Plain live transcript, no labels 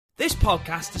This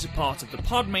podcast is a part of the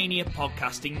Podmania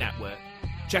Podcasting Network.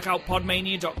 Check out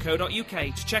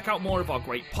podmania.co.uk to check out more of our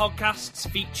great podcasts,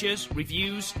 features,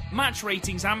 reviews, match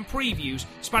ratings and previews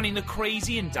spanning the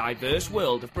crazy and diverse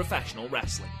world of professional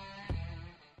wrestling.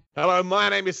 Hello, my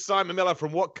name is Simon Miller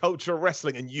from What Culture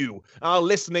Wrestling, and you are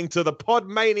listening to the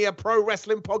Podmania Pro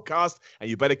Wrestling Podcast, and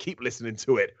you better keep listening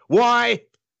to it. Why?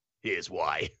 Here's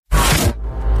why.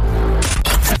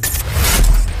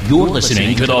 You're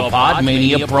listening to the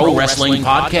Podmania Pro Wrestling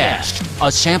Podcast,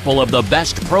 a sample of the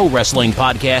best pro wrestling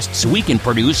podcasts we can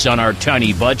produce on our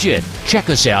tiny budget.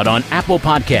 Check us out on Apple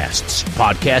Podcasts,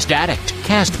 Podcast Addict,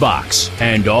 CastBox,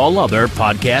 and all other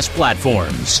podcast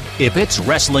platforms. If it's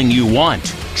wrestling you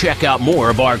want, check out more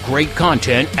of our great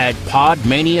content at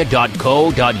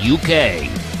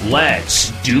podmania.co.uk.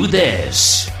 Let's do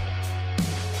this.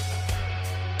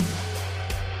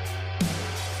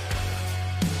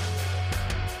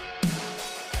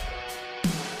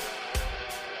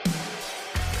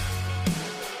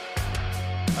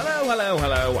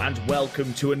 Hello, and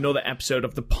welcome to another episode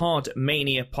of the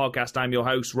Podmania Podcast. I'm your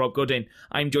host, Rob Goodin.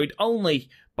 I'm joined only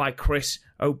by Chris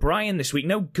O'Brien this week.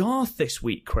 No Garth this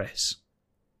week, Chris.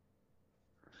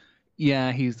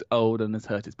 Yeah, he's old and has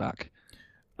hurt his back.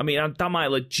 I mean, that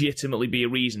might legitimately be a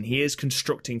reason. He is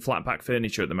constructing flat back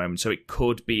furniture at the moment, so it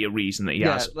could be a reason that he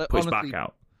has put his back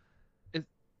out.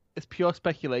 It's pure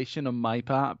speculation on my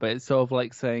part, but it's sort of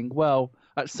like saying, well,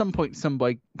 at some point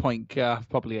Garth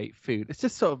probably ate food. It's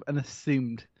just sort of an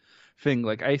assumed thing.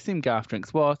 Like, I assume Garth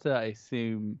drinks water. I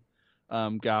assume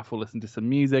Garth will listen to some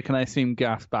music, and I assume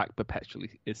Garth's back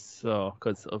perpetually is sore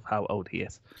because of how old he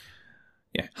is.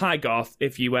 Yeah. Hi, Garth,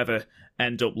 if you ever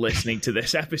end up listening to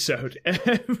this episode.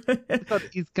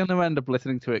 He's going to end up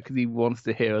listening to it because he wants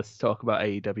to hear us talk about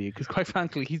AEW, because quite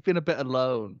frankly, he's been a bit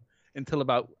alone until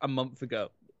about a month ago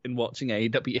in watching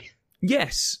AEW.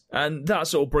 Yes, and that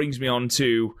sort of brings me on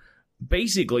to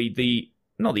basically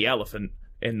not the elephant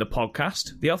in the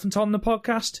podcast, the elephant on the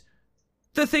podcast,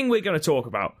 the thing we're going to talk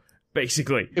about,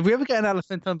 basically. If we ever get an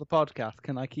elephant on the podcast,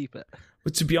 can I keep it?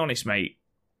 But to be honest, mate,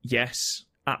 yes,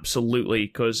 absolutely,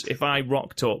 because if I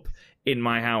rocked up in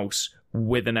my house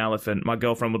with an elephant, my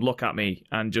girlfriend would look at me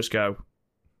and just go,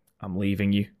 I'm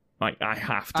leaving you. Like, I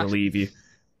have to leave you.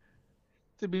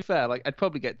 To be fair, like, I'd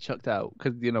probably get chucked out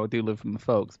because, I do live with my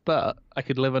folks, but I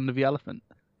could live under the elephant.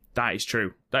 That is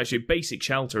true. That's your basic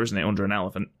shelter, isn't it, under an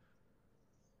elephant?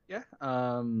 Yeah.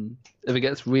 If it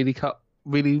gets really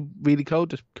really cold,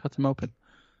 just cut him open.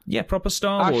 Yeah, proper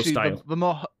Star Wars style. The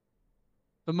more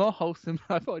wholesome,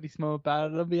 I've already smelled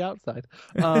bad on the outside.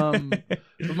 The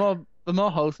more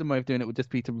wholesome way of doing it would just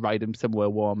be to ride him somewhere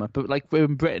warmer. But like, we're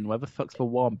in Britain, where the fuck's the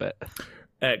warm bit?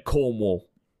 Cornwall.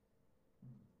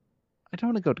 I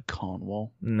don't want to go to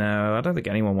Cornwall. No, I don't think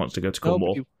anyone wants to go to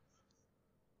Cornwall.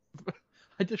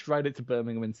 I just ride it to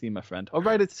Birmingham and see my friend. Or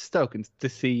ride it to Stoke and to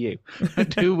see you.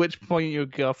 To which point your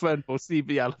girlfriend will see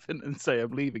the elephant and say,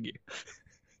 I'm leaving you.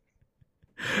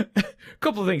 A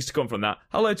couple of things to come from that.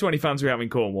 Hello to any fans we have in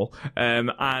Cornwall.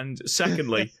 And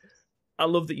secondly, I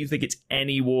love that you think it's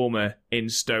any warmer in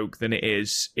Stoke than it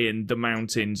is in the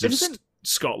mountains of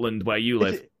Scotland where you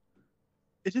live.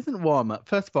 It isn't warmer.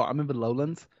 First of all, I'm in the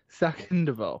lowlands. Second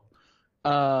of all,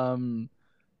 I'm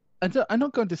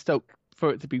not going to Stoke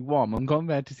for it to be warm. I'm going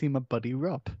there to see my buddy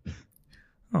Rob.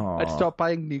 Aww. I'd stop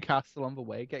by Newcastle on the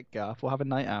way, get Garth, we'll have a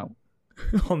night out.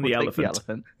 On the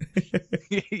elephant.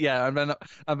 Yeah, and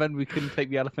then we couldn't take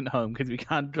the elephant home because we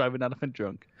can't drive an elephant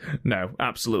drunk. No,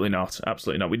 absolutely not.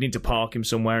 Absolutely not. We need to park him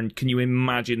somewhere, and can you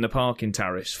imagine the parking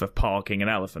tariffs for parking an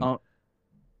elephant?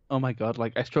 Oh my god!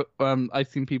 Like I've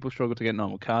seen people struggle to get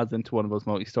normal cars into one of those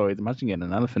multi-stories. Imagine getting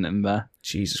an elephant in there.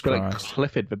 Jesus Christ! Like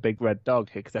Clifford, the big red dog,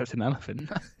 here because that's an elephant.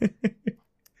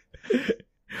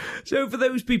 So, for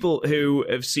those people who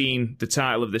have seen the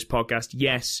title of this podcast,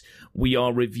 yes, we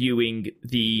are reviewing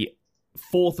the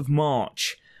 4th of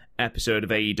March episode of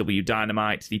AEW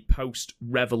Dynamite, the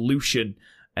post-Revolution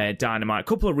Dynamite. A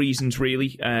couple of reasons,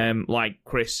 really. Like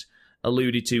Chris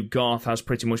alluded to, Garth has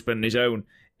pretty much been on his own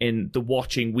in the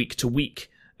watching week to week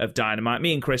of Dynamite.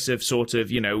 Me and Chris have sort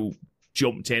of,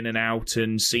 jumped in and out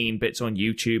and seen bits on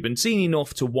YouTube and seen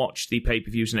enough to watch the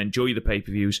pay-per-views and enjoy the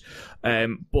pay-per-views.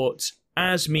 But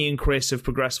as me and Chris have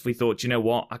progressively thought, you know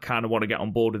what, I kind of want to get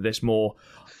on board with this more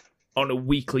on a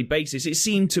weekly basis, it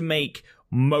seemed to make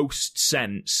most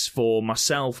sense for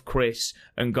myself, Chris,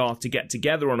 and Garth to get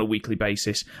together on a weekly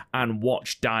basis and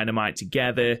watch Dynamite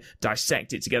together,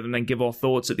 dissect it together, and then give our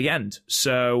thoughts at the end.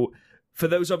 So, for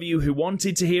those of you who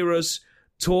wanted to hear us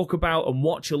talk about and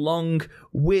watch along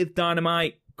with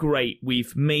Dynamite, great.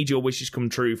 We've made your wishes come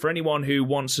true. For anyone who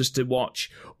wants us to watch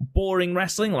boring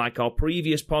wrestling, like our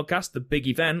previous podcast, The Big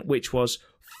Event, which was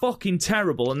fucking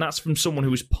terrible, and that's from someone who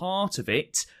was part of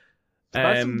it.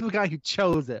 That's from the guy who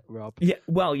chose it, Rob. Yeah,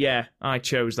 well, yeah, I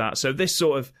chose that. So this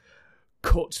sort of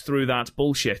cuts through that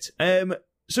bullshit.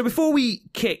 So before we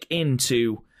kick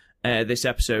into this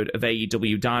episode of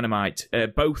AEW Dynamite,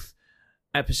 both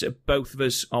of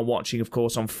us are watching, of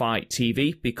course, on Fight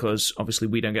TV, because obviously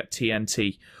we don't get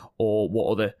TNT or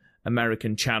what other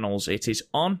American channels it is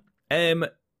on.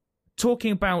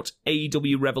 Talking about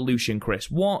AEW Revolution,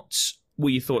 Chris, what were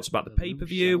your thoughts about the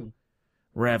pay-per-view?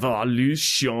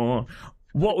 Revolution.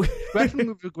 What? Wrestling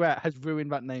with Regret has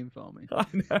ruined that name for me. I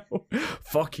know.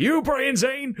 Fuck you, Brian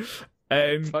Zane.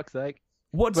 Fuck's sake.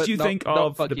 What did you think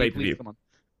of the pay-per-view?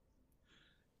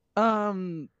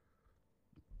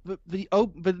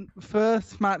 The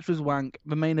first match was wank.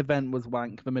 The main event was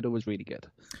wank. The middle was really good.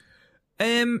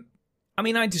 I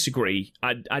mean, I disagree.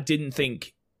 I didn't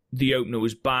think the opener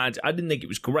was bad. I didn't think it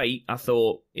was great. I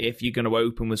thought if you're going to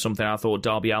open with something, I thought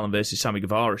Darby Allin versus Sammy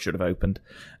Guevara should have opened,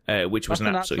 which was an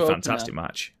absolutely fantastic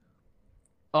match.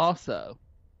 Also,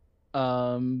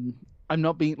 I'm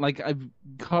not being like, I've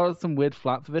caused some weird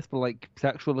flack for this, but like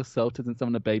sexual assault isn't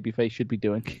something a babyface should be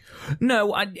doing.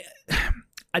 No,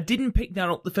 I didn't pick that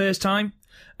up the first time,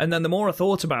 and then the more I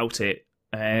thought about it,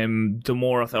 the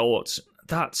more I thought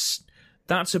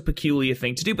that's a peculiar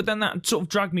thing to do. But then that sort of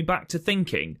dragged me back to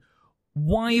thinking,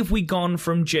 why have we gone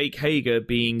from Jake Hager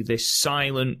being this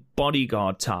silent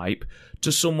bodyguard type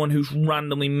to someone who's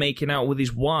randomly making out with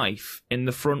his wife in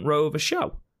the front row of a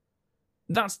show?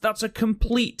 That's a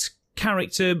complete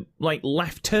character, like,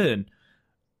 left turn.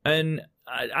 And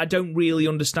I don't really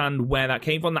understand where that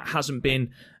came from. That hasn't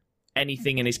been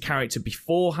anything in his character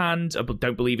beforehand. I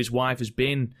don't believe his wife has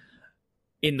been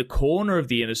in the corner of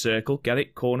the inner circle. Get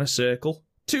it? Corner circle.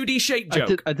 2D shape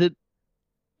joke. I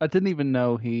didn't even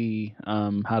know he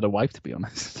had a wife, to be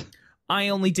honest. I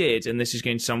only did, and this is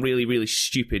going to sound really, really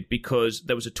stupid, because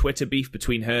there was a Twitter beef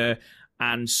between her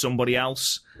and somebody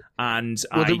else. And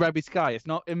was it Rebby Sky? It's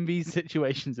not in these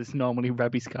situations. It's normally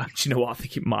Rebby Sky. Do you know what? I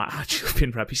think it might actually have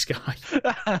been Rebby Sky.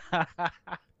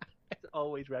 It's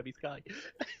always Rebby Sky.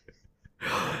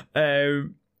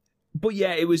 But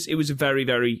yeah, it was a very,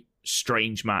 very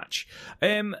strange match.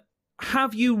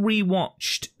 Have you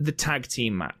rewatched the tag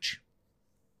team match?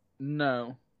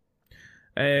 No.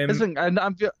 Listen,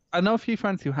 I know a few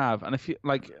friends who have, and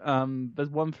there's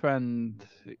one friend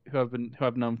who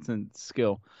I've known since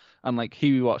school, and like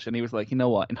he rewatched and he was like, you know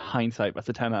what? In hindsight, that's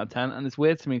a 10 out of 10, and it's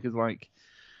weird to me because like,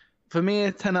 for me,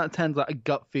 a 10 out of 10 is like a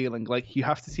gut feeling. Like you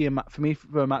have to see for me,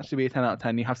 for a match to be a 10 out of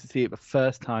 10, you have to see it the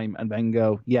first time and then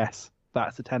go, yes,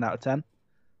 that's a 10 out of 10.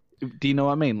 Do you know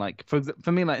what I mean? Like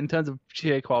for me, like in terms of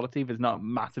sheer quality, there's not a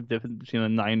massive difference between a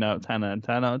 9 out of 10 and a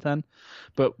 10 out of 10.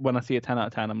 But when I see a 10 out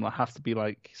of 10, I'm like, have to be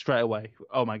like straight away,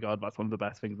 oh my god, that's one of the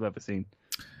best things I've ever seen.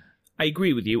 I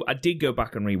agree with you. I did go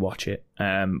back and rewatch it,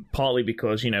 partly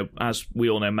because, you know, as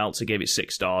we all know, Meltzer gave it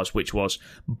 6 stars, which was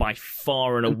by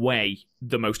far and away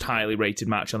the most highly rated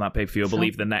match on that pay-per-view. I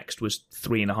believe the next was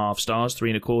 3.5 stars,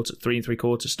 3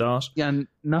 3/4 stars. Yeah, and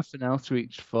nothing else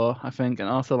reached 4, I think. And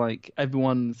also, like,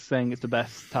 everyone's saying it's the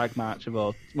best tag match of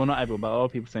all. Well, not everyone, but a lot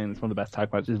of people saying it's one of the best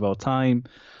tag matches of all time.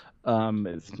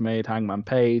 It's made Hangman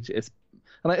Page. It's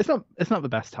not the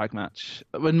best tag match,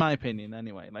 in my opinion,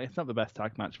 anyway. Like, it's not the best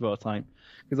tag match of all time.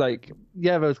 Because, like,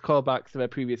 yeah, there was callbacks to their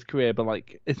previous career, but,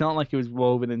 like, it's not like it was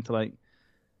woven into, like,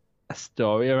 a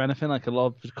story or anything. Like, a lot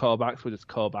of the callbacks were just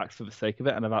callbacks for the sake of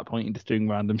it, and at that point, you're just doing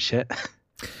random shit.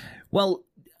 Well,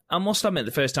 I must admit,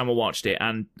 the first time I watched it,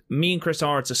 and me and Chris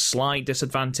are at a slight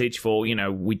disadvantage for, you know,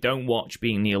 we don't watch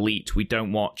Being the Elite, we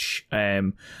don't watch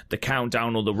the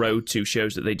Countdown or the Road to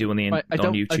shows that they do on YouTube.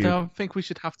 I don't think we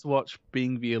should have to watch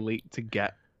Being the Elite to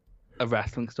get a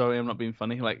wrestling story. I'm not being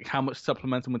funny. Like, how much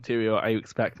supplemental material are you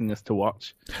expecting us to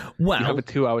watch? Well, you have a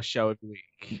 2-hour show every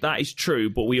week. That is true,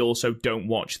 but we also don't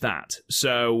watch that.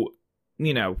 So,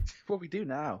 you know. Well, we do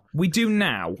now. We do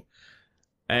now.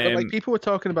 But like people were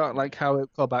talking about like how it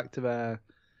got back to their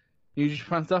New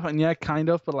Japan stuff, and yeah, kind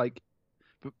of. But like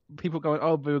people going,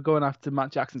 oh, we were going after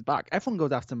Matt Jackson's back. Everyone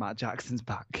goes after Matt Jackson's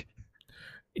back.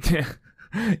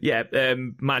 Yeah,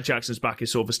 Matt Jackson's back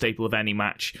is sort of a staple of any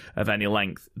match of any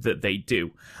length that they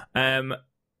do.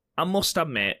 I must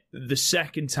admit, the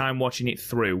second time watching it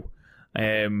through,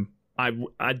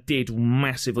 I did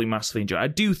massively enjoy it. I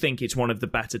do think it's one of the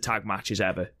better tag matches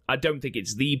ever. I don't think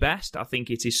it's the best. I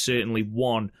think it is certainly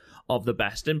one of the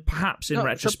best. And perhaps in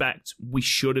retrospect, we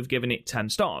should have given it 10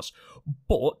 stars.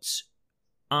 But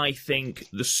I think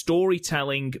the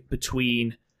storytelling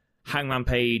between Hangman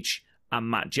Page and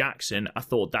Matt Jackson, I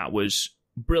thought that was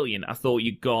brilliant. I thought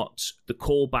you got the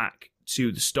callback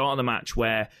to the start of the match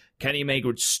where Kenny Omega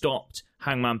had stopped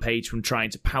Hangman Page from trying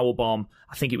to powerbomb,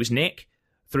 I think it was Nick,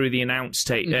 through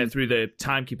the through the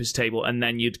timekeeper's table, and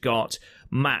then you'd got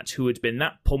Matt, who had been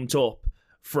that pumped up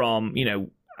from,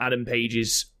 Adam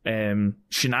Page's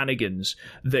shenanigans,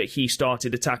 that he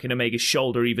started attacking Omega's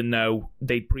shoulder, even though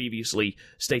they'd previously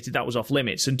stated that was off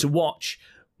limits. And to watch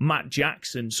Matt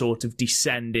Jackson sort of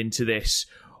descend into this,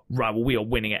 right, well, we are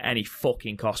winning at any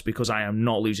fucking cost because I am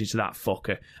not losing to that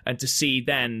fucker. And to see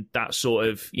then that sort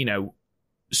of,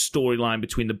 storyline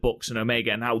between the Bucks and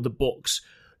Omega, and how the Bucks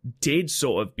did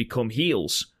sort of become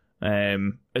heels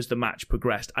as the match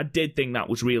progressed, I did think that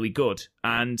was really good.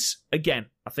 And again,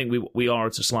 I think we are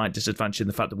at a slight disadvantage in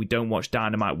the fact that we don't watch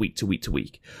Dynamite week to week to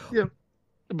week. Yeah,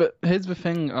 but here's the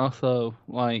thing also,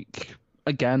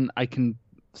 again, I can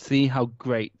see how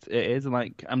great it is.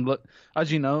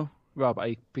 As you know, Rob,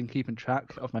 I've been keeping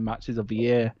track of my matches of the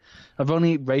year. I've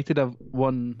only rated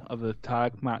one of a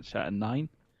tag match at a 9.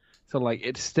 So,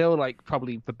 it's still,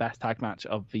 probably the best tag match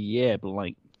of the year.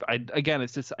 But,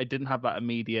 it's just, I didn't have that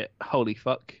immediate, holy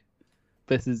fuck,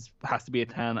 this has to be a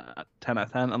 10 out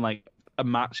of 10. And, a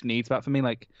match needs that for me.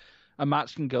 A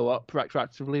match can go up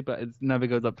retroactively, but it never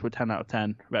goes up to a 10 out of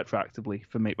 10 retroactively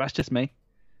for me. That's just me.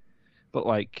 But,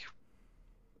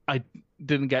 I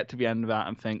didn't get to the end of that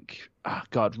and think, oh,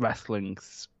 God,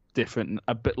 wrestling's different,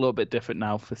 little bit different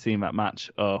now for seeing that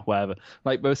match or whatever.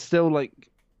 There's still,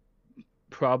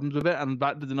 problems with it, and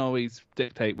that doesn't always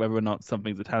dictate whether or not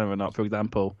something's a 10 or not. For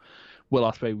example, Will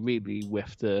Ospreay really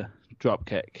whiffed a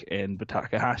dropkick in the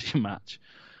Takahashi match.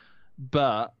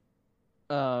 But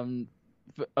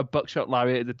a buckshot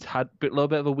lariat is a little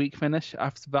bit of a weak finish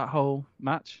after that whole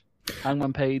match.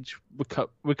 Hangman Page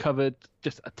recovered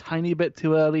just a tiny bit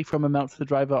too early from a Meltzer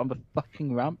driver on the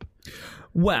fucking ramp.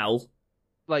 Well,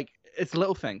 it's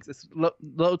little things. It's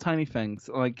little tiny things.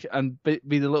 And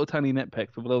be the little tiny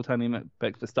nitpick for the little tiny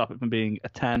nitpick to stop it from being a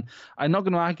 10. I'm not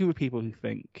going to argue with people who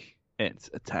think it's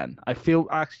a 10. I feel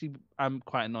I'm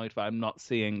quite annoyed that I'm not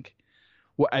seeing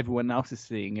what everyone else is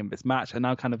seeing in this match. I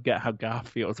now kind of get how Garth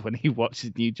feels when he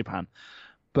watches New Japan.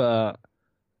 But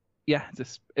yeah,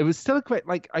 it was still a great,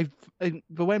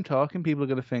 the way I'm talking, people are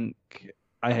going to think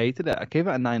I hated it. I gave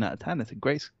it a 9 out of 10. It's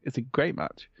a great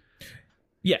match.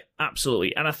 Yeah,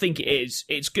 absolutely. And I think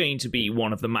it's going to be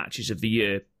one of the matches of the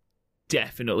year,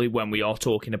 definitely, when we are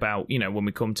talking about, when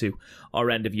we come to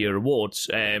our end of year awards.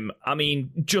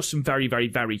 Just some very, very,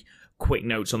 very quick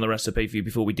notes on the rest of the pay-per-view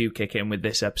before we do kick in with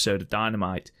this episode of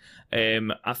Dynamite.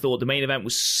 I thought the main event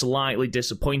was slightly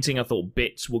disappointing. I thought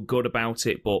bits were good about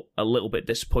it, but a little bit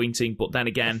disappointing. But then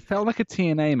again, it felt like a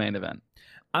TNA main event.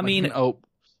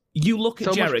 You look at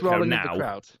so Jericho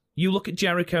now. You look at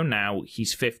Jericho now,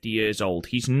 he's 50 years old.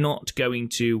 He's not going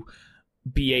to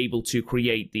be able to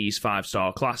create these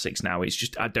 5-star classics now. It's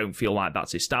just, I don't feel like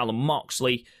that's his style. And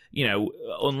Moxley,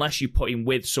 unless you put him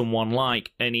with someone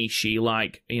like an Ishii,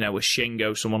 a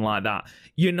Shingo, someone like that,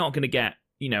 you're not going to get,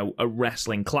 a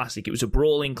wrestling classic. It was a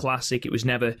brawling classic. It was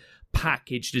never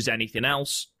packaged as anything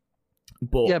else.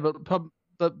 But yeah,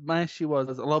 but my issue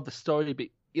was a lot of the story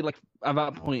beat. At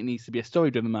that point, it needs to be a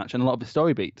story-driven match, and a lot of the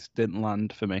story beats didn't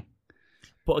land for me.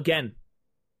 But again,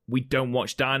 we don't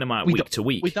watch Dynamite week to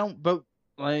week. We don't, but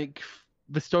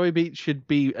the story beats should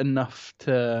be enough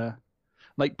to,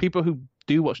 people who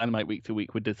do watch Dynamite week to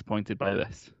week were disappointed by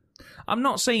this. I'm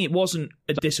not saying it wasn't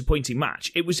a disappointing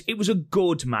match. It was a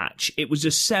good match. It was a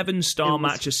 7-star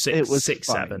match, a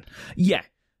 6-7. Yeah.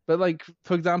 But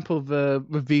for example, the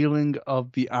revealing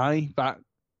of the eye, that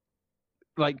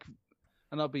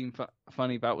I'm not being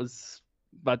funny, that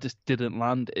just didn't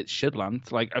land. It should land.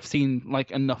 I've seen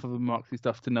enough of the Moxley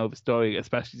stuff to know the story,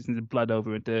 especially since it bled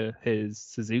over into his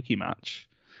Suzuki match.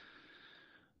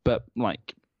 But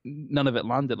none of it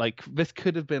landed. This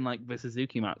could have been the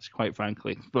Suzuki match, quite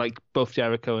frankly. Both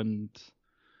Jericho and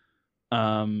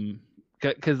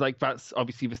because that's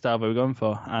obviously the style they were going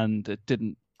for, and it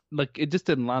didn't. It just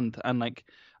didn't land. And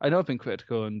I know I've been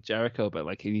critical on Jericho,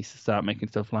 but he needs to start making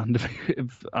stuff land.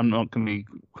 If I'm not going to be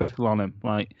critical on him.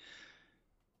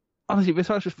 Honestly, this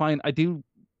match was fine. I do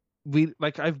really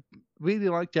I've really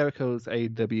liked Jericho's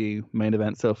AEW main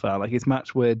event so far. His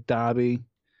match with Darby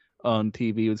on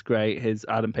TV was great. His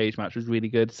Adam Page match was really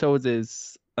good. So was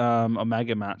his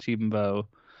Omega match, even though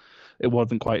it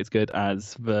wasn't quite as good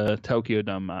as the Tokyo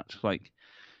Dome match.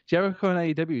 Jericho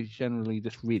and AEW is generally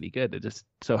just really good. It just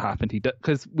so happened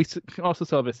because we also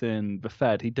saw this in the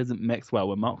Fed. He doesn't mix well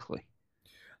with Moxley.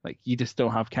 You just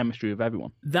don't have chemistry with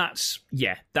everyone. That's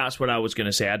what I was going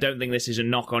to say. I don't think this is a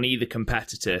knock on either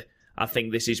competitor. I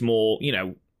think this is more,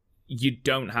 you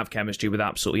don't have chemistry with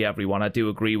absolutely everyone. I do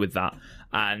agree with that.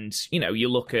 And, you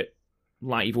look at,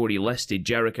 like you've already listed,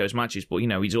 Jericho's matches, but,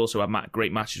 he's also had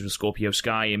great matches with Scorpio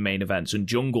Sky in main events, and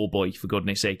Jungle Boy, for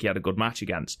goodness sake, he had a good match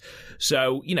against.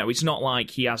 So, it's not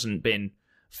like he hasn't been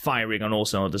firing on all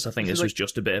cylinders. I think this was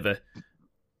just a bit of a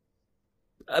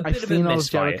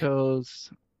misfire.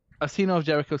 I've seen all of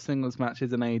Jericho's singles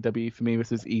matches in AEW. For me,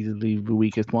 this is easily the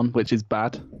weakest one, which is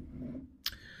bad.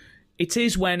 It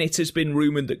is when it has been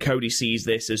rumoured that Cody sees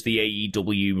this as the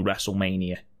AEW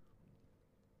WrestleMania.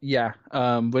 Yeah,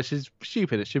 which is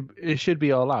stupid. It should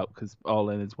be All Out, because All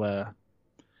In is where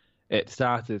it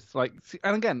started.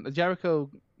 And again, Jericho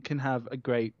can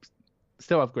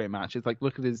still have great matches. Like,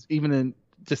 look at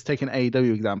just taking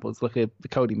AEW examples. Look at the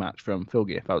Cody match from Full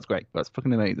Gear. That was great. That's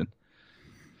fucking amazing.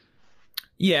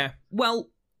 Yeah. Well,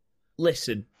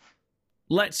 listen,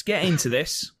 let's get into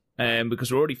this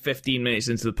because we're already 15 minutes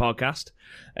into the podcast,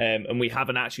 and we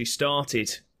haven't actually started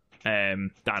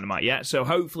Dynamite yet. So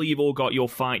hopefully you've all got your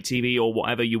Fight TV or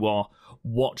whatever you are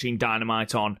watching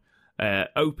Dynamite on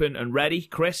open and ready.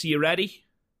 Chris, are you ready?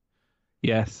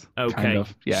 Yes. Okay. Kind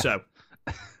of, yes. So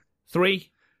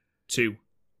 3, 2,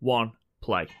 1,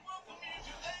 play.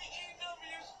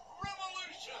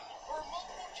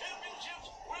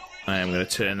 I am going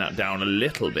to turn that down a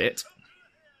little bit.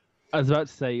 I was about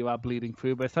to say you are bleeding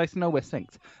through, but it's nice to know we're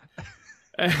synced.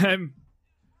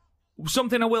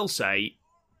 Something I will say,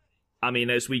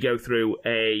 as we go through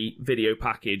a video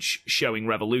package showing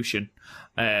Revolution,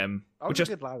 which was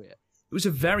a good lariat. It was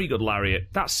a very good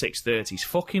lariat. That 630's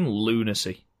fucking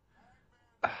lunacy.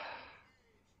 To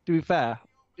be fair,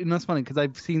 it's funny because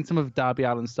I've seen some of Darby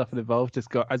Allin's stuff in Evolve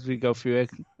as we go through it.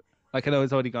 Like, I know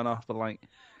it's already gone off, but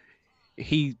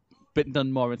he's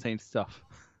done more insane stuff.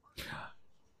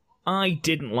 I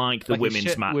didn't like the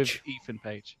women's match with Ethan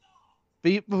Page.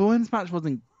 The women's match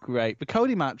wasn't great. The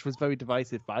Cody match was very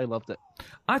divisive, but I loved it.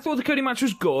 I thought the Cody match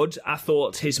was good. I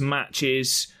thought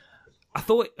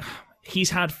he's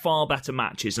had far better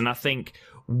matches, and I think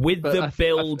with the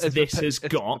build this has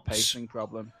got, a pacing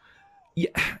problem. Yeah,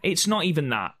 it's not even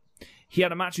that. He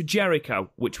had a match with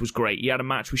Jericho, which was great. He had a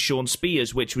match with Shawn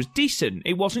Spears, which was decent.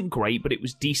 It wasn't great, but it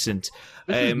was decent.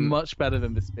 This is much better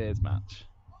than the Spears match.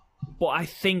 But I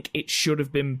think it should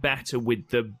have been better with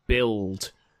the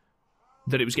build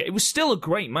that it was getting. It was still a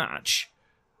great match.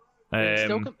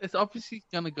 It's obviously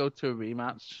going to go to a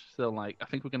rematch. So, I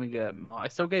think we're going to get... I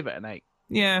still gave it an 8.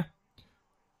 Yeah.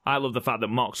 I love the fact that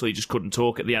Moxley just couldn't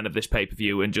talk at the end of this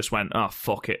pay-per-view and just went,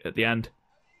 fuck it, at the end.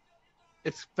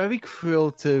 It's very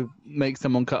cruel to make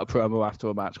someone cut a promo after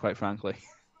a match, quite frankly.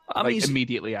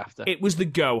 Immediately after. It was the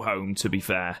go-home, to be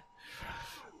fair.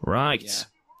 Right. Yeah.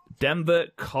 Denver,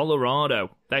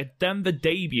 Colorado. Their Denver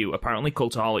debut, apparently,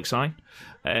 Cultaholic sign.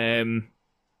 They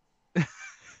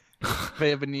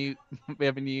have a new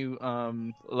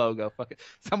logo. Fuck it.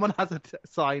 Someone has a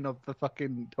sign of the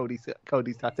fucking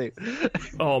Cody's tattoo.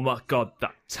 Oh my god,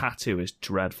 that tattoo is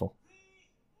dreadful.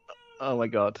 Oh my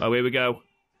god. Oh, here we go.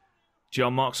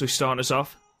 John Moxley starting us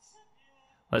off.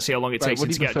 Let's see how long it takes him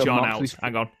to get John out.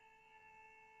 Hang on.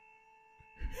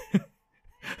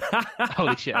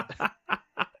 Holy shit.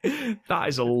 That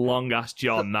is a long ass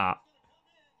John, that.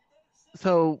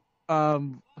 So,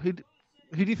 who do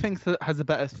you think has a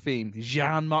better theme?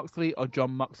 Jon Moxley or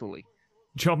John Moxley?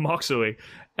 John Moxley.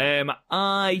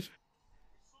 I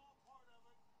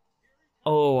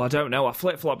don't know. I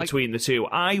flip-flop between the two.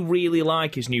 I really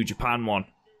like his New Japan one.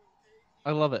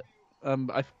 I love it.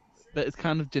 But it's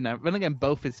kind of generic. Then again,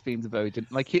 both his themes are very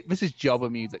this is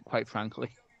jobber music, quite frankly.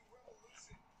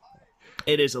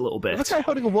 It is a little bit. Look at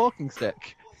holding a walking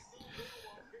stick.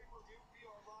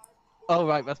 Oh,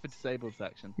 right, that's the disabled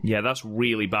section. Yeah, that's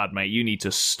really bad, mate. You need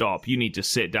to stop. You need to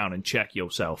sit down and check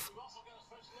yourself.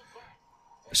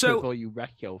 So, before you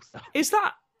wreck yourself.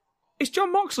 Is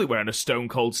John Moxley wearing a Stone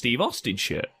Cold Steve Austin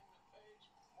shirt?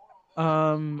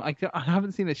 I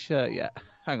haven't seen his shirt yet.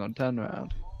 Hang on, turn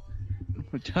around.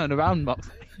 Turn around,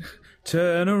 Moxley.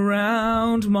 Turn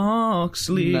around,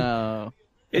 Moxley. No.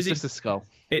 It's just a skull.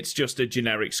 It's just a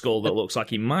generic skull that looks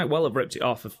like he might well have ripped it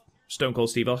off of Stone Cold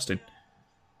Steve Austin.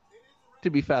 To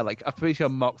be fair, I'm pretty sure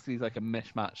Moxley's a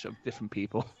mishmash of different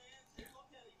people.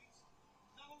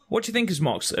 What do you think of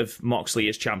Moxley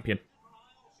as champion?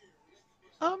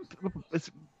 It's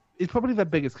probably their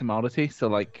biggest commodity,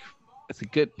 so it's a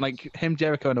good him,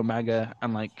 Jericho, and Omega,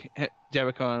 and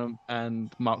Jericho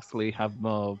and Moxley have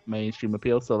more mainstream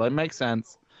appeal, so that makes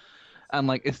sense. And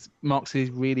Moxley's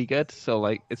really good, so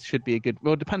it should be a good.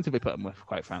 Well, it depends who they put him with,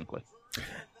 quite frankly.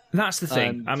 That's the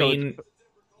thing.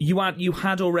 You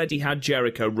had already had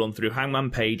Jericho run through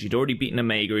Hangman Page. He'd already beaten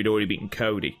Omega. He'd already beaten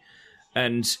Cody.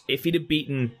 And if he'd have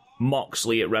beaten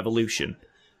Moxley at Revolution,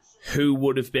 who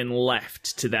would have been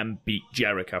left to then beat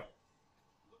Jericho?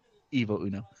 Evil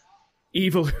Uno.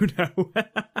 Evil Uno.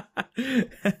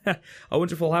 I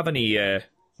wonder if we'll have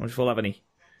any.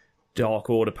 Dark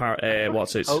Order.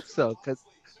 What's it? I hope so,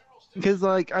 because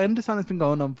like I understand it's been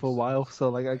going on for a while, so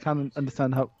like I can't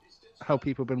understand how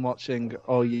people have been watching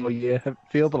all year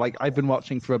feel, but like I've been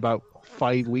watching for about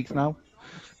 5 weeks now,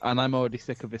 and I'm already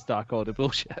sick of this Dark Order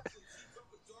bullshit.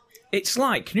 It's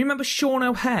like, can you remember Sean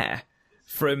O'Hare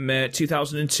from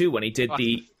 2002 when he did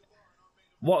the...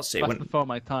 What's it? That's before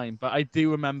my time, but I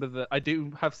do remember that. I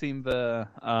do have seen the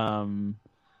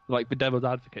like the Devil's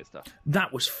Advocate stuff.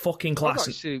 That was fucking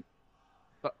classic.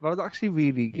 That was actually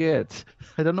really good.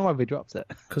 I don't know why they dropped it.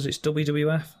 Because it's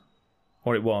WWF,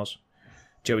 or it was.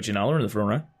 Joey Janela in the front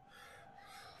row.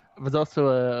 There's also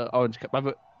a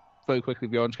very quickly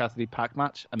the Orange Cassidy Pac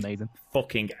match. Amazing.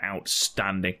 Fucking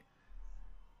outstanding.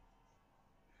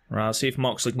 Right, let's see if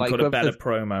Moxley can cut a better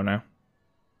promo now.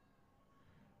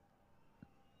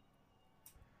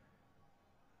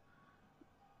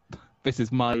 This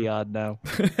is my yard now.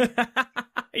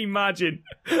 Imagine.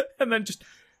 And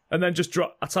then just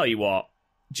drop. I tell you what.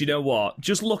 Do you know what?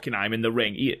 Just looking at him in the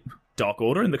ring, Dark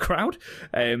Order in the crowd.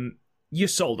 You're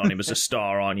sold on him as a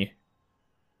star, aren't you?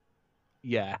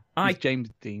 Yeah. James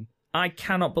Dean. I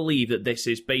cannot believe that this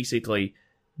is basically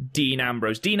Dean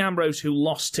Ambrose. Dean Ambrose, who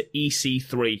lost to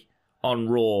EC3 on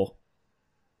Raw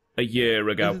a year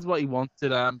ago. This is what he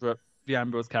wanted the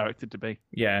Ambrose character to be.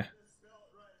 Yeah.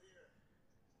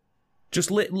 Just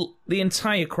the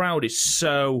entire crowd is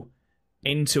so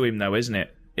into him, though, isn't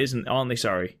it? Aren't they?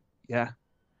 Sorry. Yeah.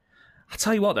 I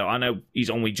tell you what, though, I know he's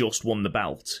only just won the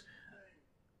belt.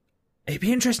 It'd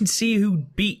be interesting to see who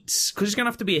beats, because it's going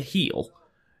to have to be a heel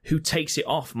who takes it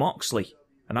off Moxley.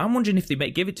 And I'm wondering if they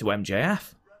may give it to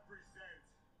MJF.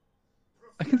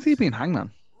 I can see it being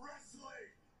Hangman.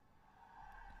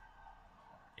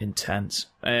 Intense.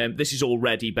 This is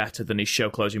already better than his show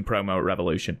closing promo at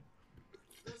Revolution.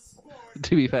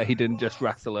 To be fair, he didn't just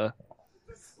wrestle a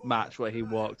match where he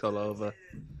walked all over.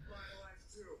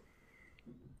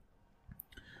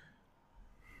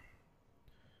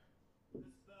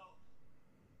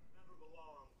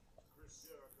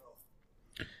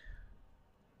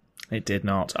 It did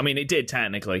not. I mean, it did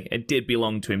technically. It did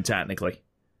belong to him technically.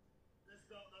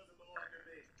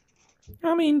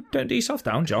 I mean, don't do yourself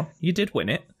down, John. You did win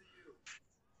it.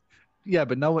 Yeah,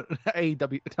 but no one...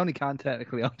 AEW... Tony Khan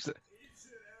technically owns it.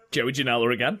 Joey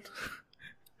Janela again.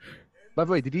 By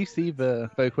the way, did you see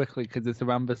very quickly, because it's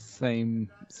around the same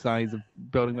size of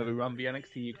building where we ran the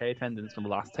NXT UK attendance from the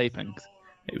last tapings?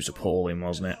 It was appalling,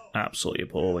 wasn't it? Absolutely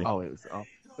appalling. Oh, it was... Oh.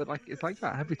 But like it's like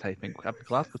that every taping. Every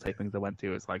Glasgow tapings I went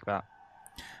to, it's like that.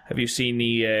 Have you seen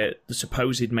the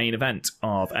supposed main event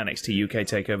of NXT UK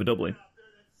Takeover Dublin?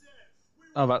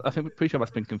 Oh, I think pretty sure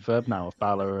that's been confirmed now of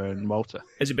Balor and Walter.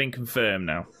 Has it been confirmed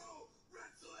now?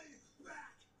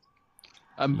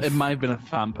 It might have been a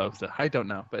fan poster. I don't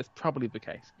know, but it's probably the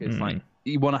case. It's like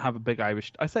you want to have a big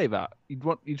Irish. I say that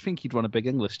you'd think you'd want a big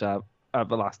English star at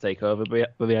the last takeover,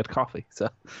 but they had coffee. So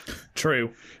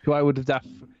true. Who I would have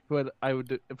for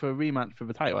a rematch for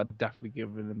the title, I'd definitely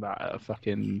given them that at a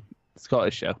fucking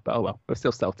Scottish show. But oh well, there's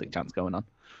still Celtic chants going on.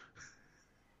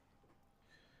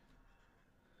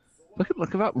 Look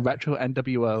at that retro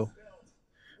NWO.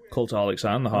 Cultaholics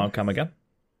and the hard cam again.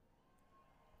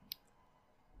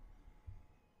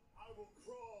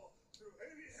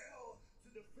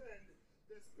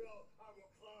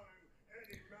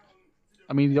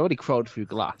 I mean, he already crawled through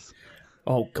glass.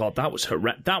 Oh god, that was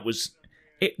horrendous.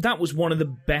 That was one of the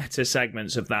better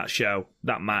segments of that show,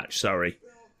 that match. Sorry,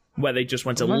 where they just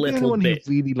went a little bit.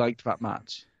 Who really liked that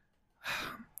match.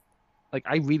 Like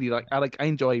I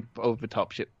enjoy over the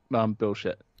top shit,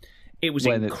 bullshit. It was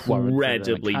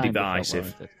incredibly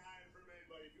divisive.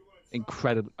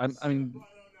 Incredible. I mean,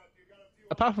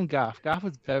 apart from Garth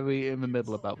was very in the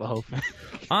middle about the whole thing.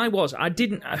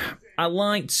 I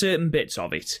liked certain bits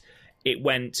of it. It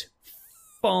went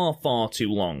far, far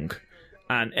too long.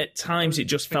 And at times it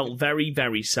just felt very,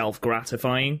 very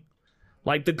self-gratifying.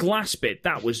 Like the glass bit,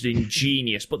 that was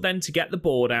ingenious. But then to get the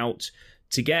board out,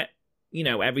 to get,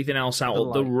 everything else out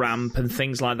of the ramp and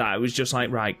things like that, it was just like,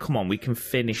 right, come on, we can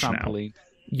finish trampoline. Now.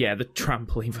 Yeah, the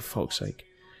trampoline, for fuck's sake.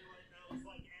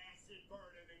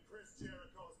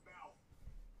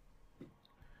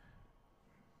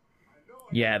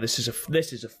 Yeah, this is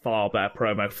a far better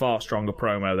promo, far stronger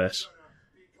promo. This.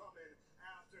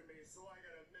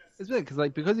 It's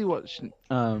weird because you watch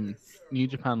New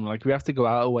Japan, we have to go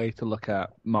out of our way to look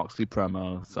at Moxley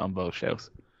promos on both shows.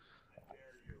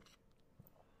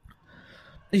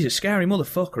 He's a scary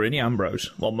motherfucker, isn't he,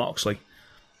 Ambrose? Well, Moxley.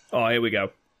 Oh, here we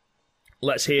go.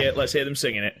 Let's hear them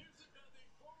singing it.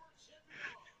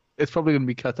 It's probably going to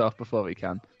be cut off before we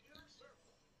can.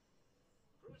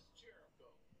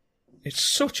 It's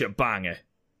such a banger.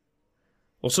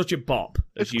 Or such a bop,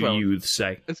 as you youths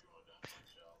say. It's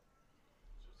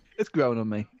grown on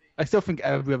me. I still think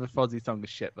every other Fozzy song is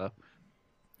shit, though.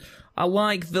 I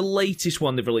like the latest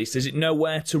one they've released. Is it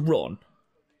Nowhere to Run?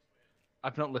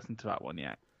 I've not listened to that one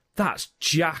yet. That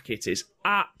jacket is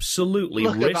absolutely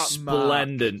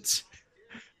resplendent.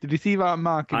 Did you see that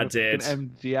mark in I did.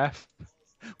 MGF?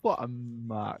 What a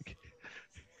mark.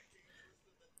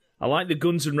 I like the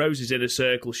Guns N' Roses Inner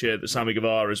Circle shirt that Sammy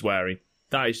Guevara is wearing.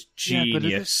 That is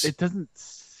genius. Yeah, but it doesn't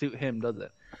suit him, does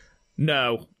it?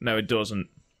 No, it doesn't.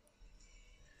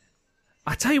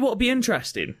 I tell you what would be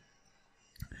interesting.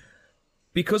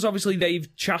 Because obviously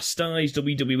they've chastised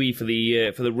WWE for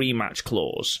the rematch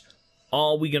clause.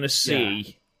 Are we going to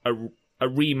see a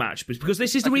rematch? Because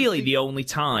this is really the only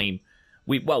time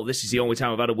this is the only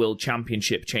time we've had a world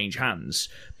championship change hands.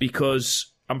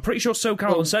 Because I'm pretty sure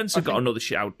SoCal and Censor got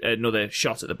another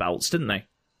shot at the belts, didn't they?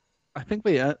 I think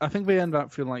they end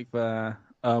up feeling like the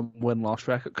win-loss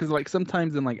record. Because like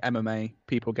sometimes in like MMA,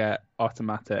 people get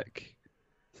automatic.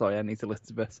 Sorry, I need to listen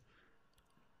to this.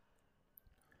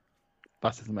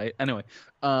 That's just amazing. Anyway,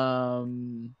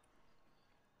 in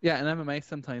MMA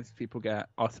sometimes people get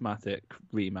automatic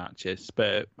rematches,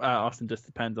 but often just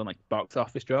depends on like box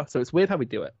office draw. So it's weird how we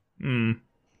do it.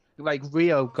 Like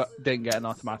Rio didn't get an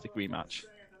automatic rematch.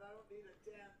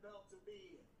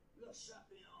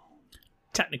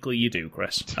 Technically, you do,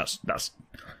 Chris.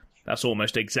 That's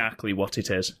almost exactly what it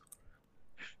is.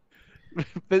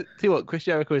 But see what, Chris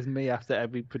Jericho is me after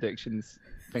every predictions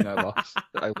thing I lost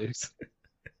that I lose.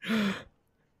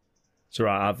 It's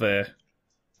alright.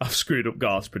 I've screwed up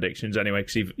Garth's predictions anyway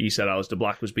because he said Aleister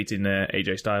Black was beating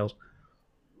AJ Styles.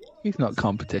 He's not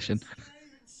competition.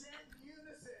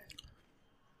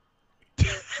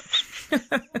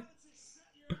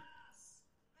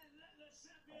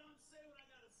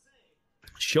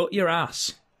 Shut your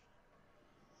ass.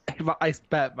 I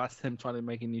bet that's him trying to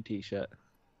make a new T-shirt.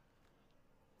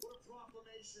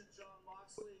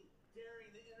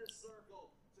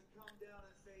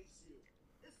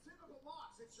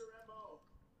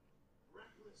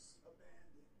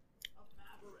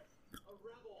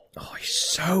 Oh, he's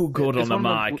so good on the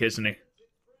mic, isn't he?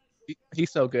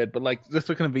 He's so good, but like just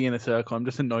looking to be in a circle, I'm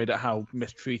just annoyed at how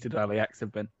mistreated LAX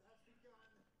have been.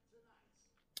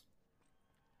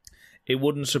 It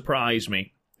wouldn't surprise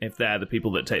me if they're the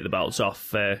people that take the belts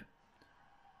off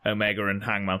Omega and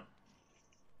Hangman.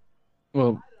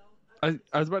 Well, I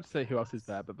was about to say who else is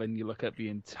there, but then you look at the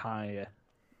entire...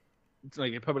 It's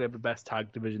like you probably have the best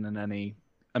tag division in any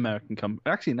American company.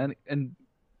 Actually, in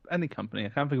any company. I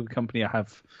can't think of a company I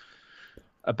have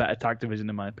a better tag division,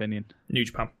 in my opinion. New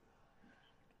Japan.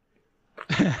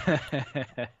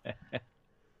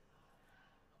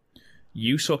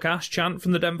 You suck ass chant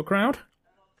from the Denver crowd?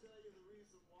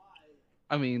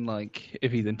 I mean, like,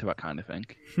 if he's into that kind of thing.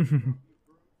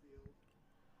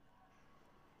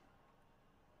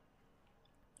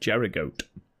 Jericho.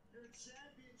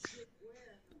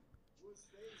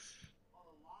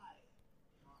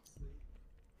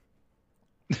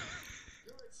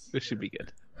 This should be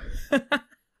good.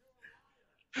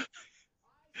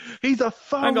 He's a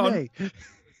phony.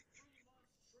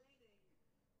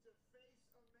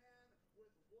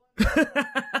 Hang on.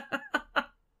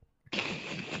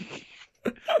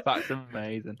 That's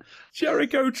amazing.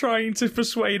 Jericho trying to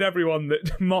persuade everyone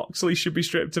that Moxley should be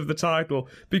stripped of the title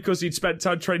because he'd spent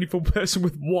time training for a person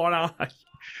with one eye.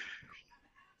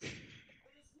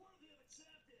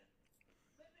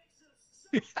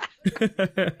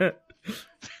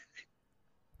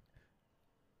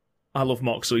 I love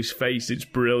Moxley's face. It's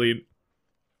brilliant.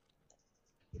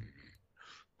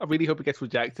 I really hope it gets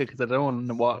rejected because I don't want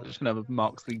to watch another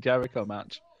Moxley Jericho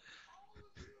match.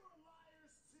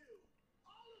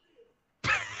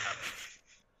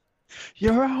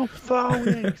 You're all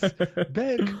phonies.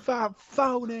 Big fat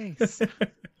phonies.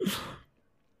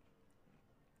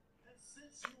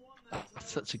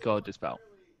 That's such a gorgeous belt.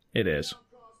 It is.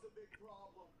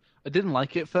 I didn't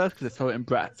like it first because I saw it in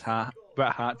Bret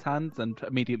Hart's hands, and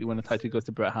immediately when the title goes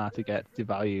to Bret Hart, it gets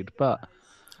devalued. But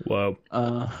whoa,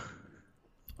 I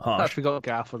actually got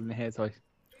Garth in here, so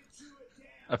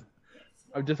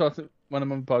I've just also when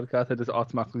I'm on the podcast, I just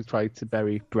automatically tried to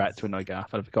bury Bret to annoy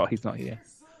Garth, and I forgot he's not here.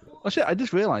 Oh shit! I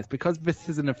just realised because this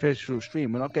is an official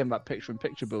stream, we're not getting that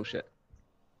picture-in-picture bullshit.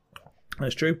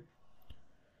 That's true.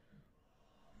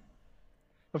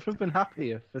 I've been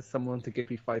happier for someone to give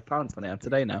me £5 when I am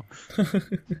today now.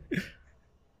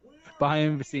 But I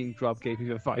am seeing Rob gave me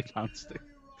the £5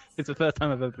 It's the first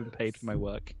time I've ever been paid for my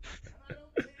work. I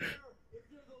don't care if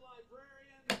you're the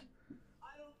librarian.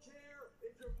 I don't care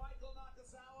if you're Michael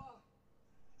Nakazawa.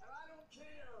 And I don't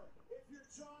care if you're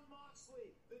Jon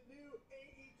Moxley, the new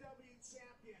AEW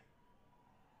champion.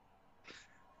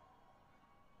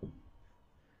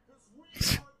 Because we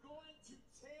are going to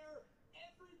tear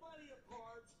everybody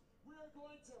apart. We are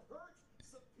going to hurt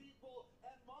some people.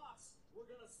 And Mox, we're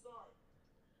going to start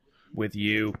with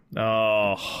you.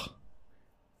 Oh,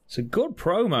 it's a good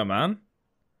promo, man.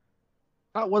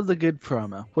 That was a good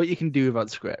promo. What you can do without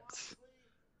scripts.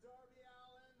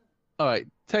 All right,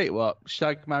 tell you what.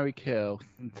 Shag, marry, kill.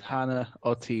 Santana,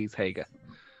 Ortiz, Hager.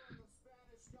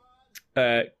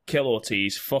 Kill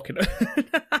Ortiz. Fucking.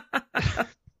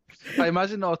 I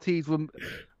imagine Ortiz would.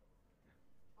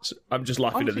 I'm just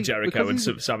laughing at the Jericho and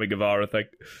Sammy Guevara thing.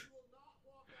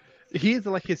 He is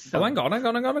like his son. Oh,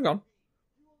 hang on.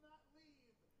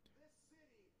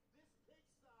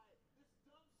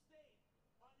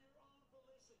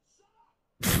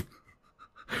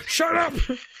 Shut up! And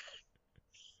I'm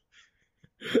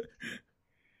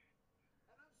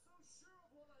so sure of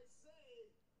what I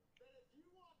say that if you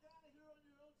walk out of here on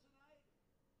your own tonight,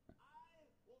 I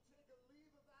will take a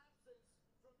leave of absence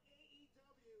from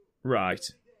AEW. Right.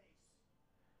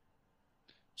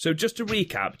 So just to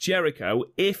recap, Jericho,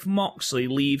 if Moxley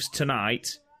leaves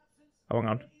tonight... Oh, hang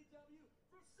on.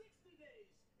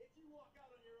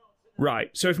 Right,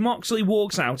 so if Moxley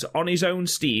walks out on his own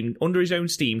steam, under his own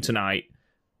steam tonight,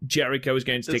 Jericho is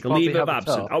going to take a leave of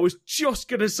absence. I was just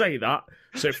going to say that.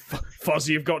 So, Fozzy,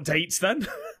 you've got dates then?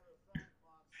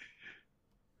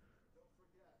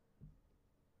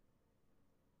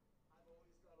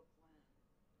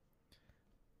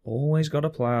 Always got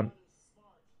a plan.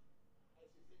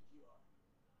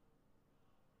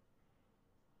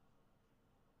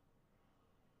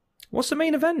 What's the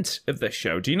main event of this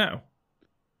show? Do you know?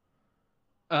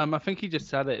 I think he just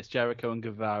said it. It's Jericho and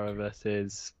Guevara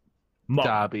versus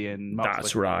Darby and Moxley.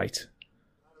 That's right.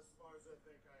 Not as smart as I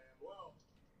think I am. Well,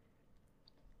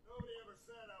 nobody ever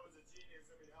said I was a genius.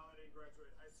 I mean, hell, I didn't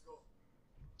graduate high school.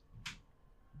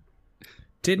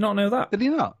 Did not know that. Did he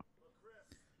not?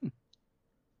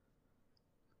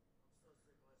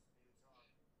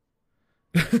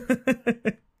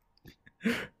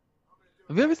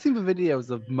 Have you ever seen the videos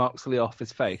of Moxley off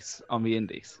his face on the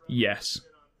Indies? Yes.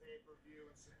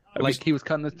 Like he was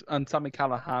cutting, and Sammy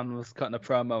Callahan was cutting a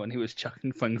promo, and he was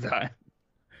chucking things at him.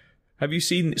 Have you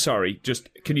seen? Sorry, just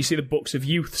can you see the Books of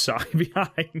Youth sign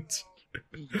behind?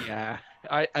 Yeah,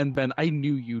 I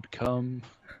knew you'd come.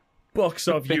 Books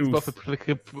of Youth.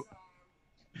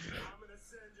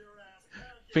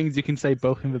 Things you can say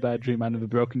both in the bedroom and in the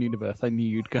broken universe. I knew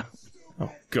you'd come.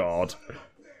 Oh God.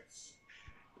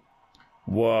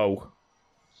 Whoa.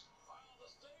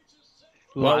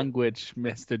 Language,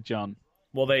 Mr. John.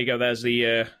 Well, there you go. There's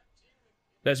the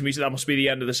music. That must be the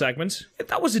end of the segment.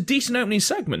 That was a decent opening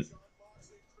segment.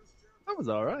 That was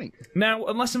all right. Now,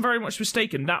 unless I'm very much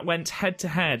mistaken, that went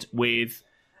head-to-head with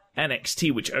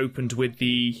NXT, which opened with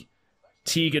the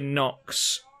Tegan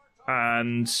Nox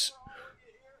and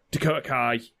Dakota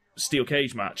Kai steel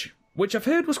cage match, which I've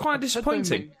heard was quite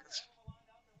disappointing.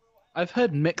 I've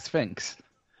heard mixed things.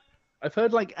 I've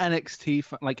heard like NXT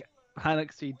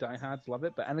diehards love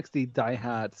it, but NXT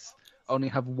diehards only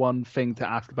have one thing to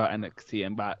ask about NXT,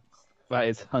 and that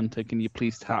is, Hunter, can you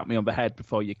please tap me on the head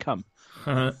before you come?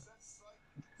 Uh-huh.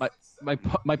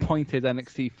 My point is,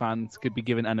 NXT fans could be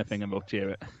given anything and they'll cheer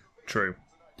it. True.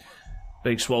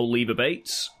 Big Swole Leva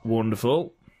Bates,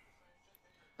 wonderful.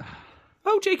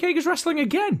 Oh, Jake Hager's wrestling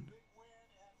again.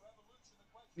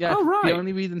 Yeah. Oh, right. The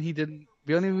only reason he didn't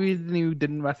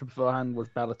wrestle beforehand was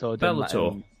Bellator.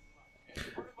 Bellator.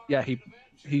 Yeah,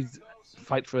 he's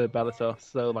fight for Bellator,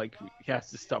 so like he has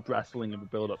to stop wrestling in the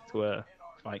build up to a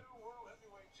fight.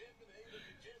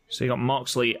 So you got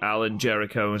Moxley, Allen,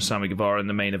 Jericho, and Sammy Guevara in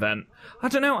the main event. I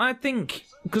don't know. I think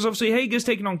because obviously Hager's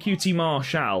taking on QT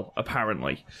Marshall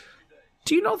apparently.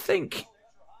 Do you not think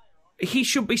he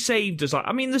should be saved as like?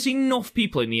 I mean, there's enough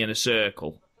people in the inner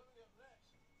circle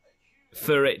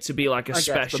for it to be like a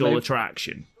special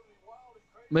attraction.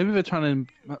 Maybe they're trying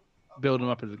to build him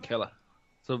up as a killer.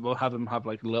 So we'll have him have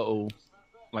like little,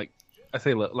 like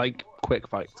quick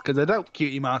fights. Because I doubt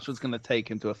QT Marshall's going to take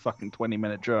him to a fucking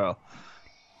 20-minute draw.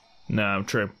 No,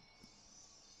 true.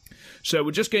 So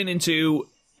we're just getting into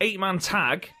 8-man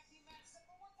tag.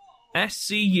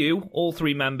 SCU, all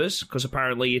 3 members, because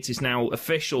apparently it is now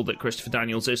official that Christopher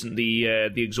Daniels isn't the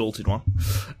exalted one.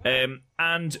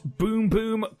 And Boom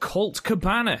Boom Colt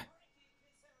Cabana.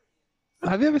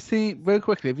 Have you ever seen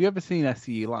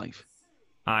SCU live?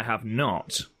 I have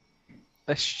not.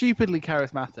 They're stupidly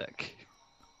charismatic.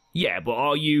 Yeah, but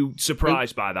are you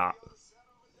surprised by that?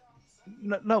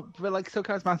 No, but like so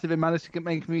charismatic, they managed to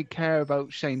make me care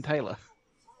about Shane Taylor.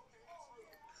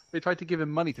 They tried to give him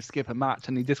money to skip a match,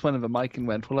 and he just went over the mic and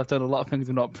went, "Well, I've done a lot of things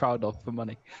I'm not proud of for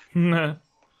money."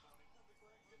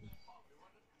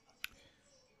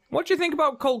 What do you think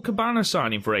about Colt Cabana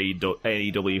signing for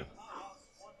AEW?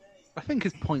 I think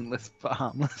it's pointless but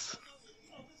harmless.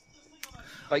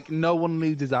 Like, no one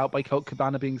loses out by Colt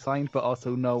Cabana being signed, but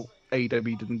also no,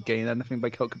 AEW didn't gain anything by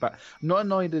Colt Cabana. I'm not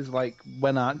annoyed as like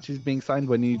when Archer's being signed,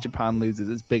 when New Japan loses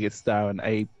its biggest star,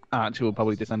 and Archer will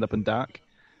probably just end up in dark.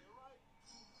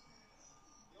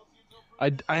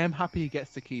 I am happy he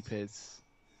gets to keep his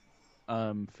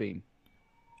theme.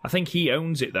 I think he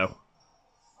owns it, though.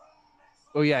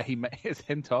 Oh yeah, it's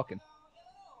him talking.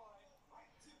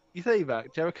 You say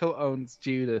that Jericho owns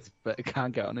Judas, but it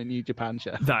can't get on a New Japan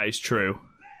show. That is true.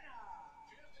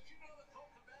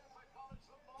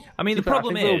 I mean, the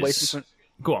problem is...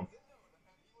 Go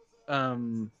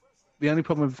on. The only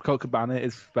problem with Colt Cabana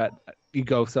is that you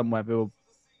go somewhere, there will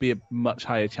be a much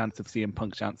higher chance of seeing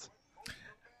Punk chance.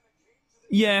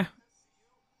 Yeah.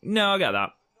 No, I get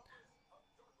that.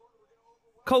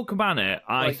 Colt Cabana,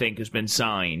 I think, has been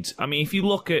signed. I mean, if you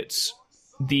look at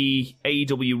the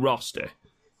AEW roster,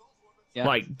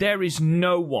 like, there is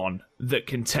no one that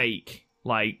can take,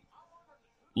 like,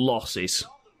 losses.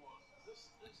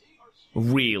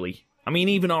 Really. I mean,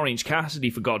 even Orange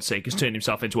Cassidy, for God's sake, has turned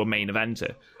himself into a main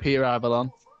eventer. Peter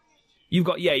Avalon. You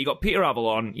got Peter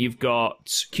Avalon, you've got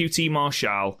QT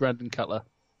Marshall. Brandon Cutler,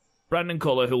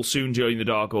 who'll soon join the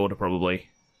Dark Order, probably.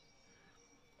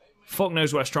 Fuck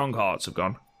knows where Strong Hearts have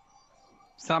gone.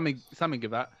 Sammy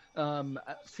give that.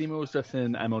 Seymour was just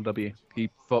in MLW. He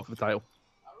fought for the title.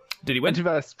 Did he win?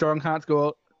 Strong Hearts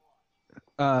go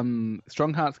over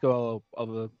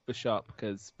the shop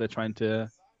because they're trying to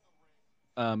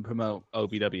promote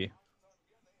OVW.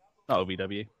 Not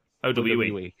OVW.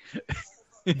 OWE.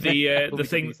 The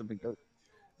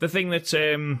thing that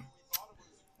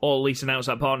or at least announced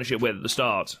that partnership with at the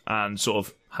start and sort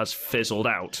of has fizzled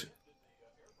out.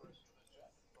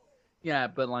 Yeah,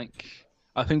 but like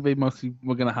I think they mostly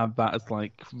were going to have that as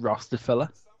like roster filler,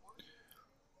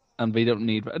 and they don't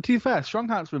need. To be fair, Strong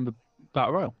Hearts were in the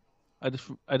Battle Royal. I just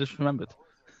remembered.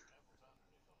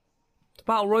 The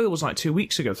Battle Royal was like 3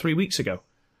 weeks ago.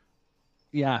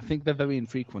 Yeah, I think they're very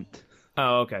infrequent.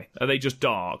 Oh, okay. Are they just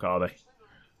dark? Are they?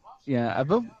 Yeah, are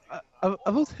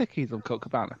those hickeys on Colt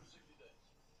Cabana?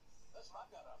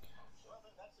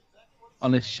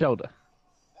 On his shoulder.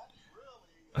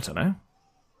 I don't know.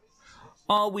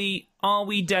 Are we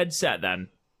dead set then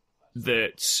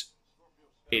that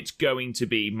it's going to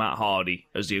be Matt Hardy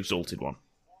as the Exalted One?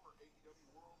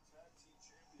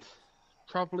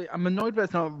 Probably. I'm annoyed that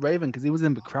it's not Raven because he was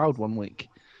in the crowd one week.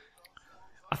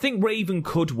 I think Raven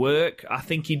could work. I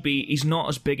think he's not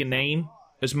as big a name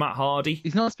as Matt Hardy.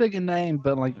 He's not as big a name,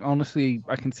 but like honestly,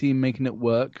 I can see him making it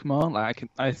work more. Like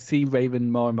I see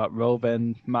Raven more in that role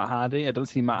than Matt Hardy. I don't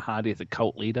see Matt Hardy as a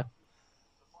cult leader.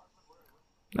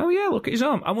 Oh yeah, look at his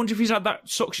arm. I wonder if he's had that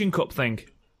suction cup thing.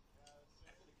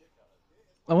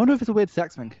 I wonder if it's a weird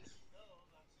sex thing.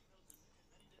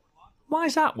 Why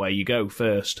is that where you go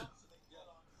first?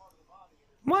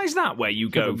 Why is that where you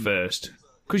go first?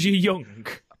 Because you're young.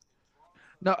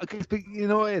 No, but you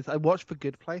know what it is? I watched The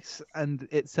Good Place, and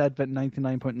it said that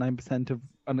 99.9% of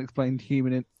unexplained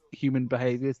human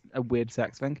behaviour is a weird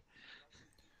sex thing.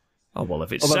 Oh well,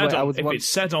 if it's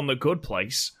said on The Good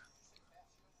Place.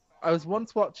 I was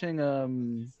once watching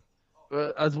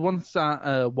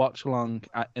watch along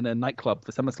in a nightclub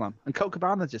for SummerSlam, and Colt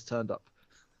Cabana just turned up.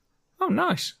 Oh,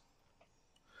 nice.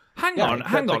 Hang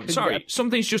on. Sorry,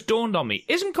 something's just dawned on me.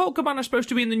 Isn't Colt Cabana supposed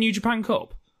to be in the New Japan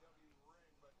Cup?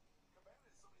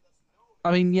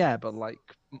 I mean, yeah, but like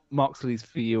Moxley's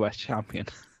the US champion.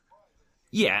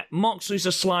 Yeah, Moxley's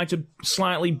a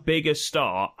slightly bigger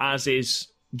star, as is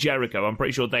Jericho. I'm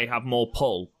pretty sure they have more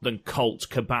pull than Colt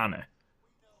Cabana.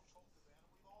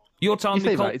 You're telling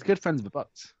me he's good friends with the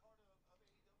Bucks.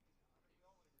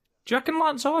 Do you reckon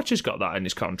Lance Archer's got that in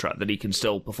his contract that he can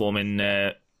still perform in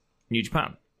New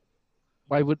Japan?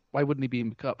 Why wouldn't he be in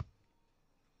the Cup?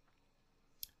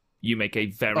 You make a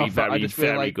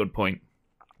very good point.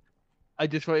 I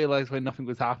just realised when nothing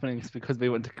was happening, it's because they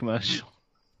went to commercial.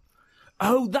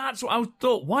 Oh, that's what I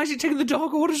thought. Why is it taking the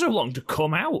Dark Order so long to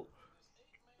come out?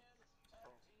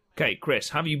 Okay, Chris,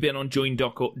 have you been on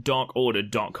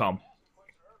joindarkorder.com?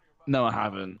 No, I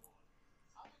haven't.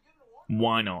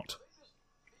 Why not?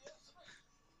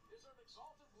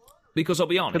 Because I'll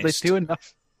be honest.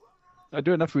 Because I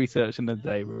do enough research in a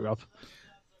day, Rob.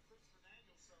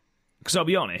 Because I'll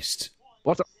be honest.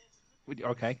 What?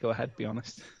 Okay, go ahead. Be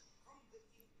honest.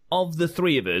 of the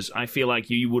three of us, I feel like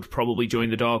you would probably join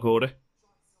the Dark Order.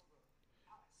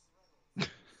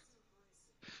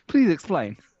 Please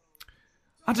explain.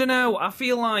 I don't know. I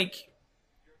feel like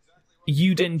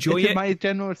you'd enjoy Is it. it my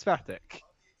general aesthetic?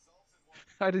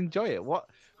 I'd enjoy it. What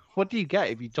do you get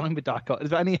if you join the Dark Order? Is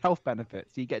there any health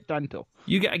benefits? Do you get dental?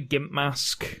 You get a gimp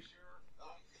mask.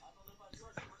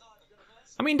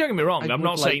 I mean, don't get me wrong. I'm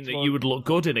not saying that you would look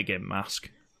good in a gimp mask.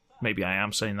 Maybe I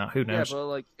am saying that. Who knows? Yeah, but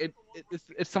like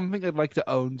it's something I'd like to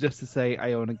own, just to say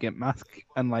I own a gimp mask,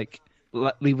 and like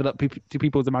leave it up to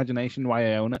people's imagination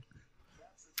why I own it.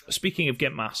 Speaking of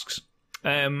gimp masks,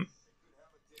 I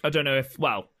don't know if.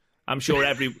 Well, I'm sure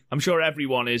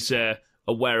everyone is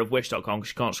aware of Wish.com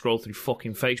because you can't scroll through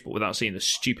fucking Facebook without seeing the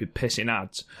stupid pissing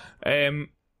ads.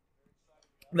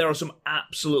 There are some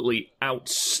absolutely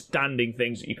outstanding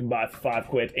things that you can buy for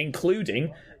 £5,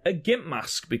 including a gimp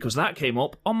mask, because that came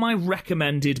up on my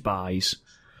recommended buys.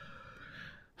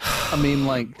 I mean,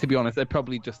 like, to be honest, I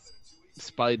probably just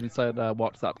spied inside a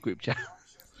WhatsApp group chat.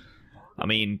 I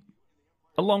mean,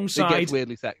 It alongside gets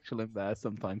weirdly sexual in there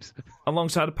sometimes.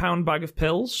 alongside a pound bag of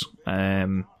pills,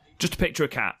 just a picture of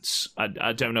cats.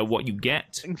 I don't know what you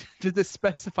get. Does this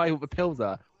specify what the pills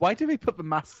are? Why do they put the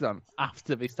masks on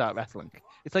after they start wrestling?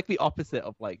 It's like the opposite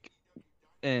of like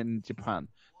in Japan.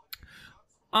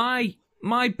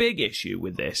 My big issue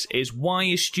with this is, why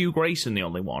is Stu Grayson the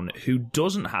only one who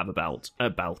doesn't have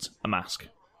a mask?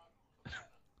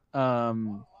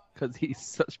 Because he's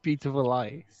such beautiful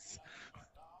eyes.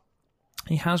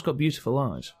 He has got beautiful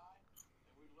eyes.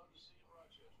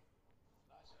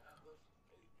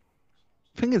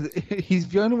 Thing is, he's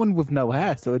the only one with no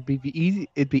hair, so it'd be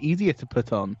easier to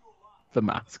put on the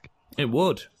mask. It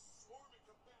would.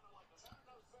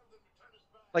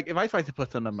 Like, if I tried to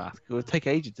put on a mask, it would take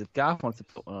ages. If Garth wants to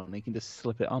put one on, he can just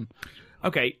slip it on.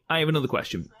 Okay, I have another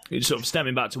question. It's sort of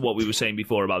stemming back to what we were saying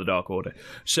before about the Dark Order.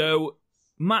 So,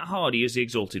 Matt Hardy is the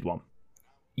Exalted One.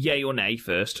 Yay or nay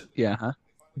first? Yeah, huh?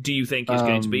 Do you think it's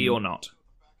going to be or not?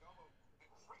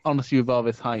 Honestly, with all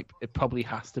this hype, it probably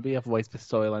has to be, otherwise the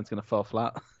storyline's going to fall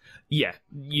flat. Yeah,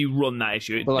 you run that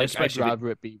issue. But like, I'd especially rather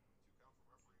it be...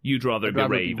 You'd rather it be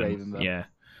Raven. Raven, though. Yeah.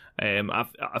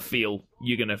 I feel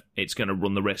it's gonna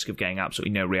run the risk of getting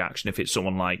absolutely no reaction if it's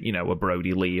someone like, a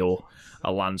Brody Lee or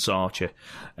a Lance Archer.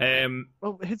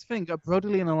 Well, here's the thing: a Brody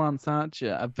Lee and a Lance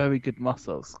Archer are very good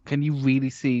muscles. Can you really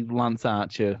see Lance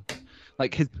Archer?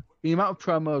 Like the amount of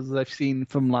promos I've seen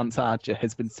from Lance Archer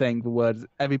has been saying the words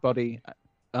 "everybody,"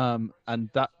 and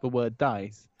that the word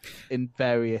dies in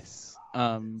various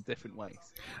different ways.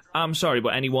 I'm sorry,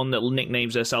 but anyone that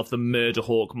nicknames herself the Murder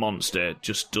Hawk Monster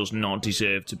just does not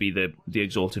deserve to be the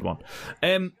Exalted One.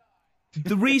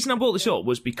 The reason I brought this up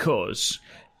was because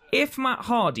if Matt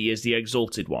Hardy is the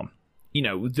Exalted One,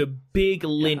 the big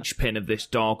linchpin of this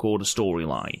Dark Order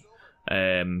storyline,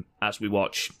 as we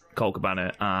watch Colt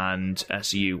Cabana and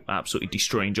SCU absolutely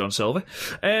destroying John Silver,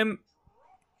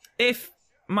 if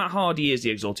Matt Hardy is the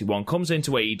Exalted One, comes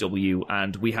into AEW,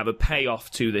 and we have a payoff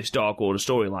to this Dark Order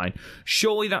storyline,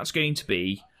 surely that's going to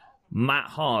be Matt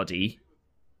Hardy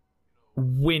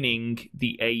winning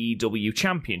the AEW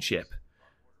Championship.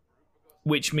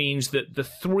 Which means that the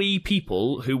three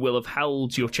people who will have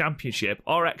held your championship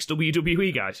are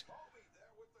ex-WWE guys.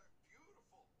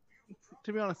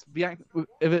 To be honest,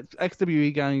 if it's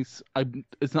XWE guys,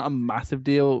 it's not a massive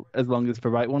deal as long as the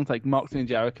right ones. Like Moxley and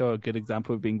Jericho are a good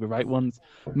example of being the right ones.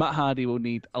 Matt Hardy will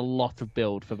need a lot of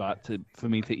build for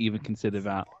me to even consider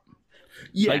that.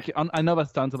 Yeah, like I know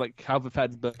that's down to like how the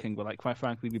Fed's booking, but like quite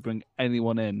frankly, we bring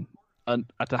anyone in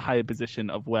at a higher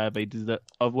position of where they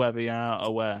are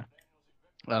or where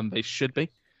they should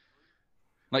be.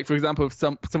 Like for example, if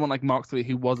someone like Moxley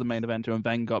who was a main eventer and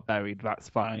then got buried, that's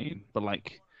fine. But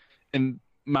like. And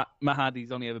Matt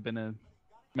Hardy's only ever been a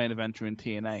main eventer in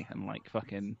TNA, and like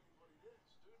fucking,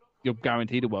 you're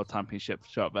guaranteed a world championship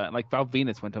shot there. Like Val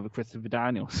Venus went over Christopher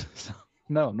Daniels. So,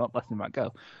 no, I'm not letting that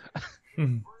go.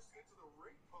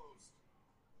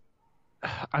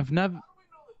 I've never.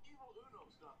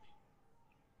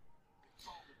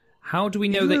 How do we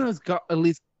know that? Everyone has got at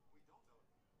least.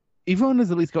 Everyone has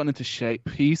at least gotten into shape.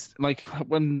 He's like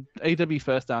when AW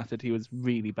first started, he was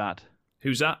really bad.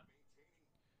 Who's that?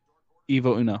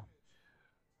 Evil Uno.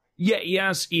 Yeah,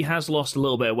 he has lost a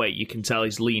little bit of weight. You can tell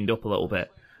he's leaned up a little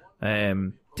bit.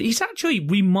 He's actually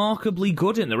remarkably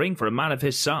good in the ring for a man of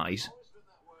his size.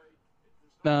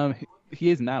 He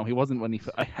is now. He wasn't when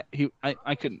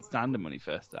I couldn't stand him when he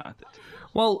first started.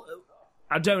 Well,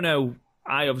 I don't know.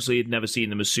 I obviously had never seen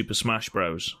them as Super Smash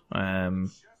Bros.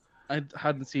 I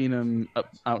hadn't seen him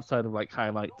outside of like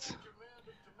highlights.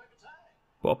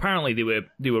 But apparently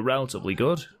they were relatively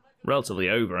good, relatively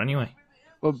over anyway.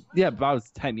 Well, yeah, but that was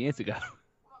 10 years ago.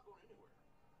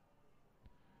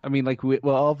 I mean, like, we're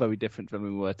all very different from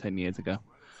we were 10 years ago.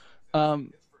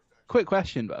 Quick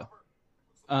question, though.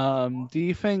 Do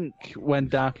you think when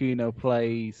Dark Uno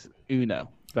plays Uno,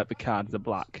 that the cards are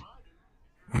black?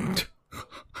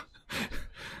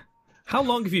 How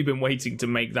long have you been waiting to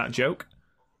make that joke?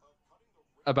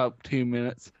 About 2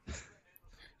 minutes.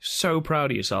 So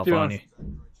proud of yourself, aren't you?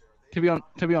 To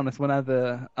be honest,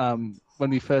 whenever when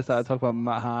we first started talking about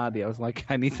Matt Hardy, I was like,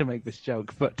 I need to make this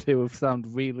joke, but to have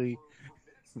sound really,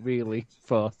 really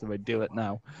forced, if I do it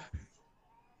now.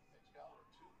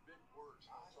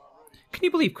 Can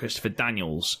you believe Christopher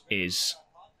Daniels is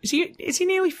he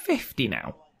nearly 50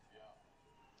 now?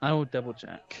 I will double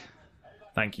check.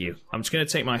 Thank you. I'm just going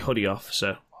to take my hoodie off,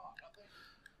 so.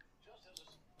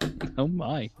 Oh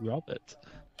my, Robert.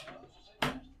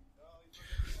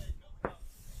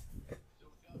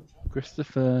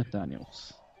 Christopher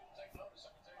Daniels.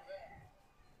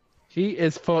 He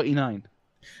is 49.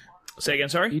 Say again,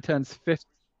 sorry? He turns 50.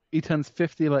 He turns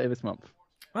 50 later this month.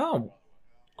 Oh,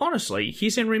 honestly,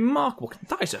 he's in remarkable.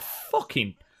 That is a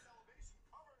fucking.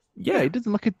 Yeah, he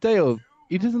doesn't look a day over.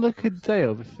 He doesn't look a day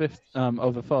over 50,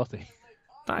 over 40.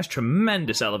 That is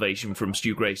tremendous elevation from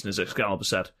Stu Grayson, as Excalibur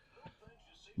said.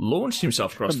 Launched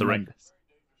himself across the ring.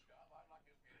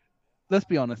 Let's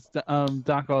be honest.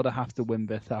 Dark Order have to win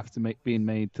this after being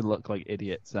made to look like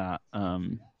idiots at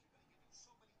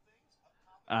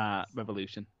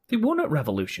Revolution. They won at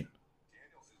Revolution.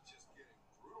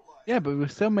 Yeah, but we were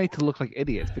still made to look like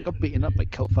idiots. They got beaten up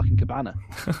like Colt fucking Cabana.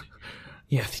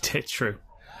 Yeah, they did, true.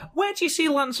 Where do you see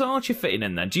Lance Archer fitting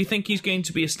in then? Do you think he's going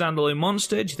to be a standalone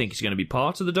monster? Do you think he's going to be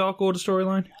part of the Dark Order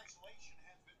storyline?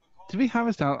 Do we have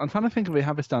a stand? I'm trying to think if we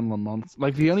have a standalone monster.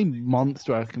 Like, the only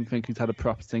monster I can think who's had a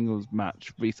proper singles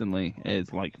match recently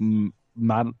is, like,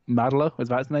 Madlow. Is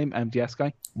that his name? MGS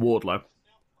guy? Wardlow.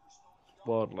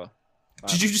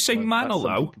 Did you just say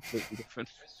Manilow? Completely different.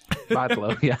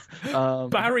 Madlow, yeah.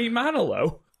 Barry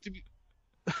Manilow?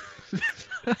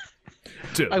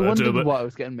 I wondered what I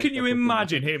was getting mixed Can you up with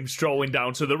imagine him strolling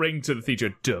down to the ring to the feature?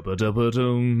 Dubba dubba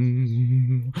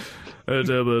dum.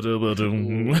 Dubba dubba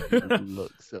dum.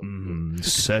 Looks so good.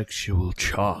 Sexual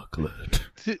chocolate.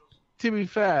 To be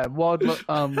fair,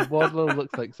 Wardlow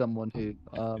looks like someone who.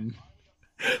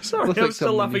 Sorry, looks I'm like still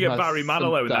someone laughing who at has Barry some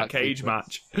Manilow in that dark cage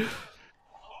secrets. match.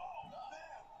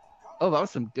 Oh, that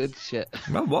was some good shit.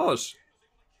 That was.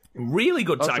 Really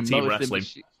good That was tag some team Motor wrestling.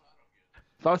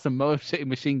 That was some Motor City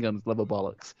Machine Guns level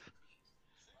bollocks.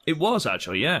 It was,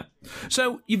 actually, yeah.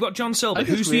 So, you've got John Silver. I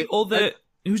just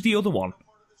Who's the other one?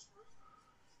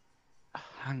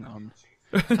 Hang on.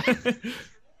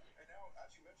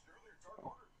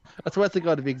 I swear to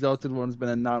God, if the Exalted One's been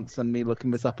announced and me looking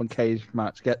this up on Cage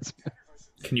Match gets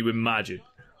Can you imagine?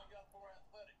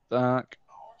 Dark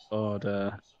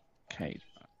Order Cage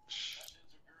Match.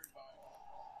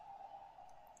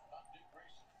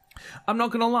 I'm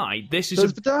not going to lie, this is So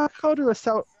is the Dark Order a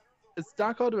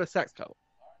Dark Order a sex cult?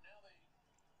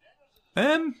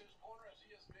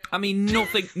 I mean,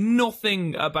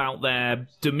 nothing about their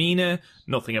demeanour,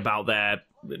 nothing about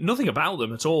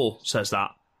them at all says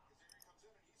that.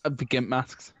 The Gimp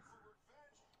masks.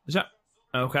 Is that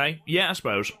okay? Yeah, I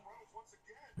suppose.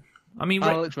 I mean,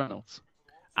 Alex Reynolds.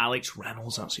 Alex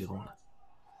Reynolds, that's the other one.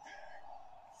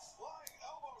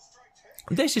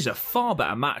 This is a far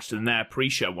better match than their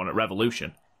pre-show one at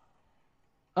Revolution.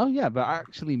 Oh yeah, but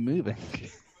actually moving.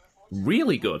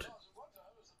 Really good.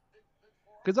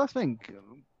 Because I think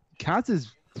Kaz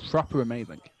is proper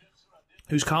amazing.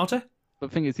 Who's Carter? But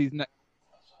the thing is, he's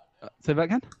say that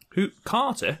again. Who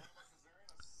Carter?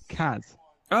 Kaz.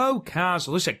 Oh, Kaz.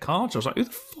 Well, they said Carter. I was like, who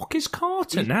the fuck is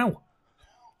Carter now?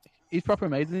 He's proper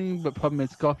amazing, but problem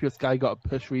is Scorpio Sky got a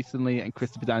push recently, and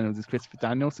Christopher Daniels is Christopher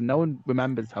Daniels, and no one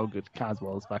remembers how good Kaz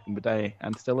was back in the day,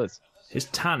 and still is. His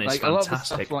tan is Like, a lot of the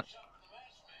fantastic. stuff, like,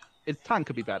 his tan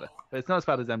could be better, but it's not as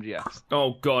bad as MGF's.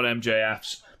 Oh, God,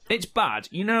 MJF's. It's bad.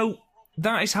 You know,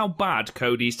 that is how bad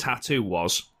Cody's tattoo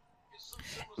was.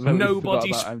 But we forgot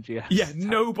Nobody's... about MGF's Yeah, tan.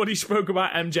 nobody spoke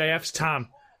about MJF's tan.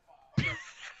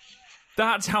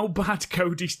 That's how bad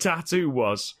Cody's tattoo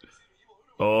was.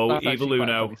 Oh, That's Evil actually quite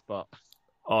a Uno. funny spot.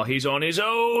 Oh, he's on his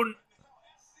own.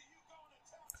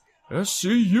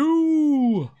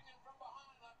 SCU.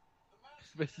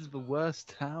 This is the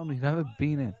worst town we've ever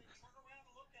been in.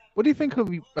 What do you think of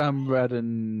red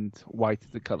and white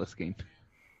as a colour scheme?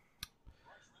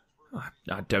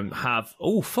 I don't have...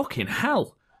 Oh, fucking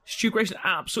hell. Stu Grayson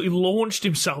absolutely launched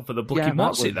himself at the bloody that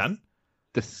what's it was then?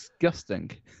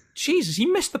 Disgusting. Jesus, he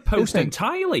missed the post Listen.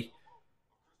 entirely.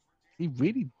 He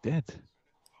really did.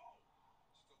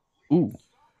 Ooh.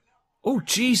 Oh,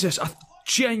 Jesus.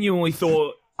 genuinely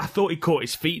thought he caught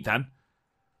his feet then.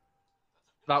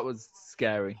 That was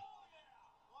scary.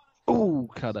 Oh,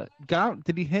 cutter.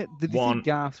 Did you see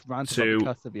Garth's rant about the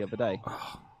cutter the other day?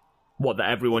 What, that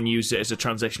everyone used it as a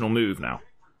transitional move now?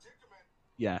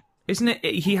 Yeah. Isn't it?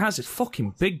 He has a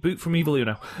fucking big boot from Evil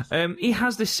Uno. He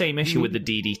has this same issue with the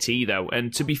DDT, though,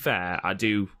 and to be fair, I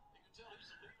do...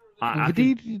 The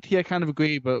DDT, I kind of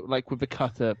agree, but like with the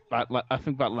cutter, I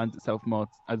think that lends itself more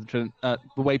as the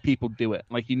way people do it.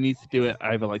 Like, he needs to do it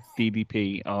either like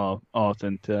DDP or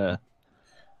Orton to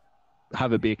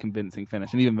have it be a convincing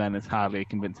finish, and even then, it's hardly a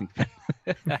convincing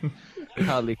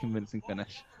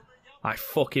finish. I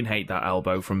fucking hate that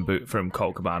elbow from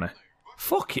Colt Cabana.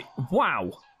 Fuck it!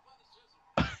 Wow.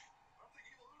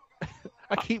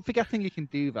 I keep forgetting you can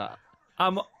do that.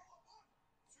 I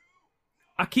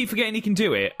keep forgetting he can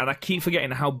do it, and I keep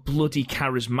forgetting how bloody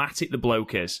charismatic the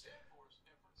bloke is.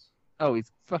 Oh,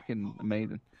 he's fucking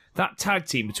amazing. That tag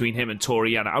team between him and Toru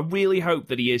Yano, I really hope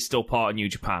that he is still part of New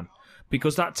Japan,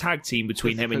 because that tag team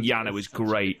between him and Yano is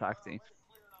great. Tag team.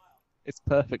 It's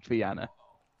perfect for Yano.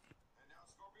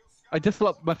 I just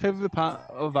love, my favourite part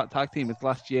of that tag team is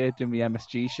last year during the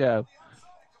MSG show,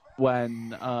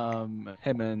 when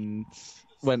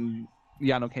when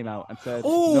Yano came out and said,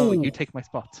 "No, you take my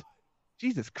spot."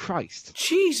 Jesus Christ.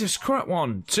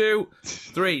 1, 2,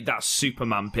 3. That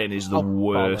Superman pin is the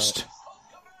worst.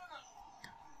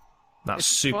 That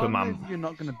Superman. You're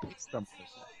not going to beat something.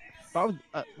 That was,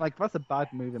 that's a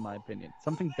bad move in my opinion.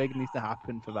 Something big needs to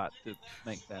happen for that to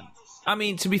make sense. I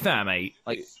mean, to be fair, mate.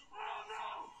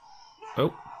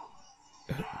 Oh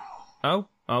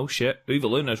shit. Evil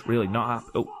Luna's really not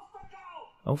happy.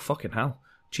 Oh, fucking hell.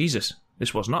 Jesus.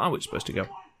 This was not how it's supposed to go.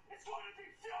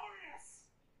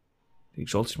 The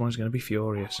Exalted One is going to be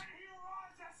furious.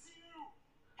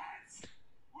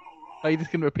 Are you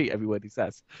just going to repeat every word he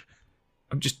says?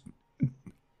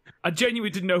 I genuinely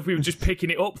didn't know if we were just picking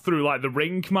it up through, like, the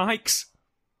ring mics.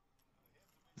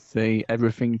 Say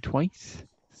everything twice.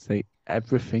 Say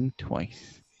everything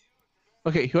twice.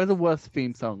 Okay, who has a worse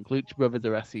theme song? Lucha Brothers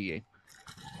or SCU?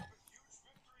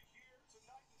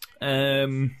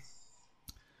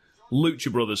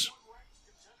 Lucha Brothers.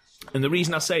 And the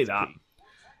reason I say that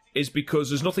is because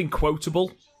there's nothing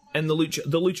quotable, and the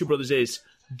Lucha Brothers is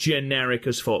generic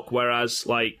as fuck, whereas,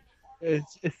 like...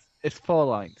 It's 4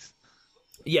 lines.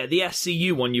 Yeah, the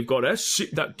SCU one, you've got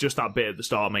that bit at the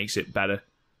start makes it better.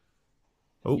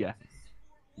 Oh. Yeah.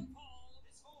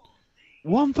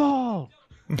 1 fall!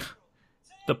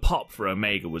 The pop for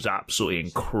Omega was absolutely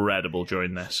incredible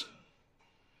during this.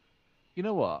 You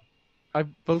know what?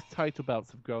 Both title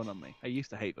belts have grown on me. I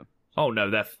used to hate them. Oh no,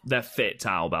 they're fit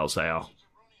title belts, they are.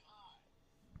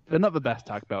 They're not the best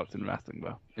tag belts in wrestling,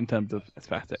 though, in terms of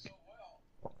aesthetic.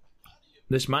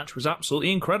 This match was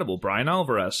absolutely incredible. Brian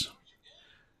Alvarez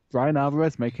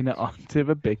making it onto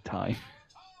the big time.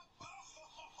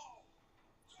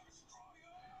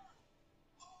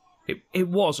 It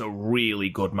was a really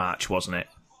good match, wasn't it?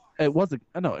 It was a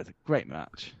great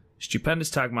match. Stupendous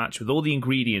tag match with all the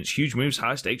ingredients, huge moves,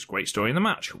 high stakes, great story in the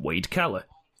match. Wade Keller.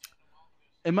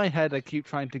 In my head, I keep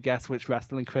trying to guess which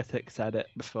wrestling critic said it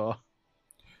before.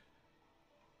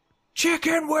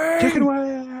 Chicken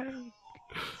wing!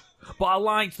 But I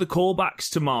liked the callbacks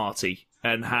to Marty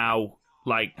and how,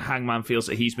 like, Hangman feels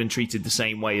that he's been treated the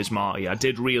same way as Marty. I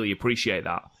did really appreciate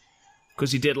that.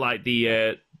 Because he did, like,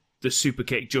 the super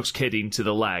kick, just kidding, to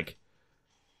the leg.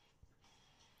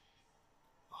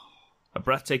 A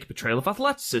breathtaking portrayal of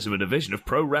athleticism and a vision of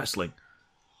pro wrestling.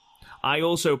 I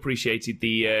also appreciated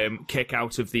the kick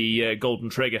out of the Golden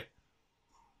Trigger.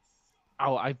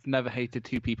 Oh, I've never hated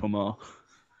 2 people more.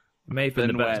 May have been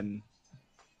the best.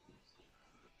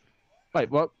 Wait,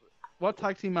 what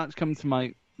tag team matches come to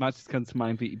mind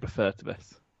that you prefer to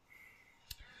this?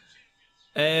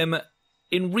 In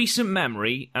recent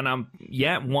memory, and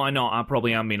why not? I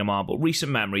probably am being a mark, but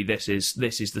recent memory, this is the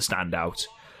standout.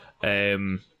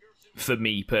 For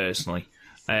me personally,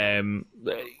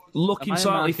 looking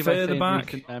slightly further back.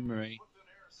 Recent memory,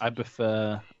 I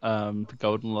prefer the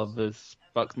Golden Lovers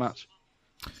Bucks match.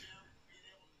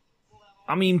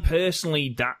 I mean,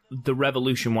 personally, the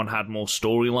Revolution one had more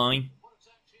storyline.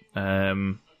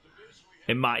 In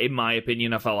my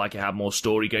opinion, I felt like it had more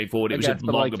story going forward. It was a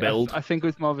longer build. I think it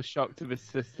was more of a shock to the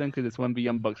system because it's when the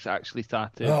Young Bucks actually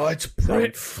started. Oh, it's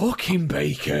Britt fucking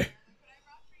Baker.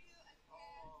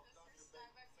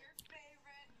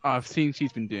 I've seen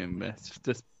she's been doing this.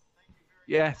 Just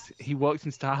yes, he worked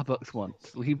in Starbucks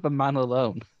once. Leave the man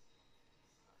alone.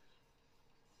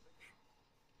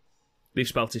 They've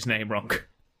spelt his name wrong.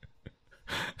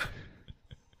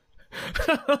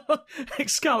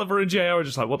 Excalibur and JR are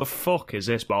just like, what the fuck is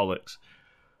this bollocks?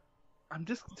 I'm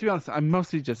just, to be honest, I'm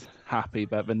mostly just happy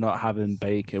that they're not having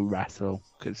Baker wrestle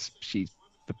because she's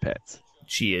the pits.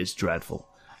 She is dreadful.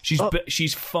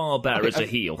 She's far better as a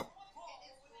heel.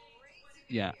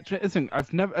 Yeah, listen, I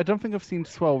don't think I've seen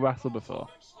Swell wrestle before,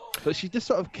 but she just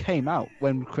sort of came out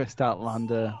when Chris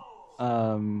Statlander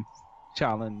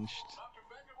challenged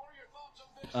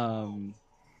Nyla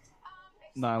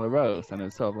Rose, and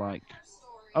it's sort of like,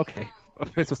 okay,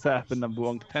 this will set up a number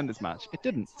one contenders match. It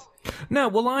didn't. No,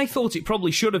 well, I thought it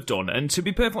probably should have done, and to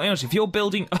be perfectly honest, if you're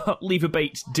building up, Leva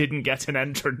Bates didn't get an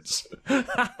entrance.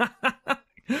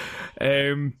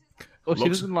 Well, she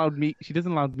doesn't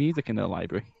allow music in her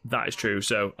library. That is true,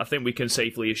 so I think we can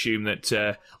safely assume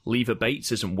that Leva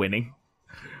Bates isn't winning.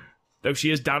 Though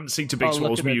she is dancing to Big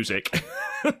Swall's music.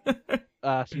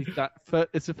 It's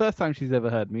the first time she's ever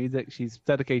heard music. She's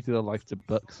dedicated her life to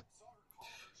books.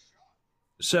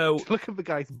 So look at the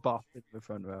guy's boss in the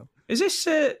front row. Is this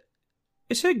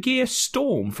is her gear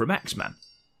Storm from X-Men?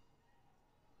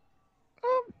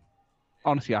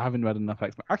 Honestly, I haven't read enough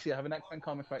X-Men. Actually, I have an X-Men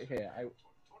comic right here.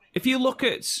 If you look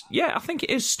at... Yeah, I think it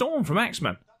is Storm from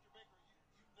X-Men.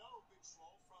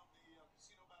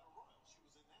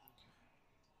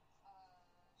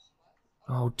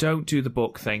 Oh, don't do the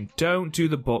book thing. Don't do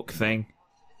the book thing.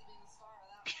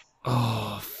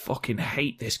 Oh, I fucking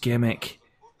hate this gimmick.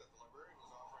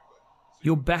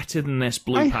 You're better than this,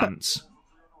 Blue Pants.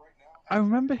 I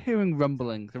remember hearing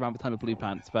rumblings around the time of Blue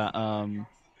Pants that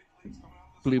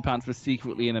Blue Pants was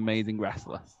secretly an amazing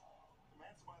wrestler.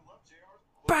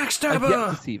 Backstabber! I've yet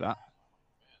to see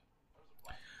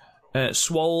that.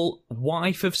 Swole,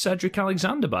 wife of Cedric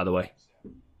Alexander, by the way.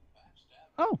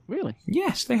 Oh, really?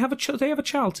 Yes, they have a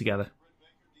child together,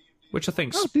 which I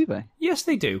think. Oh, do they? Yes,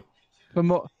 they do. The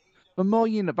more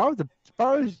you know. That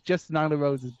was just Nyla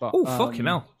Rose's boss. Oh, fucking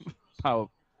hell! Power.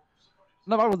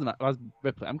 No, that wasn't. That was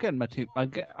Ripley. I'm getting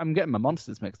my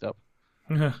monsters mixed up.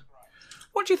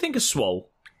 What do you think of Swole?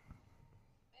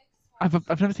 I've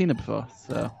never seen it before,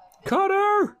 so.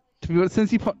 Cutter!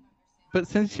 Since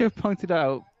you pointed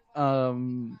out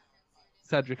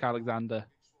Cedric Alexander,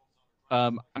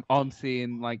 I'm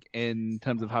seeing, like, in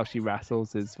terms of how she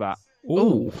wrestles, is that...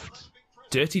 Ooh.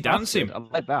 Dirty Dancing. I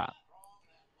like that.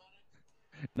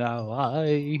 Now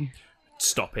I...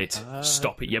 Stop it.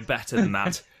 Stop it. You're better than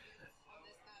that.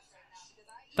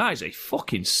 That is a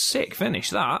fucking sick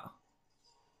finish, that.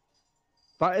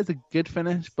 That is a good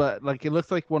finish, but, like, it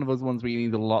looks like one of those ones where you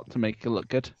need a lot to make it look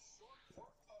good.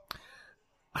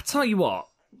 I tell you what.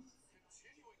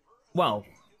 Well,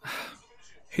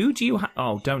 who do you have?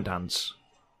 Oh, don't dance.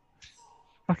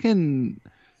 I'm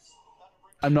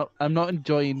not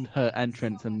enjoying her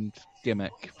entrance and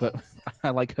gimmick, but I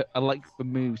like the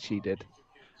moves she did.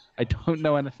 I don't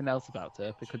know anything else about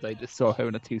her because I just saw her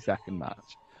in a 2-second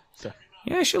match. So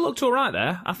yeah, she looked all right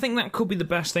there. I think that could be the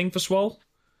best thing for Swole.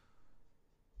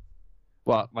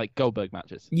 What, like Goldberg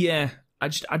matches? Yeah, I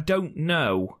don't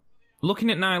know.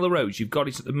 Looking at Nyla Rose, you've got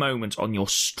it at the moment on your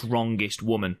strongest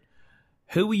woman.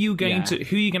 Who are you going to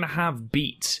have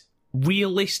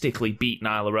realistically beat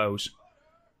Nyla Rose?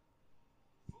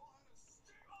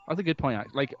 That's a good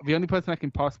point. Like, the only person I can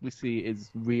possibly see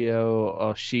is Rio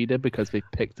or Shida because they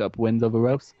picked up wins over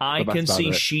Rose. I can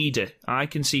see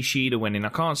Shida winning. I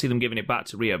can't see them giving it back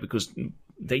to Rio because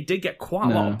they did get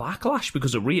quite a lot of backlash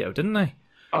because of Rio, didn't they?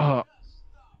 Oh,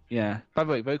 yeah. By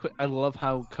the way, very quick, I love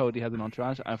how Cody has an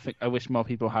entourage. I wish more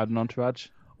people had an entourage.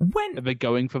 If they're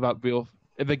going for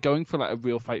like a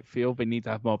real fight feel, they need to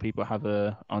have more people have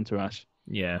a entourage.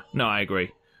 Yeah, no, I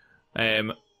agree.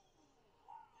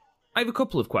 I have a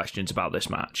couple of questions about this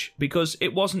match because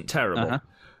it wasn't terrible.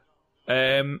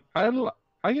 I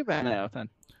give it an 8 out of 10.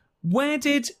 When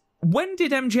did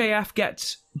MJF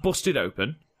get busted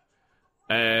open?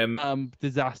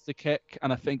 Disaster kick,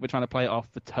 and I think we're trying to play it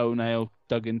off the toenail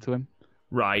dug into him.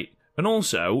 Right. And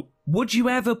also, would you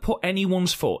ever put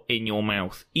anyone's foot in your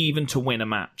mouth, even to win a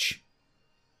match?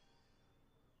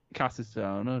 Cassius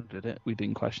did it. We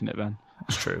didn't question it then.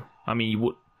 It's true. I mean, you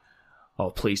would... Oh,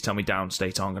 please tell me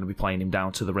Downstate aren't going to be playing him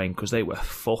down to the ring, because they were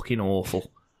fucking awful.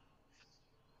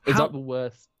 Is that the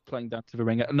worst playing down to the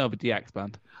ring? No, the DX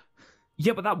band.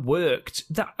 Yeah, but that worked.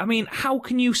 I mean, how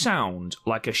can you sound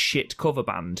like a shit cover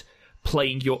band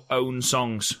playing your own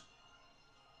songs?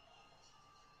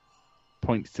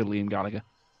 Points to Liam Gallagher.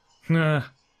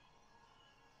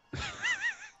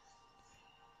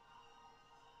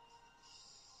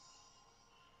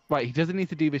 Right, he doesn't need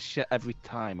to do this shit every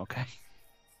time, okay?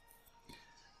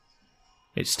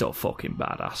 It's still fucking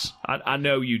badass. I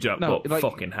know you don't, but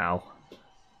fucking hell.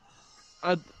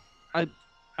 I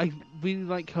I really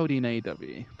like Cody in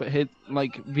AEW, but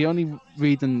the only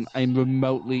reason I'm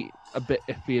remotely a bit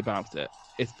iffy about it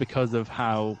is because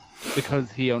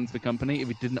he owns the company. If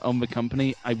he didn't own the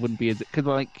company, I wouldn't be as because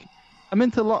I'm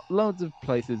into loads of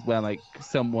places where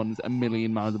someone's a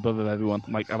million miles above of everyone.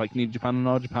 I like New Japan and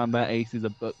All Japan. Their aces are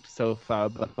booked so far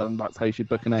above, and that's how you should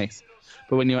book an ace.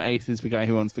 But when your ace is the guy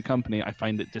who owns the company, I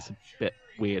find it just a bit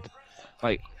weird.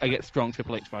 I get strong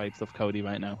Triple H vibes off Cody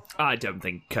right now. I don't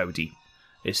think Cody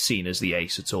is seen as the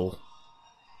ace at all.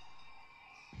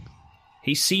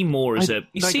 He's seen more as a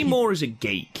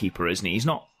gatekeeper, isn't he? He's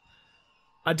not.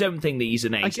 I don't think that he's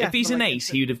an ace. If he's an ace,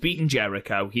 he would have beaten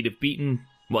Jericho. He'd have beaten.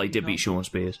 Well, he did beat Shawn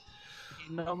Spears.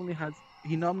 He normally has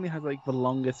the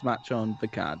longest match on the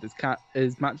card.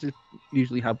 His matches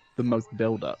usually have the most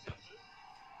build up.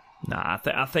 Nah,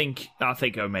 I think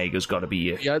Omega's got to be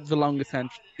you. He has the longest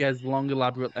He has long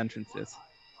elaborate entrances.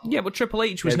 Yeah, but Triple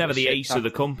H was never the ace of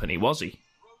the company, was he?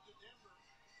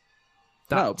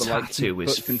 That tattoo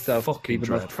is fucking the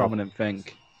most prominent thing.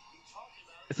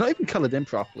 It's not even coloured in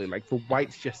properly. The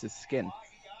white's just his skin.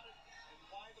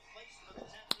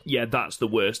 Yeah, that's the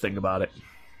worst thing about it.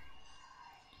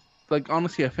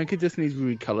 Honestly, I think it just needs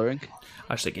recolouring.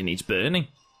 I just think it needs burning.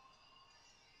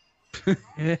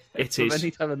 It is. Then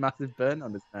he'd have a massive burn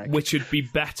on his neck. Which would be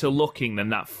better looking than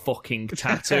that fucking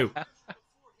tattoo.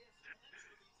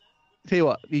 Tell you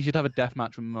what, you should have a death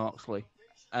match with Moxley.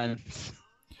 And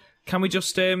can we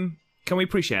just can we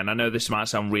appreciate, and I know this might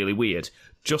sound really weird,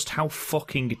 just how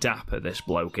fucking dapper this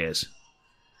bloke is?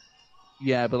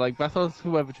 Yeah, but that's also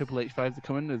whoever Triple H vibes are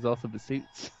coming, there's also the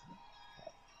suits.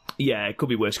 Yeah, it could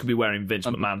be worse. Could be wearing Vince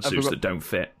McMahon suits that don't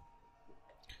fit.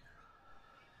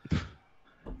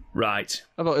 Right.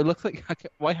 Although it looks like,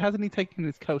 why hasn't he taken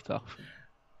his coat off?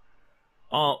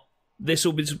 Oh, this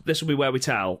will be where we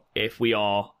tell if we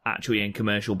are actually in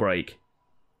commercial break.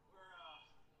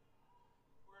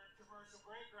 We're in commercial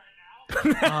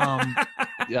break right now.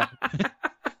 Yeah.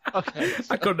 Okay.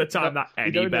 I couldn't have timed that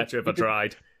any better if I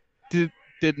tried.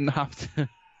 Didn't have to.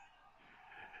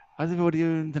 How's everybody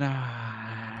doing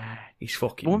tonight? He's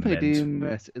fucking One thing I mint. do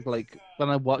miss is when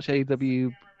I watch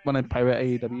AEW, when I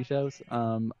pirate AEW shows,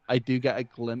 I do get a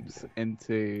glimpse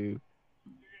into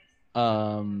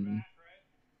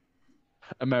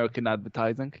American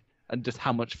advertising and just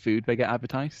how much food they get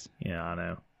advertised. Yeah, I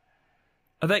know.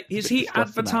 Is he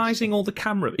advertising all the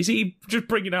camera? Is he just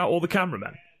bringing out all the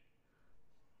cameramen?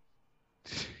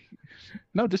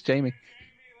 No, just Jamie.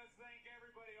 Let's thank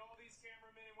everybody, all these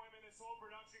cameramen and women, this whole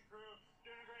production crew,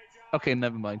 doing a great job. Okay,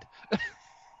 never mind.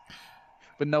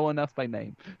 But no one else by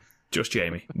name. Just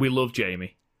Jamie. We love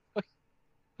Jamie.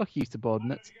 Fuck you,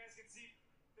 subordinates. You guys can see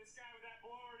this guy with that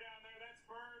blower down there. That's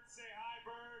Bird. Say hi,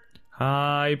 Bird.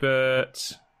 Hi,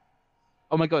 Bert.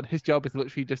 Oh my god, his job is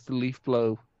literally just to leaf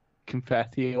blow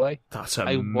confetti away. That's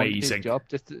I want his amazing. job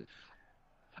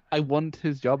I want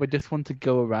his job. I just want to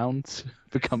go around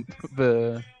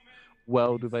the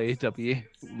world of AEW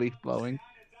leaf blowing.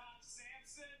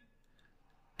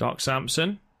 Doc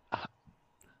Sampson.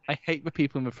 I hate the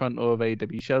people in the front row of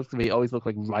AEW shows because they always look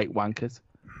like right wankers.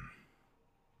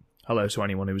 Hello to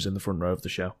anyone who was in the front row of the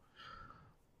show.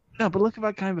 No, but look at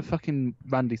that kind of fucking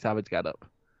Randy Savage get up.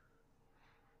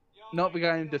 Not the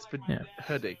guy in just the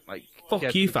hoodie. Fuck he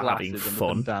has you the for having glasses and the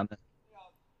fun. bandana.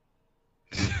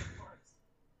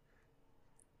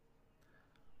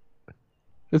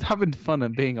 Just having fun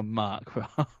and being a mark,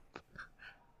 Rob.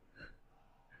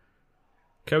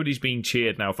 Cody's being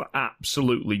cheered now for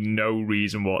absolutely no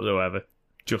reason whatsoever.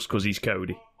 Just because he's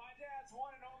Cody. My dad's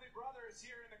one and only brother is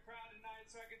here in the crowd tonight,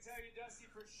 so I can tell you Dusty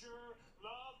for sure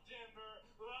loves Denver,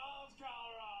 loves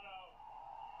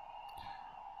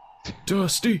Colorado.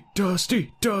 Dusty,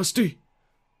 Dusty, Dusty.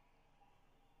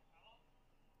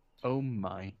 Oh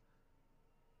my.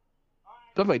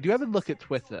 By the way, do you ever look at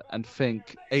Twitter and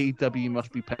think AEW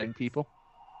must be paying people?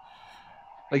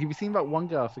 Have you seen that one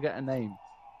girl? I forget her name.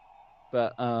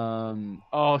 But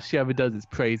all she ever does is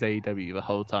praise AEW the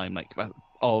whole time. That's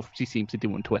all she seems to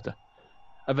do on Twitter.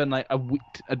 And then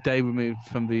a day removed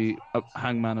from the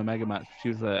Hangman Omega match, she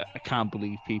was like, I can't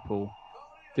believe people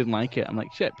didn't like it. I'm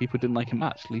like, shit, people didn't like a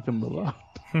match. Leave them alone.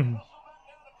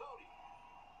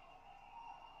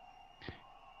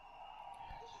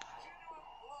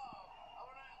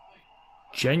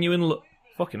 Genuine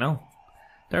fucking hell.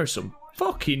 There's some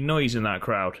fucking noise in that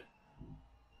crowd.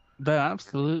 There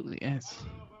absolutely is.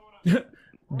 There,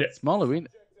 Small arena.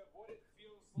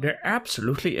 there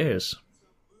absolutely is.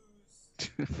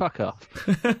 Fuck off.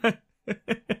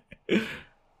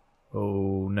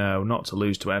 Oh no, not to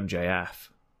lose to MJF.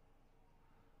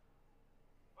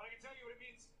 But I can tell you what it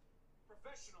means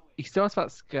professionally. He still has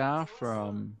that scar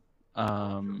from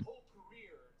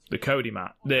The Cody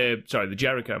match. The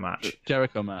Jericho match.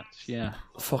 Jericho match, yeah.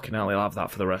 Fucking hell, he'll have that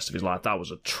for the rest of his life. That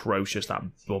was atrocious, that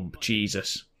bump.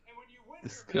 Jesus.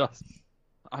 Disgusting.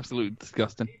 Absolutely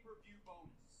disgusting.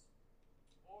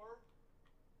 Or,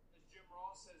 as Jim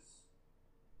Ross has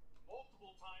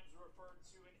multiple times referred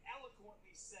to and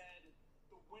eloquently said,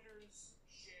 the winner's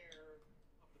share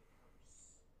of the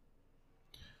purse.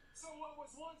 So what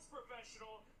was once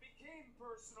professional became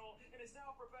personal and is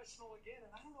now professional again,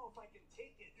 and I don't know if I can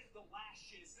take it. The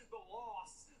lashes, the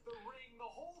loss, the ring, the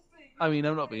whole thing. I mean,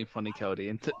 I'm not being funny, Cody.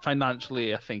 And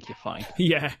financially, I think you're fine.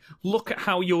 Yeah, look at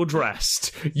how you're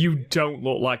dressed. You don't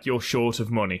look like you're short of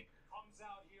money. Comes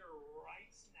out here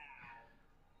right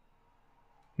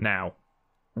now. Now,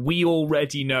 we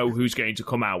already know who's going to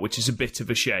come out, which is a bit of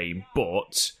a shame,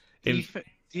 but... Do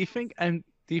you think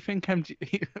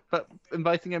MJ, but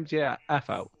inviting MJF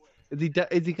out,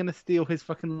 is he going to steal his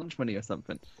fucking lunch money or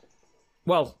something?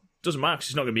 Well, doesn't matter, 'cause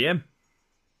it's not going to be him.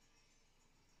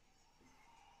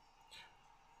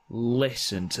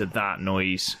 Listen to that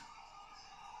noise.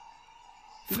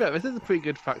 Yeah, this is a pretty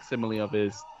good facsimile of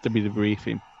his WWE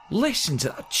theme. Listen to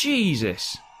that.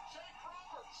 Jesus.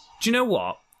 Do you know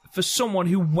what? For someone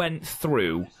who went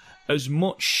through as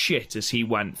much shit as he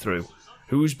went through,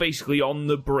 who was basically on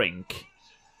the brink,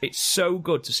 it's so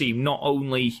good to see him not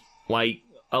only, like,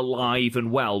 alive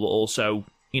and well, but also,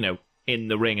 you know, in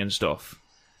the ring and stuff.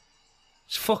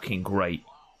 It's fucking great.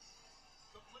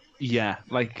 Yeah,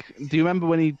 like, do you remember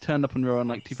when he turned up on Raw in,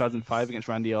 like, 2005 against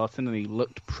Randy Orton and he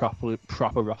looked proper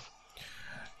rough?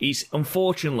 He's looked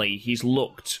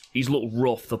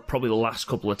rough probably the last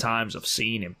couple of times I've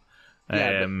seen him.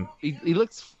 Yeah,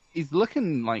 he's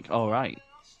looking, like, alright.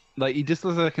 Like, he just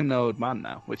looks like an old man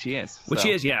now, which he is. Which he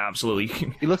is, yeah, absolutely.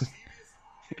 He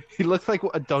looks like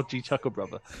a dodgy Chuckle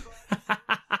Brother.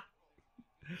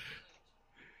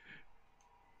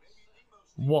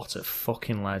 What a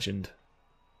fucking legend.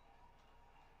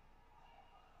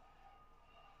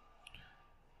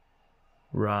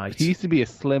 Right. He used to be a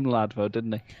slim lad, though,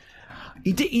 didn't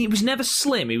he? He was never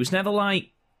slim. He was never,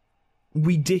 like,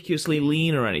 ridiculously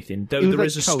lean or anything. Though there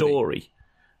is a Cody. story.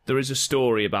 There is a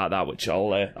story about that, which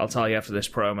I'll tell you after this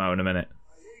promo in a minute.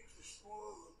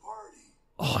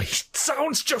 Oh, he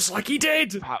sounds just like he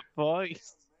did! That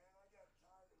voice.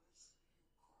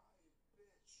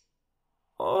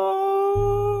 Oh!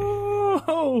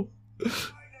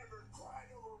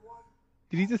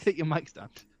 Did he just hit your mic stand?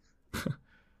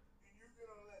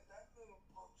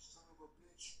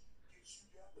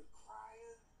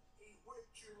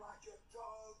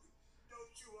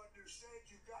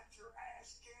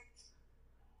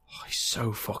 Oh, he's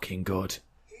so fucking good.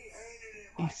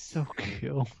 He's so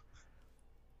cool.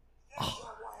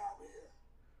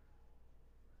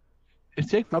 If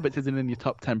Jake Roberts isn't in your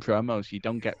top 10 promos, you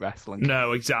don't get wrestling.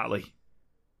 No, exactly.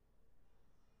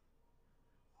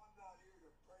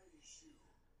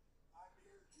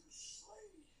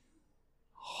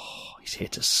 Oh, he's here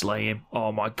to slay him.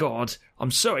 Oh my god.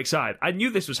 I'm so excited. I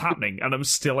knew this was happening, and I'm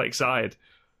still excited.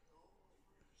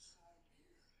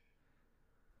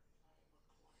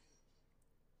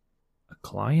 A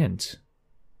client?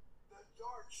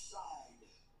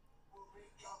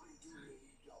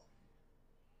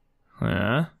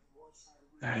 Yeah?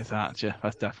 It's Archer.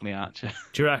 That's definitely Archer.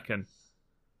 Do you reckon?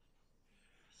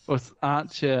 Was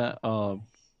Archer a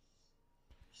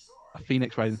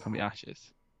phoenix rising from the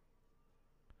ashes?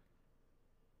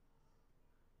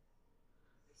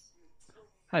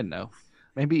 I don't know.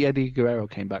 Maybe Eddie Guerrero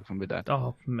came back from the dead.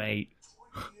 Oh, mate.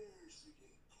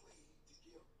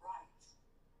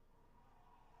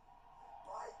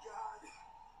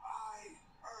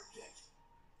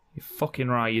 You're fucking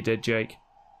right, you did, Jake.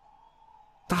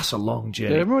 That's a long Do you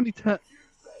journey.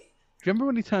 remember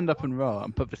when he turned up in Raw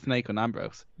and put the snake on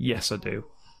Ambrose? Yes, I do.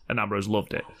 And Ambrose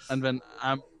loved it. And then,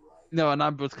 and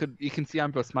Ambrose you can see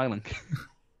Ambrose smiling.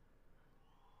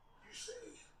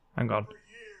 Hang on.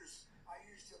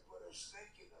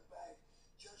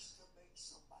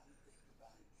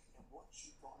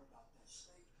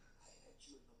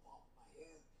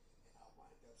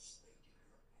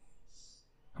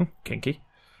 Kinky.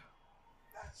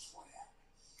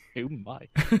 Oh my.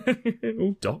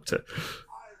 Oh, doctor.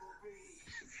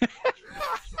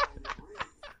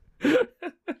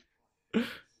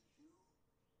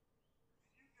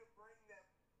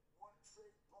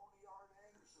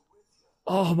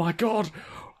 Oh my god.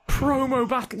 Promo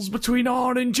battles between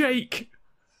Arn and Jake.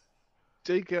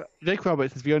 Jake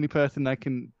Roberts is the only person I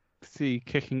can see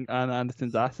kicking Arn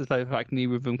Anderson's ass, despite the fact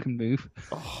neither of them can move.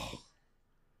 Oh.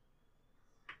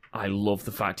 I love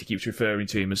the fact he keeps referring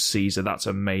to him as Caesar. That's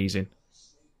amazing.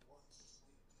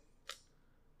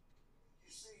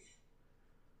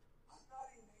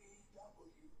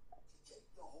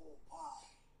 the whole pie.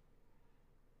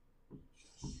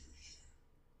 Just your share.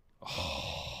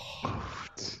 A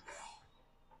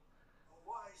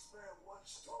wise man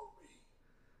once told me,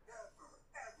 never,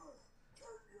 ever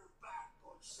turn your back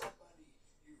on somebody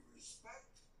you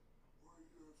respect or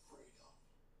you're afraid of.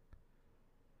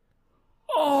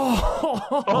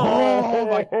 Oh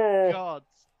my god.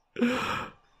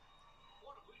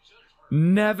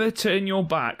 Never turn your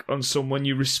back on someone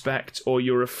you respect or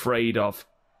you're afraid of.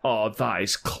 Oh, that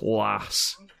is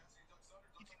class.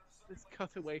 Let's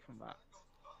cut away from that.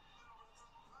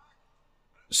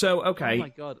 So, okay. Oh my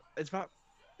god. Is that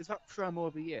promo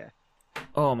of the year?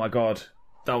 Oh my god.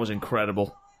 That was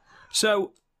incredible.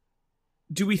 So,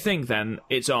 do we think then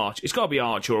it's Arch? It's got to be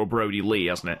Arch or Brody Lee,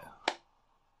 hasn't it?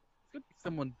 It's got to be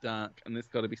someone dark, and it's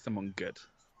got to be someone good.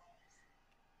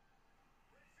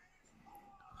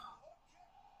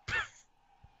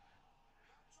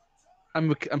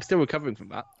 I'm still recovering from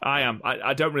that. I am.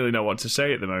 I don't really know what to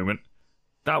say at the moment.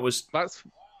 That's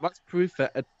proof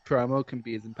that a promo can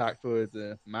be as impactful as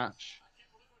a match.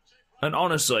 And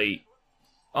honestly,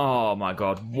 oh my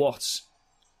god, what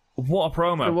a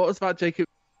promo! So what was about Jake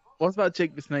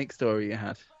the Snake story you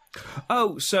had?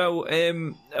 Oh, so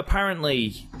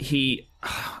apparently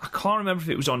I can't remember if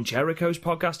it was on Jericho's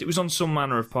podcast. It was on some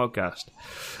manner of podcast,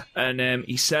 and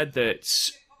he said that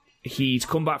he'd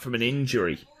come back from an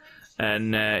injury.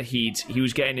 And he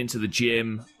was getting into the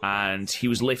gym, and he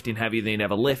was lifting heavier than he'd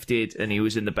ever lifted, and he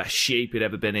was in the best shape he'd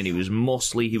ever been in. He was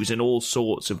muscly, he was in all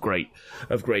sorts of great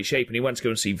shape, and he went to go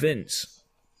and see Vince.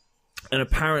 And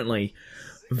apparently,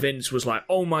 Vince was like,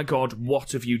 "Oh my god,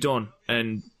 what have you done?"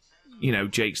 And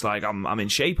Jake's like, "I'm in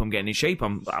shape. I'm getting in shape.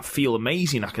 I feel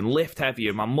amazing. I can lift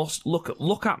heavier. My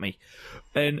look at me."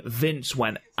 And Vince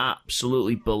went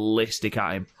absolutely ballistic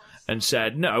at him. And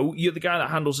said, "No, you're the guy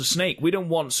that handles the snake. We don't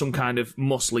want some kind of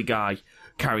muscly guy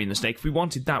carrying the snake. If we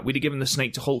wanted that, we'd have given the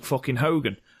snake to Hulk fucking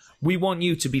Hogan. We want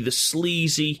you to be the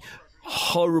sleazy,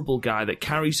 horrible guy that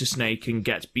carries the snake and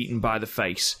gets beaten by the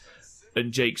face."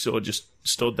 And Jake sort of just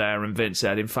stood there, and Vince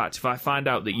said, "In fact, if I find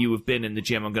out that you have been in the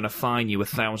gym, I'm going to fine you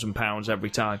 £1,000 every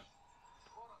time."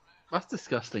 That's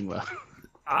disgusting, well.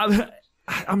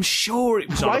 I'm sure it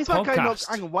was on a podcast.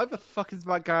 Hang on, why the fuck has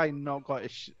that guy not got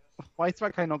his... Why has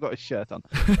that guy not got his shirt on?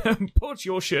 Put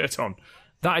your shirt on.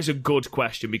 That is a good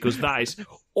question, because that is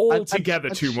altogether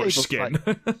too much skin.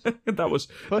 That was.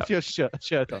 Put your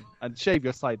shirt on and shave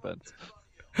your sideburns.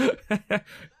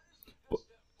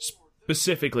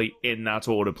 Specifically in that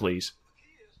order, please.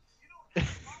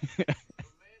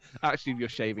 Actually, if you're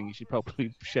shaving, you should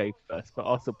probably shave first. But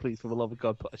also, please, for the love of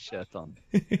God, put a shirt on.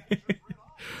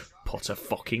 Put a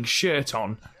fucking shirt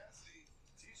on.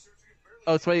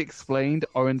 Oh, so I explained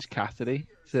Orange Cassidy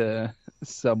to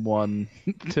someone,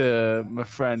 to my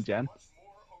friend Jen.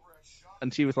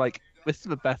 And she was like, "This is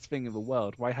the best thing in the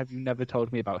world. Why have you never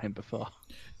told me about him before?"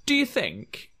 Do you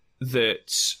think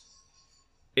that,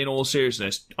 in all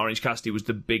seriousness, Orange Cassidy was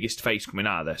the biggest face coming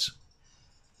out of this?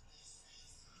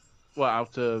 Well,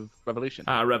 out of Revolution?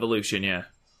 Revolution, yeah.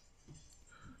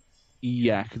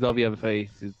 Yeah, because all the other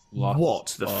faces lost. What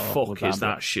the fuck is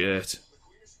that shirt?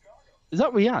 Is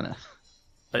that Rihanna?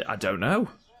 I don't know.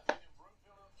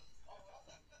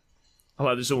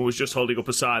 Although someone was just holding up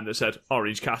a sign that said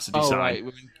Orange Cassidy sign. Right.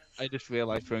 I just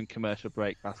realised we're in commercial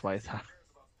break. That's why it's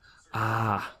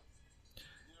happening.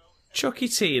 Chucky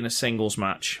T in a singles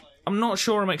match. I'm not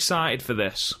sure I'm excited for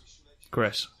this,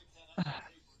 Chris.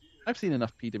 I've seen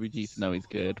enough PWG to know he's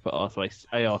good, but also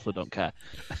I also don't care.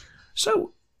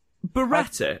 So,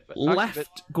 Beretta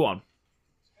left... Go on.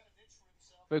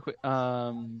 Very quick.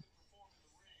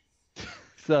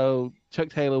 So, Chuck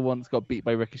Taylor once got beat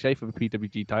by Ricochet for the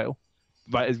PWG title,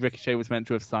 right as Ricochet was meant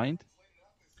to have signed.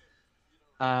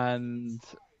 And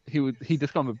he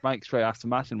just got on the mic straight after the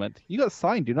match and went, "You got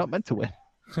signed, you're not meant to win."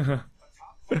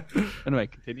 Anyway,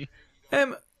 continue.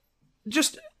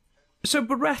 So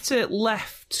Beretta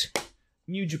left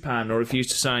New Japan, or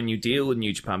refused to sign a new deal with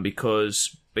New Japan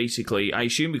because, basically, I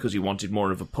assume because he wanted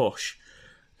more of a push.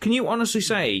 Can you honestly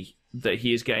say that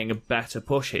he is getting a better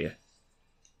push here?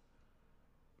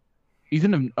 He's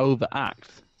in an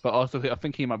overact, but also I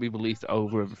think he might be released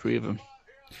over the three of them.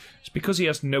 It's because he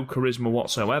has no charisma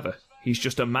whatsoever. He's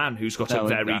just a man who's got a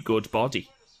very good body.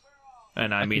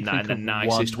 And I mean that in the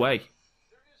nicest way.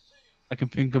 I can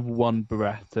think of one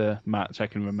Beretta match I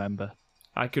can remember.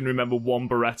 I can remember one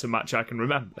Beretta match I can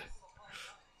remember.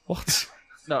 What?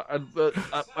 No,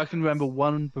 I can remember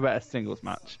one Beretta singles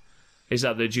match. Is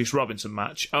that the Juice Robinson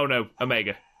match? Oh no,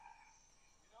 Omega.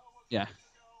 Yeah.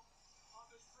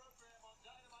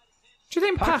 Do you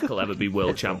think Pac will ever be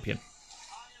world champion?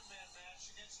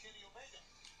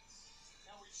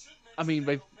 I mean,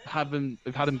 they've had him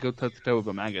go toe to toe with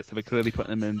Omega, so they're clearly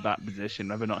putting him in that position.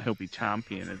 Whether or not he'll be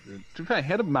champion, to be fair, he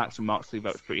had a match with Moxley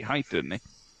that was pretty hyped, didn't he?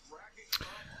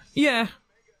 Yeah.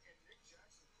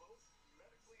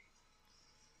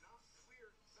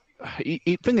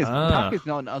 Thing is, Pac is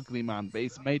not an ugly man, but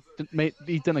he's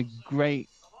done a great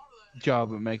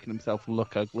job of making himself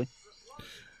look ugly.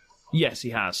 Yes, he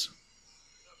has.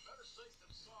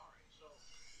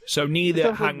 So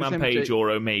neither Hangman Page or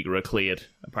Omega are cleared,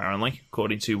 apparently,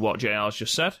 according to what JR's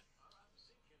just said.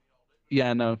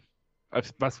 Yeah, no.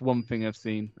 That's one thing I've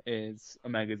seen, is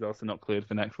Omega's also not cleared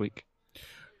for next week.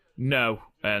 No,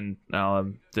 and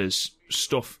there's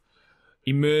stuff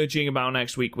emerging about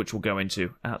next week, which we'll go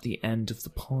into at the end of the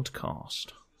podcast.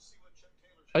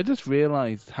 I just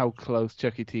realised how close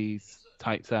Chuck E. T's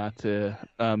tights are to...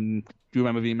 do you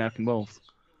remember the American Wolves?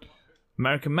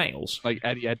 American males? Like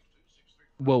Eddie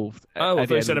Wolves. Oh, I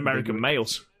thought you said American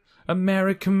males.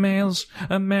 American males,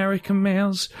 American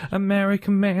males,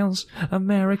 American males,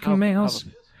 American males.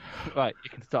 Right, you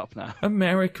can stop now.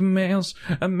 American males,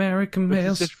 American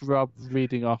males. This is just Rob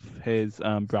reading off his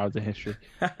browser history.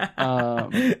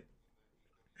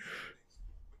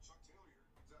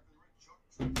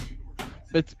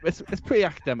 It's pretty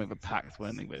academic that Pac's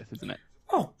winning with this, isn't it?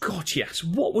 Oh, God, yes.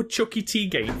 What would Chuck E. T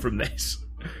gain from this?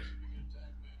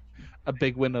 A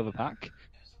big win over Pac.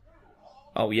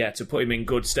 Oh, yeah, to put him in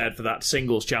good stead for that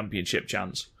singles championship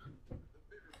chance.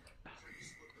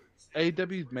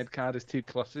 AEW's mid-card is too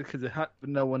clustered because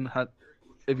no one had...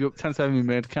 If you're up 10-7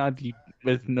 mid-card,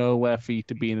 there's nowhere for you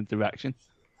to be in a direction.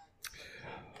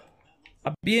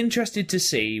 I'd be interested to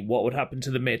see what would happen to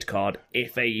the mid-card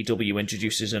if AEW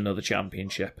introduces another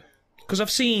championship. Because I've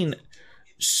seen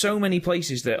so many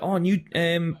places that,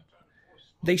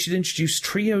 they should introduce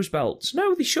trios belts.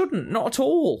 No, they shouldn't. Not at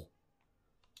all.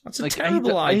 That's a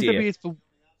terrible idea. AEW is for...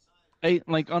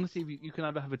 honestly, you can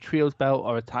either have a trios belt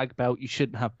or a tag belt. You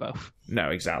shouldn't have both.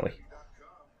 No, exactly.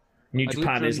 New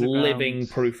Japan is living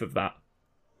proof of that.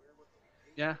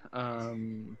 Yeah,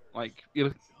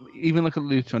 even look at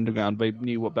Lucha Underground. They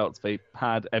knew what belts they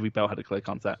had. Every belt had a clear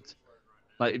concept.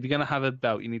 Like, if you're gonna have a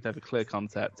belt, you need to have a clear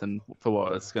concept and for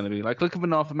what it's gonna be. Like, look at the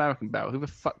North American belt. Who the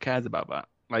fuck cares about that?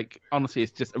 Like, honestly,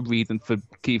 it's just a reason for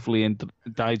Keith Lee and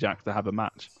Dijak to have a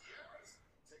match.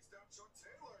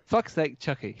 Fuck's sake,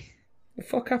 Chucky. What the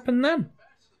fuck happened then?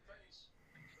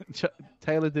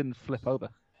 Taylor didn't flip over.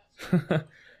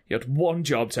 You had one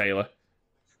job, Taylor.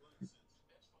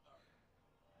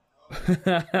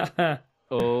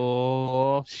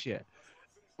 Oh, shit.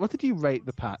 What did you rate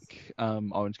the Pac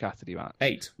Orange Cassidy match?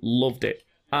 8. Loved it.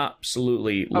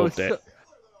 Absolutely loved it.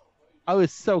 I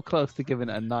was so close to giving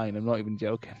it a 9. I'm not even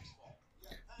joking.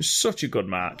 It was such a good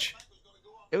match.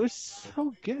 It was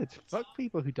so good. Fuck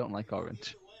people who don't like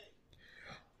Orange.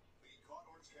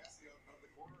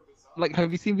 Like,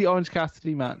 have you seen the Orange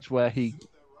Cassidy match where he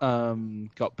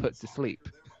got put to sleep?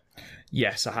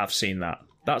 Yes, I have seen that.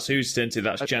 That's who's tinted.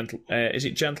 That's is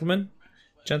it Gentleman?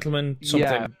 Gentleman something.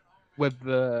 Yeah, with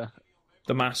the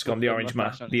mask on, the orange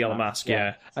mask, the yellow mask.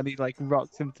 Yeah. And he like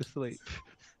rocks him to sleep,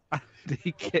 and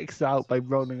he kicks out by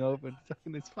rolling over and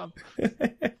sucking his thumb.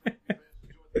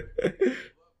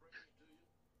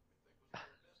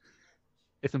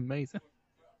 It's amazing.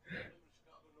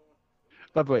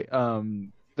 By the way,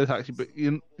 there's actually, but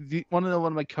do you want to know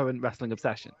one of my current wrestling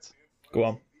obsessions?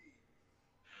 Go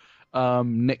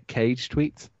on. Nick Cage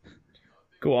tweets.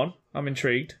 Go on. I'm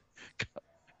intrigued.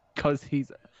 Because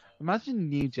imagine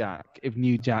New Jack if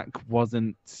New Jack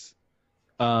wasn't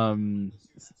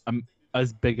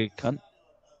as big a cunt.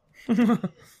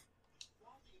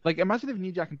 Like, imagine if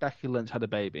New Jack and Becky Lynch had a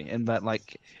baby, and that,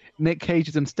 like, Nick Cage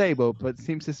is unstable, but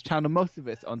seems to channel most of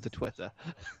it onto Twitter.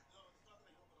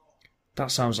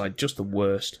 That sounds like just the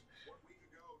worst.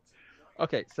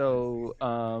 Okay, so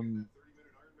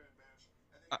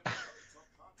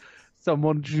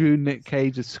someone drew Nick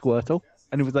Cage as Squirtle,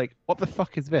 and it was like, what the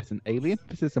fuck is this, an alien?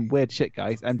 This is some weird shit,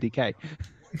 guys, MDK.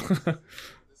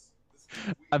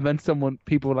 And then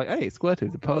people were like, hey, Squirtle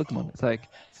is a Pokemon. It's like,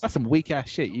 that's some weak-ass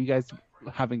shit. You guys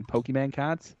having Pokemon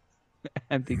cards?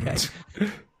 MDK.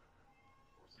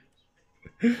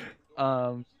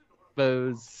 There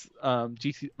was a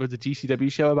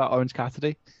GCW show about Orange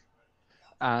Cassidy,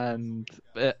 and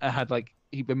it had like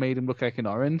he made him look like an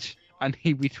orange, and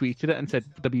he retweeted it and said,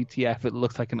 "WTF? It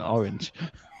looks like an orange."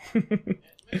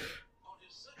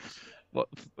 What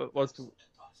was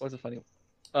the funny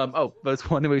one? There's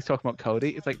one where he's talking about Cody.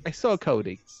 It's like, I saw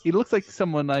Cody. He looks like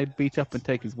someone I'd beat up and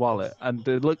take his wallet, and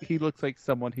he looks like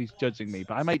someone who's judging me,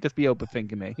 but I might just be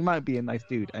overthinking it. He might be a nice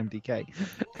dude, MDK.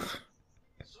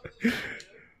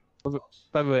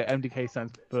 By the way, MDK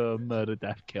stands for murder,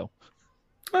 death, kill.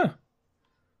 Oh.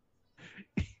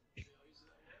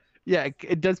 Yeah,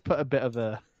 it does put a bit of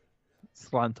a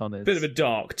slant on it. Bit of a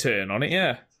dark turn on it,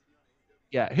 yeah.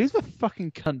 Yeah, who's the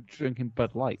fucking cunt drinking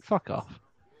Bud Light? Fuck off.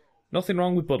 Nothing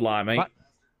wrong with Bud Light, mate.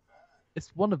 It's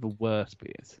one of the worst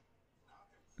beers.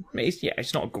 I mean,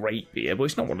 it's not a great beer, but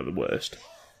it's not one of the worst.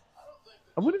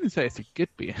 I wouldn't even say it's a good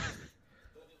beer.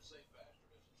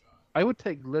 I would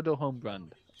take Little Home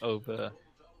Brand over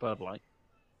Bud Light.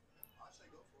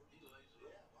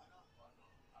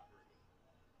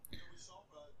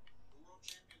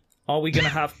 Are we going to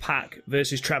have Pac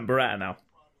versus Trent Beretta now?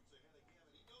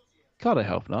 God, I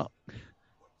hope not.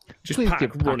 Just Please Pac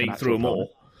give Pac running an through them actual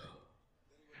all.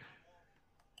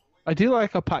 I do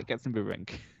like how Pac gets in the ring.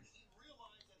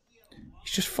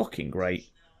 He's just fucking great.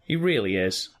 He really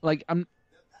is. Like,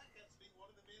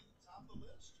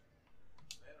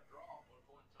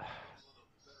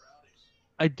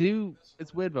 I do.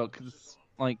 It's weird though, because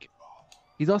like,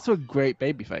 he's also a great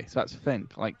babyface. That's the thing.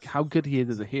 Like, how good he is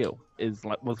as a heel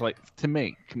was to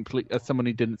me complete. As someone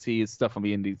who didn't see his stuff on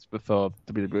the Indies before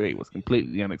WWE, was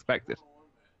completely unexpected.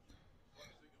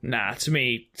 Nah, to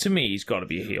me, he's got to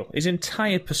be a heel. His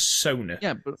entire persona.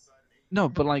 Yeah,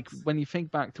 but like when you think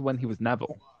back to when he was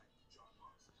Neville,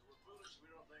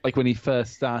 like when he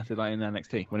first started like in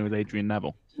NXT, when he was Adrian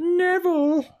Neville.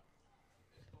 Neville.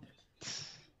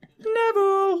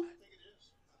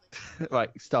 Right,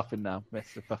 stop it now,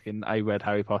 Mr. Fucking I read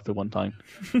Harry Potter one time.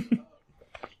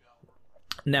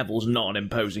 Neville's not an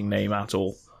imposing name at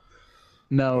all.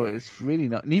 No, it's really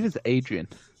not. Neither's Adrian.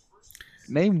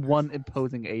 Name one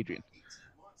imposing Adrian.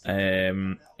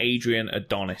 Adrian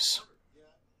Adonis.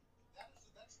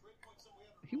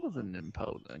 He wasn't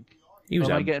imposing. He was.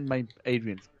 Am I getting my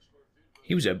Adrian's?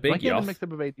 He was a big I getting yoff. mixed up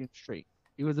with Adrian Street.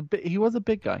 He was a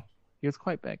big guy. He was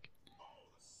quite big.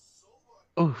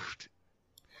 Oof.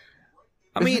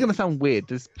 This is gonna sound weird.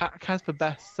 Does Pac has the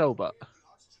best sober?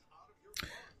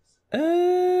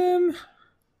 Like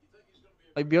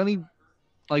the only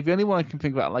one I can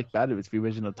think about I like better is the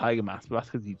original Tiger Mask, but that's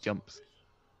because he jumps.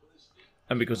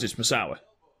 And because it's Masawa.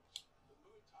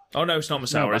 Oh no, it's not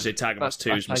Masawa, is it? Tiger Mask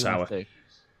 2 is Masawa.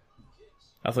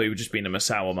 I thought you were just being a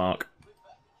Masawa mark.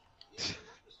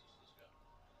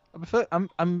 I'm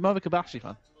more of a Kobashi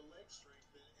fan.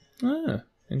 Ah,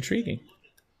 intriguing.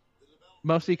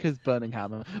 Mostly because Burning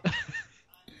Hammer.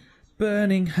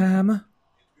 Burning Hammer.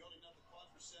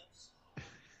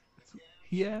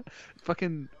 Yeah.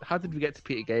 Fucking, how did we get to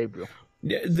Peter Gabriel?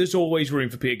 Yeah, there's always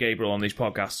room for Peter Gabriel on these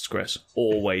podcasts, Chris.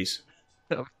 Always.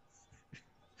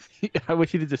 I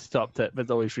wish he'd have just stopped it.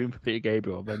 There's always room for Peter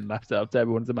Gabriel, then left it up to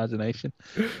everyone's imagination.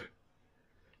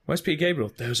 Where's Peter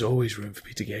Gabriel? There's always room for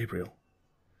Peter Gabriel.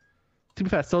 To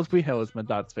be fair, Salisbury Hill is my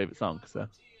dad's favourite song, so...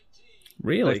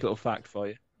 Really? Nice little fact for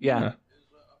you. Yeah.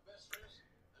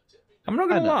 I'm not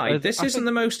going to lie, this isn't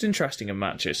the most interesting of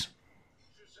matches.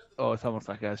 Oh, it's almost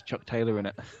like it has Chuck Taylor in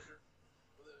it.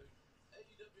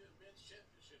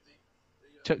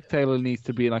 Chuck Taylor needs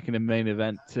to be like in a main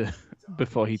event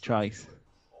before he tries.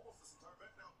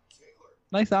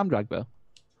 Nice arm drag though.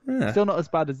 Yeah. Still not as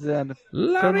bad as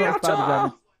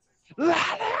Lariata!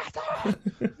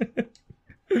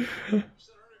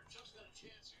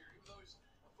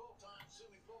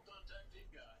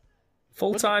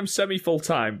 Full-time,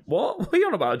 semi-full-time. What are you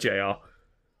on about, JR?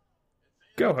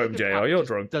 Go home, JR. You're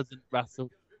drunk. Doesn't wrestle.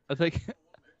 I take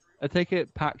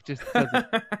it. Pac just doesn't.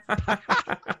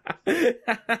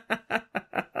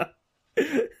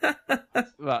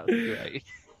 That's great.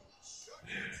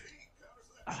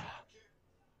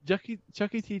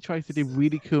 Chucky T tries to do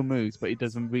really cool moves, but he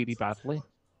does them really badly.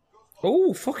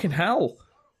 Oh, fucking hell.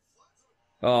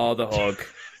 Oh, the hug.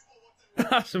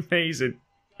 That's amazing.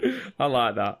 I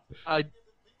like that. I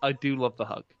do love the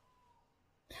hug.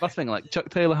 That's the thing, like, Chuck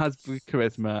Taylor has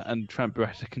charisma and Trent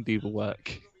Beretta can do the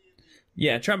work.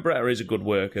 Yeah, Trent Beretta is a good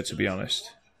worker, to be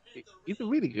honest. He's a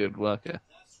really good worker.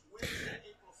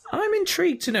 I'm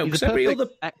intrigued to know, because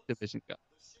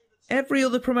every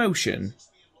other promotion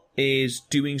is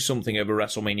doing something over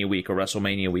WrestleMania week or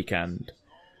WrestleMania weekend.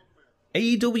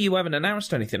 AEW haven't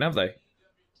announced anything, have they?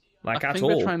 Like, at all?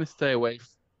 They're trying to stay away.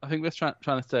 I think they're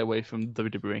trying to stay away from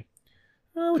WWE.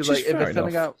 Oh, which is like, fair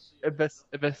enough. If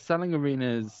they're selling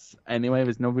arenas anyway,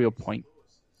 there's no real point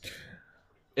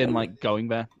in like going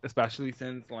there, especially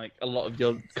since like a lot of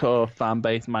your core fan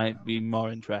base might be more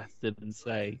interested in,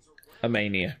 say, a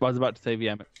Mania. I was about to say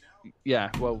or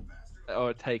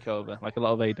a Takeover. Like a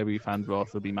lot of AEW fans will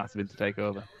also be massive into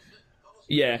Takeover.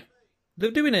 Yeah,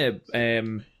 they're doing a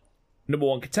number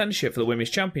one contendership for the women's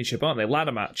championship, aren't they?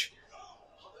 Ladder match.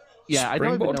 Yeah, I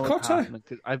don't even know what's Cotter. happening,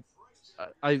 'cause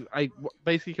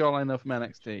basically all I know from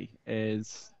NXT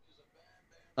is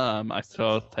I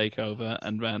saw Takeover,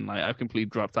 and then I've completely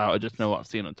dropped out. I just know what I've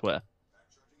seen on Twitter.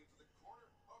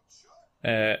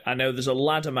 I know there's a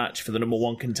ladder match for the number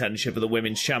 1 contendership of the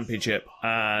Women's Championship,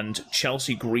 and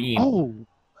Chelsea Green. Oh,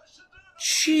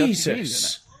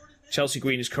 Jesus! Chelsea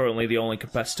Green is currently the only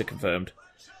competitor confirmed.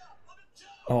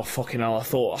 Oh, fucking hell, I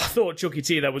thought Chucky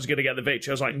T there was going to get the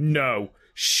victory. I was like, no,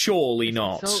 surely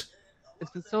not.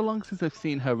 It's been so long since I've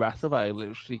seen her wrestle that I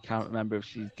literally can't remember if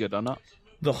she's good or not.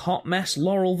 The hot mess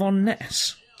Laurel Von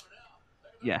Ness.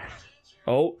 Yeah.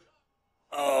 Oh,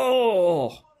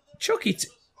 Chucky T.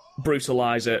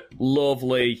 Brutalizer.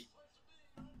 Lovely.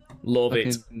 Love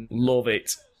it. Love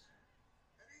it.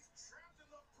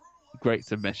 Great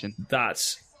submission.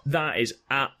 That is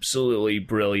absolutely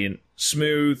brilliant.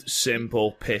 Smooth,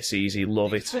 simple, piss easy.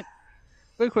 Love it.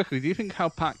 Very quickly, do you think how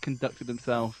Pat conducted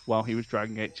himself while he was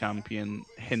Dragon Gate champion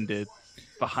hindered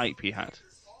the hype he had?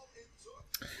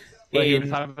 Where he was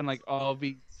having all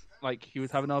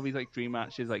these dream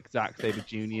matches like Zack Sabre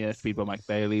Jr., people like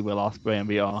Bayley, Will Ospreay, and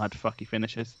we all had fucky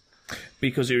finishes.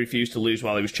 Because he refused to lose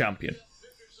while he was champion.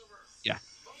 Yeah.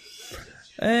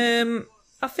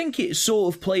 I think it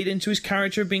sort of played into his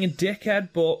character of being a dickhead,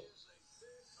 but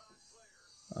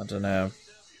I don't know.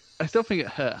 I still think it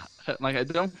hurt. I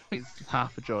don't think it's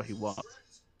half a draw he was.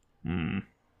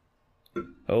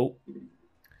 Oh.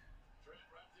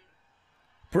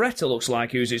 Beretta looks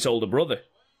like who's its older brother.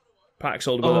 Pac's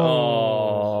older brother.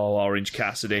 Oh, Orange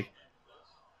Cassidy.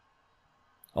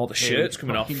 Oh, the shirt's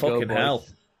coming off. Fucking hell.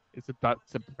 It's about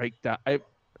to break down.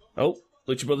 Oh,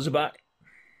 Lucha Brothers are back.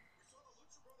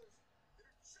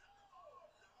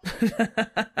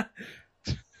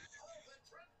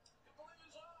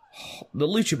 The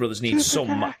Lucha Brothers need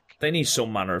they need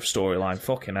some manner of storyline.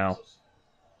 Fucking hell.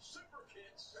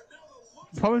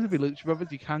 The problem with the Lucha Brothers,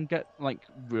 you can get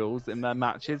rules in their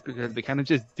matches because they kind of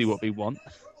just do what they want.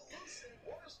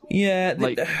 Yeah,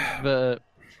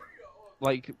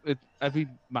 every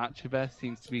match of theirs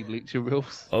seems to be Lucha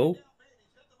rules. Oh.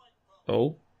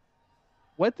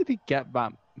 Where did he get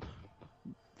that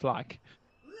flag?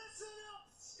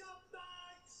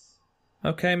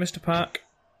 Okay, Mr. Pac.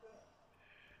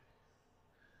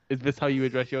 Is this how you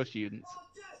address your students?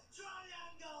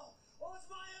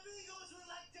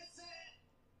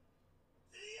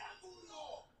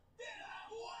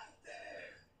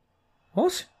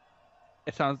 What?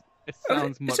 It sounds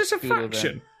much Is this a cooler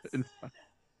faction?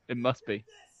 It must be.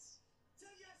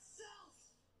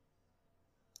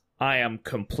 I am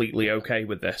completely okay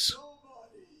with this.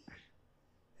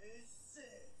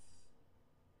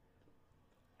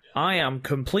 I am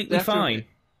completely fine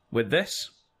with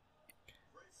this.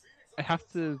 I have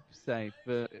to say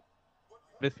that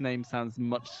this name sounds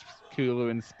much cooler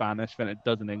in Spanish than it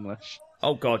does in English.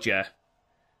 Oh god, yeah.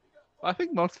 I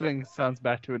think most things sounds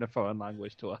better in a foreign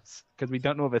language to us because we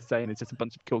don't know what they're saying. It's just a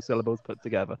bunch of cool syllables put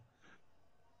together.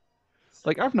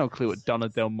 I've no clue what Donna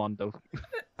Del Mondo.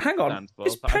 Hang on, stands for,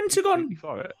 is Pentagon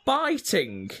for it.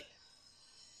 biting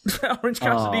Orange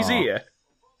Cassidy's ear?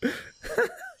 It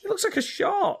looks like a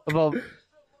shark. Well,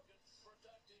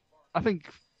 I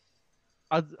think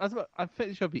I'm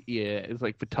pretty sure the ear is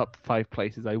the top 5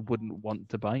 places I wouldn't want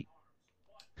to bite.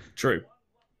 True.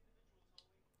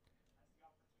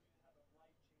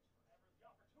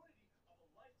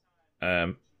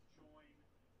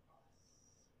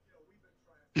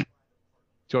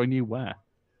 Join you where?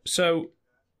 So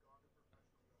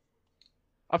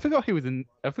I forgot he was in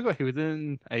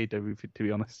AEW, to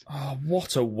be honest. oh,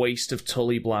 what a waste of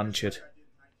Tully Blanchard.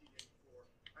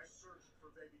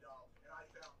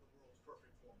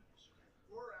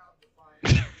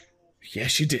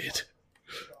 Yes, you did.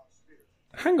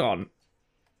 Hang on.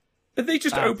 Are they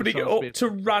just opening it up to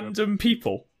random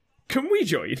people? Can we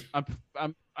join?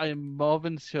 I'm more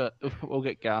than sure we'll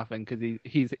get Garth in because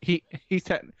he's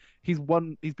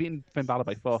beaten Finn Balor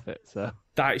by forfeit. So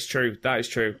That is true.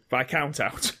 By count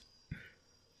out.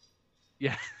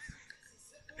 yeah.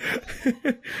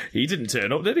 He didn't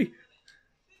turn up, did he?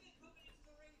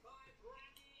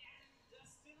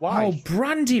 Why? Oh,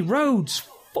 Brandy Rhodes.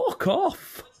 Fuck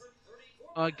off.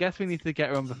 I guess we need to get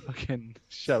her on the fucking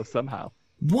show somehow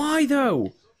Why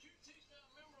though?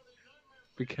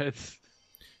 because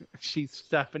she's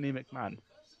Stephanie McMahon.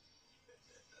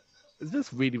 Is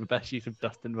this really the best use of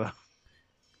Dustin Rhodes?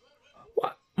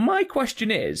 What? My question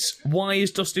is, why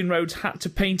has Dustin Rhodes had to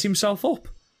paint himself up?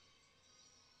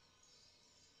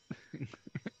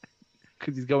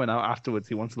 Because he's going out afterwards.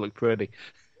 He wants to look pretty.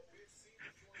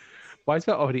 Why is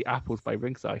there already apples by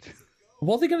ringside?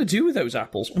 What are they going to do with those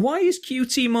apples? Why is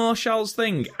QT Marshall's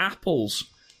thing apples?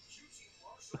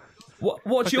 What's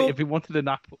I think your? if we wanted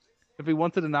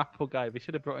an Apple guy, they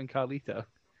should have brought in Carlito.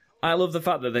 I love the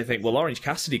fact that they think, well, Orange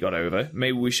Cassidy got over.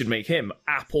 Maybe we should make him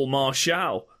Apple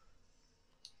Marshall.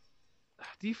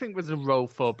 Do you think there's a role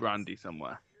for Brandy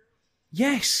somewhere?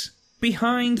 Yes,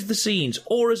 behind the scenes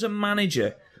or as a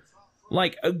manager,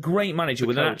 like a great manager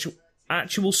with an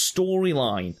actual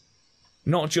storyline,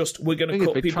 not just we're going to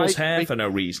cut people's hair for no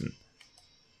reason.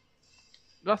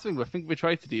 That's the thing. I think we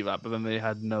tried to do that, but then they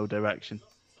had no direction.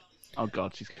 Oh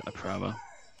God, she's got a promo.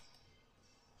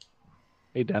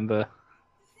 Hey Denver.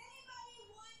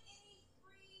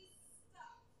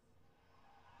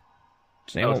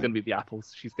 That was going to be the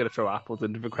apples. She's going to throw apples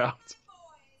into the crowd.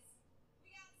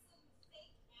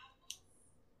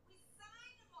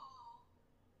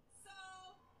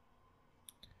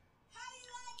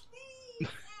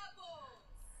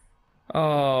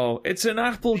 Oh, it's an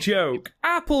Apple joke.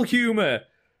 Apple humour.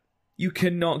 You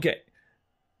cannot get...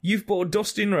 You've brought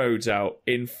Dustin Rhodes out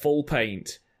in full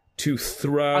paint to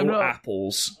throw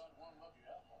apples.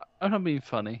 I'm not being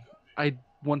funny. I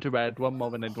want a red one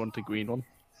more than I'd want a green one.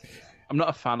 I'm not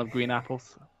a fan of green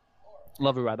apples.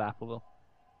 Love a red apple, though.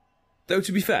 Though,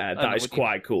 to be fair, that is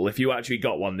quite cool. If you actually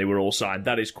got one, they were all signed.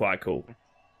 That is quite cool.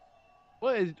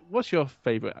 What's your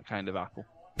favourite kind of apple?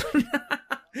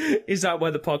 Is that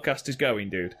where the podcast is going,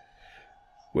 dude?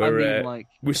 We're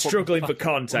struggling for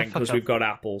content because we've got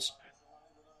apples.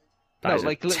 That is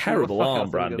a terrible arm,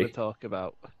 Brandy. Talk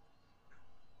about.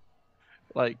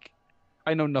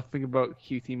 I know nothing about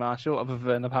QT Marshall other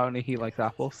than apparently he likes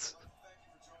apples.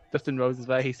 Dustin Rhodes is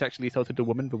there. He sexually assaulted a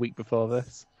woman the week before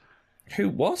this. Who?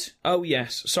 What? Oh,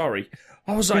 yes. Sorry.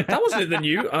 I was like, that wasn't in the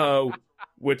news. Oh,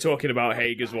 we're talking about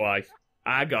Hager's wife.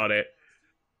 I got it.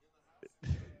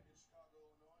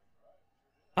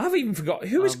 I've even forgotten.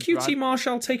 Who is QT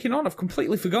Marshall taking on? I've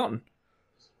completely forgotten.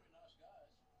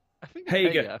 I think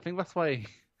Hager. I think that's why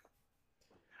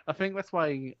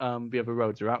the other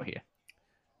Rhodes are out here.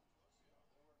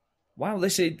 Wow,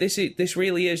 this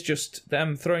really is just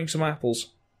them throwing some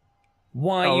apples.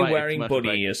 Why are you wearing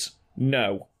bunny ears?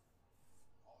 No.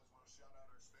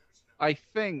 I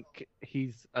think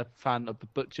he's a fan of the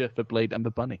Butcher, the Blade, and the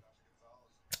Bunny.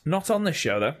 Not on this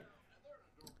show, though.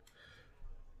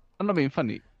 I'm not being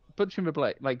funny. Butcher and the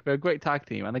Blade, they're a great tag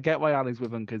team, and I get why Ali's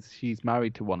with them because she's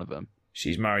married to one of them.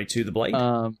 She's married to the Blade.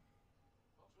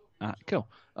 Cool.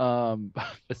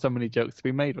 There's so many jokes to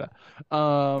be made there.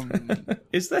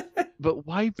 Is there? But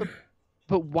why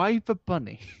the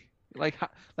Bunny? Like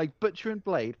Butcher and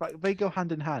Blade, they go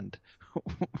hand in hand.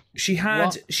 She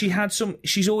had some.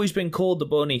 She's always been called the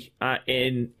Bunny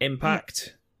in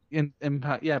Impact. In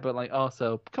Impact, yeah, but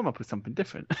also come up with something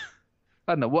different.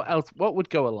 I don't know what else. What would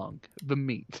go along? The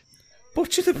meat.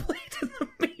 Butcher the Blade and the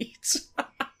meat.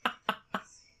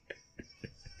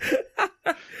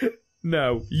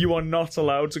 No, you are not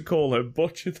allowed to call her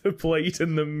Butcher the Blade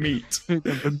and the meat.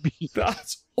 The meat.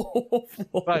 That's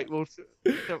awful. Right,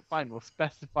 fine. We'll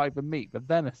specify the meat, the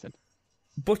venison.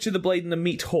 Butcher the Blade and the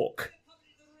meat hook.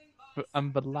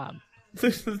 And the lamb.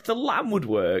 The lamb would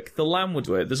work. The lamb would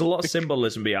work. There's a lot of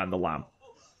symbolism behind the lamb.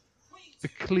 The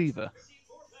cleaver.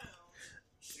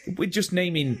 We're just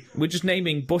naming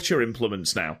butcher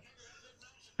implements now.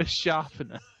 The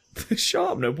sharpener. The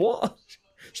sharpener? What?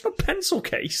 It's not a pencil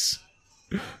case.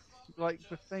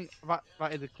 The thing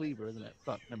that is a cleaver, isn't it?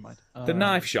 But never mind. The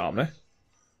knife sharpener.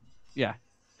 Yeah.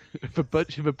 The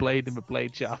butcher, the blade, and the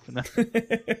blade sharpener.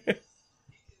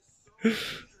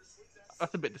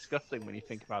 That's a bit disgusting when you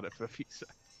think about it for a few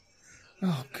seconds.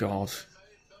 Oh God.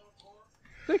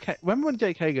 Remember when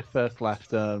Jake Hager first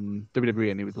left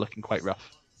WWE and he was looking quite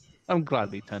rough? I'm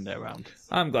glad he turned it around.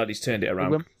 I'm glad he's turned it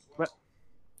around.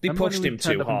 They pushed him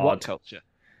too hard.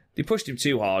 They pushed him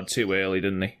too hard too early,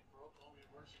 didn't they?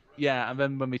 Yeah, and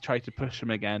then when we tried to push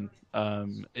him again,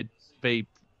 they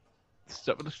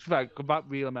that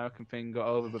real American thing got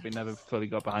over, but they never fully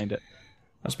got behind it.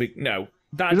 That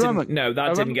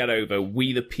didn't get over.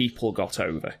 We the people got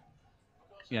over.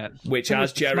 Yeah, which,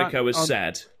 as Jericho has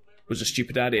said, was a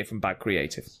stupid idea from bad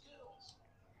creative.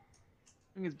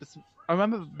 I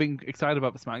remember being excited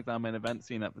about the SmackDown main event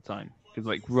scene at the time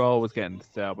because Raw was getting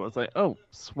stale, but I was like, oh,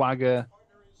 Swagger,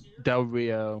 Del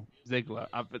Rio, Ziggler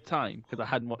at the time because I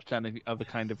hadn't watched any other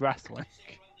kind of wrestling.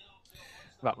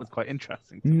 That was quite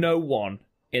interesting. No one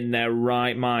in their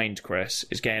right mind, Chris,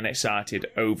 is getting excited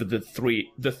over the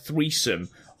threesome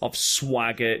of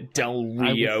Swagger, Del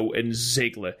Rio, and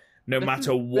Ziggler, no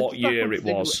matter what year it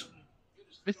was.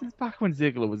 This is back when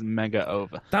Ziggler was mega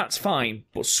over. That's fine,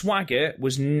 but Swagger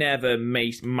was never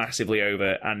massively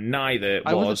over, and neither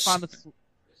was...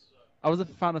 I was a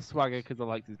fan of Swagger because I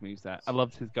liked his moveset. I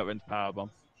loved his gut-wrench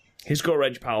powerbomb. His gut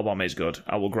wrench powerbomb is good.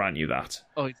 I will grant you that.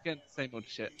 Oh, he's getting the same old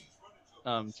shit.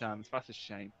 Chance. That's a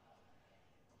shame.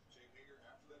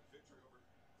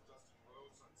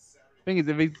 Thing is,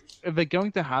 if they're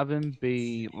going to have him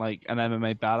be like an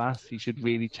MMA badass, he should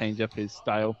really change up his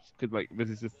style. Because like this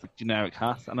is just a generic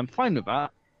Haas, and I'm fine with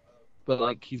that. But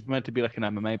like he's meant to be like an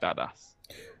MMA badass.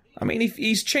 I mean, if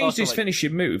he's changed Also, his like-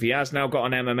 finishing move. He has now got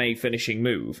an MMA finishing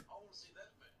move.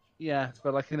 Yeah,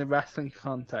 but like in a wrestling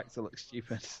context, it looks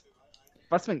stupid.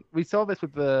 That's the thing. We saw this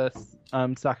with the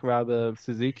Sakuraba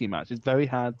Suzuki match. It's very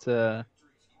hard to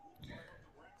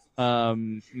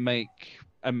make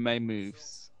MMA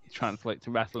moves translate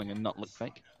to wrestling and not look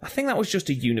fake. I think that was just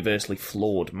a universally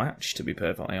flawed match, to be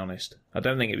perfectly honest. I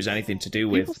don't think it was anything to do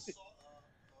with...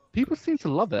 People seem to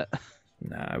love it.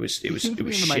 Nah, it was Seem to be in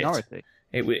the shit. minority.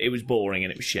 It was boring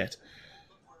and it was shit.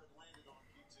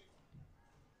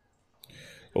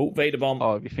 Oh, Vader bomb.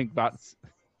 Oh, if you think that's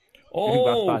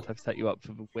Oh, bad, I've set you up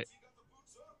for the whip.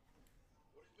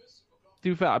 To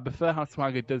be fair, I prefer how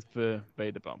Swagger does the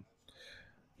Vader bomb.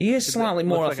 he is slightly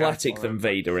more looks like athletic a- than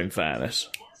Vader, in fairness.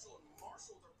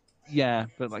 Yeah,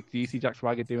 but like, do you see Jack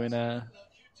Swagger doing a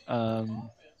Moonsault.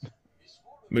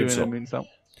 moonsault?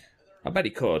 I bet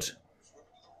he could.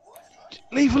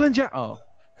 Lethal and Jack. Oh,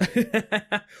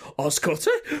 Oscutter?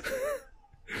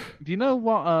 do you know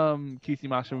what QC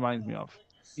Marshall reminds me of?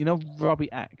 You know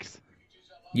Robbie X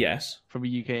Yes. from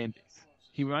the UK Indies.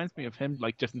 He reminds me of him,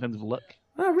 like just in terms of look.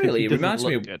 Oh, really? He It doesn't reminds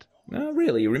me look of... good. Oh,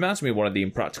 really? It reminds me of one of the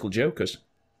Impractical Jokers.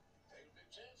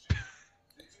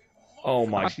 Oh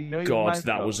my Actually, you know who he god, reminds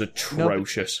me that of? was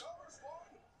atrocious.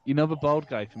 You know the bald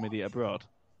guy from Idiot Abroad?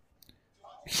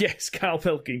 Yes, Carl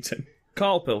Pilkington.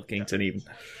 Carl Pilkington, even.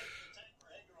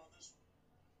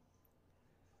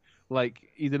 Like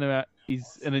he's in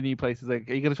a new place. He's like,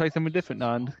 "Are you gonna try something different?" No,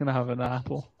 I'm just gonna have an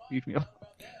apple. Leave me alone.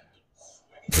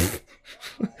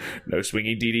 No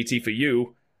swinging DDT for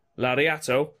you.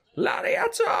 Lariato.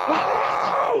 Lariato!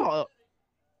 Oh!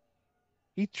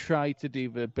 He tried to do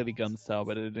the Billy Gunn style,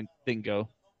 but it didn't go.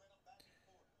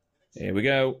 Here we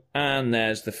go. And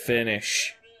there's the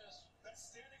finish.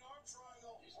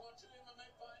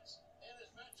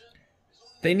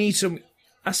 They need some...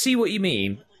 I see what you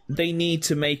mean. They need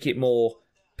to make it more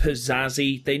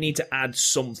pizzazzy. They need to add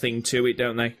something to it,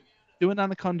 don't they? Do an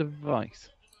anaconda vice.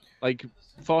 Like,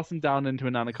 force him down into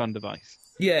an anaconda vice.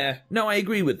 Yeah. No, I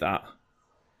agree with that.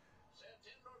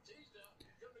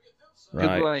 'Cause,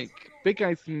 Right. like, big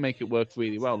guys can make it work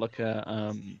really well. Look at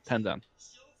Tenzan.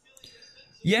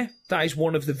 Yeah, that is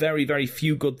one of the very, very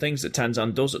few good things that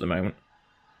Tenzan does at the moment.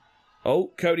 Oh,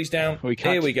 Cody's down. We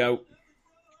catch- Here we go.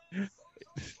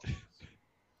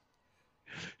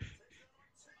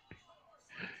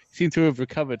 Seems to have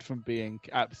recovered from being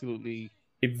absolutely...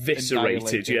 Eviscerated,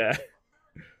 Annihilated. yeah.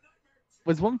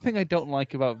 There's one thing I don't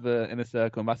like about the Inner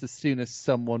Circle, and that's as soon as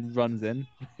someone runs in,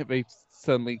 they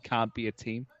suddenly can't be a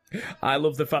team. I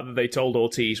love the fact that they told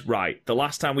Ortiz, right, the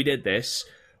last time we did this,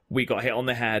 we got hit on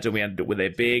the head and we ended up with a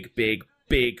big, big,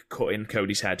 big cut in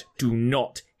Cody's head. Do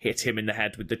not hit him in the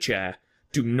head with the chair.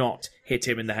 Do not hit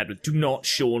him in the head with... Do not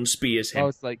Sean Spears I him.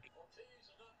 was like,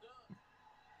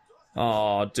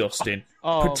 Oh, Dustin.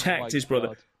 oh Protect my his brother.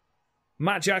 God.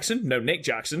 Matt Jackson? No, Nick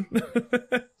Jackson.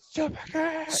 Super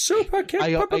kick! Super kick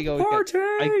I party!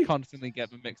 I constantly get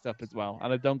them mixed up as well,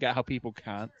 and I don't get how people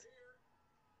can't.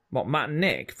 What, Matt and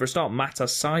Nick? For a start, Matt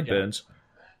has sideburns.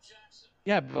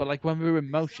 Yeah, but like when we were in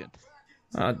motion.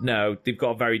 No, they've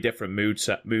got a very different move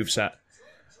set.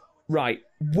 Right,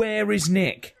 where is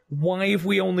Nick? Why have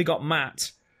we only got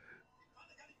Matt?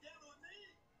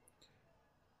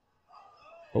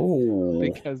 Oh,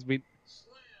 Because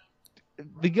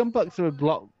the Young Bucks are a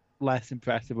lot less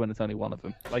impressive when it's only one of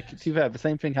them. Like, to be fair, the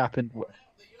same thing happened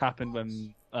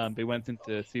when they went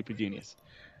into Super Juniors.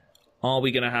 are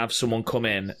we going to have someone come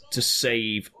in to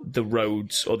save the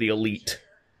Rhodes or the Elite?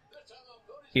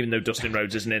 Even though Dustin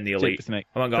Rhodes isn't in the Jake Elite. the Snake.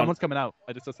 Oh my God. Someone's coming out.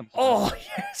 I just saw someone. Oh,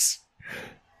 yes!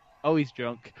 Oh, he's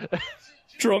drunk.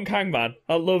 Drunk Hangman.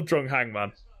 I love Drunk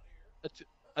Hangman.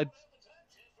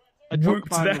 A drunk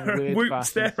Whooped man with their, weird whooped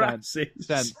fashion their asses.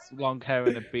 sense, long hair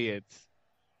and a beard.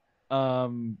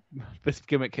 This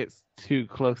gimmick hits too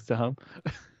close to home.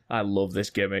 I love this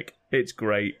gimmick. It's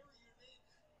great.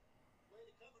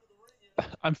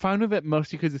 I'm fine with it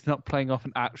mostly because it's not playing off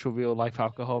an actual real life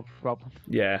alcohol problem.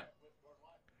 Yeah.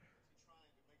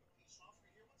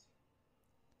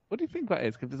 What do you think that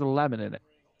is? Because there's a lemon in it.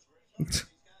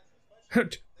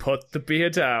 Put the beer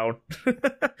down.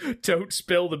 Don't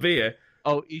spill the beer.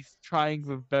 Oh, he's trying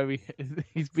with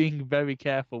he's being very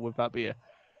careful with that beer.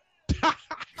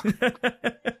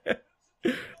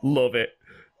 Love it.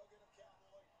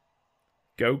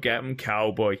 Go get him,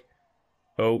 cowboy.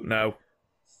 Oh, no.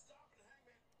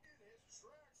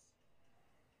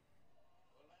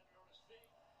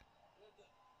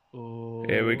 Oh.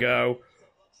 Here we go.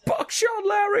 Buckshot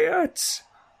lariat!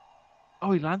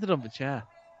 Oh, he landed on the chair.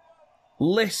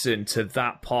 Listen to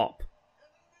that pop.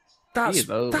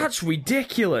 That's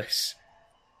ridiculous.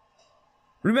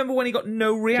 Remember when he got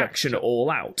no reaction at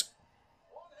all out?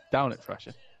 Down it,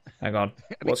 Thrasher. Hang on.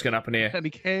 What's going to happen here? And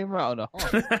he came out on a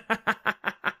horse.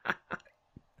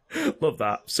 Love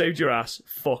that. Saved your ass.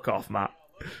 Fuck off, Matt.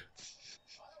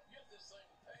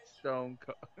 Stone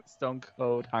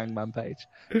Cold Hangman Page.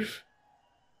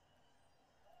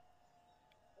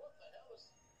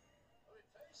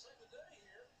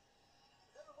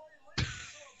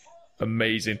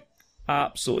 Amazing.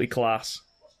 Absolutely class.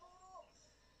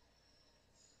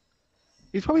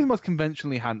 He's probably the most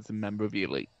conventionally handsome member of the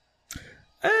Elite.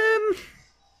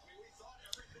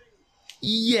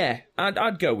 Yeah,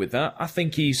 I'd go with that. I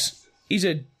think he's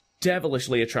a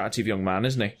devilishly attractive young man,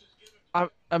 isn't he? I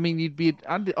mean, you'd be,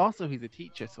 and also he's a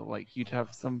teacher, so like you'd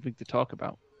have something to talk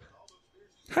about.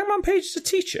 Hangman Page is a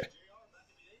teacher.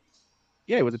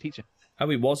 Yeah, he was a teacher. Oh,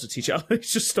 he was a teacher.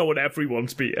 He's just stolen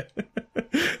everyone's beer.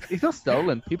 He's not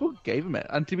stolen. People gave him it,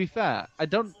 and to be fair, I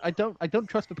don't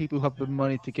trust the people who have the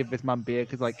money to give this man beer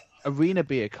because like arena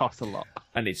beer costs a lot,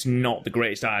 and it's not the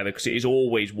greatest either because it is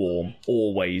always warm.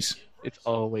 Always. It's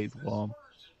always warm.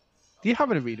 Do you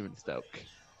have an arena in Stoke?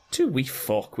 Dude, we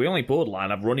only borderline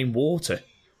have running water.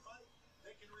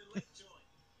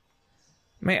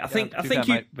 Mate, I think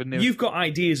you've got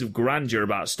ideas of grandeur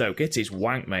about Stoke. It is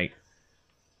wank, mate.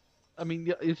 I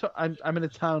mean, I'm in a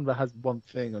town that has one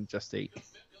thing on Just Eat.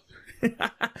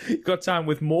 You've got a town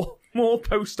with more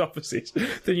post offices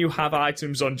than you have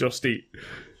items on Just Eat.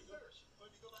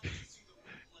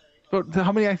 But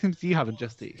how many items do you have on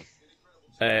Just Eat?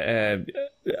 A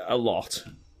lot.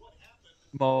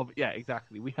 More, yeah,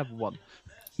 exactly. We have one.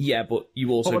 Yeah, but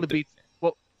you also... What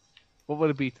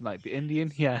would it be tonight? Be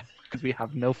Indian? Yeah, because we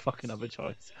have no fucking other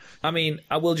choice. I mean,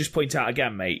 I will just point out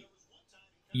again, mate,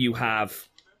 you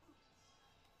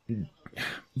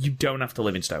don't have to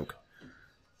live in Stoke.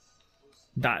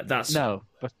 That's... No,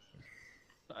 but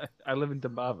I live in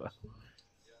Dumbarton.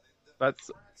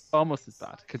 That's almost as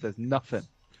bad, because there's nothing.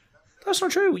 That's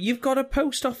not true. You've got a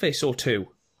post office or two.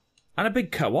 And a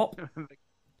big co-op.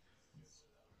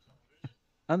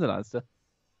 And an Asda.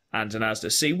 And an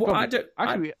Asda. See, what I don't...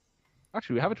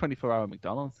 Actually, we have a 24-hour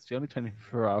McDonald's. It's the only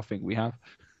 24-hour thing we have.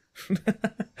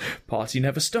 Party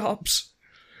never stops.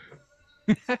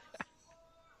 I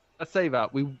say that.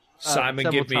 Simon,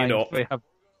 give me an up.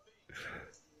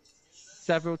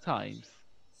 Several times,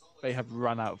 they have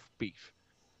run out of beef.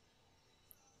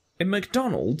 In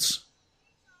McDonald's?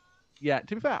 Yeah,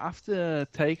 to be fair, after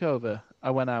Takeover,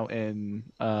 I went out to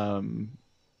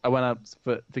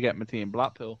get my tea in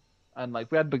Blackpool, and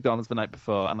like we had McDonald's the night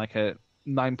before, and like at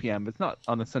 9 p.m. It's not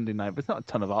on a Sunday night, but it's not a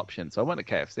ton of options, so I went to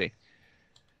KFC,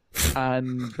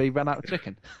 and they ran out of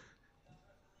chicken.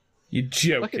 You're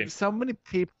joking. Look at so many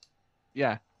people.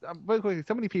 Yeah, very quickly,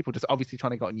 so many people just obviously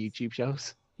trying to get on YouTube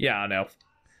shows. Yeah, I know.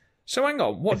 So hang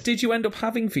on, what did you end up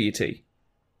having for your tea?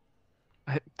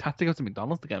 I had to go to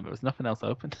McDonald's again, but there was nothing else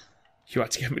open. You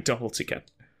had to get McDonald's again.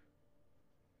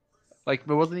 Like,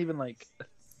 there wasn't even like,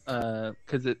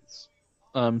 because it's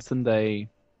Sunday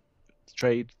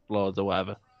trade laws or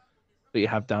whatever that you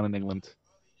have down in England.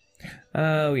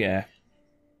 Oh, yeah.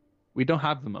 We don't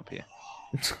have them up here.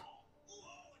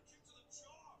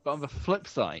 But on the flip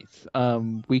side,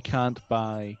 we can't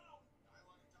buy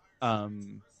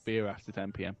beer after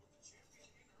 10 p.m.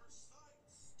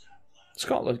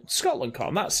 Scotland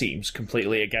can't. That seems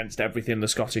completely against everything the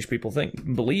Scottish people think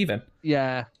and believe in.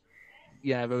 Yeah,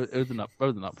 it was an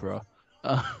uproar.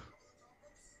 Oh,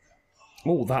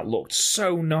 that looked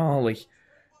so gnarly.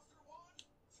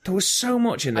 There was so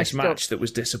much in this match that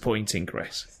was disappointing,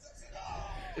 Chris.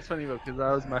 It's funny though, because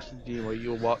I was messaging you while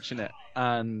you were watching it,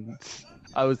 and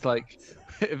I was like,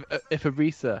 if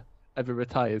Arisa ever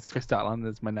retires, Chris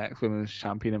Statlander is my next women's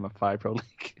champion in my 5 Pro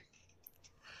League.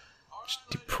 Just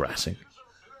depressing.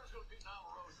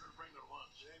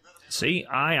 See,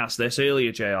 I asked this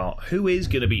earlier, JR. Who is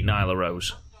going to beat Nyla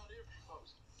Rose?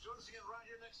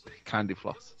 Candy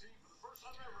Floss.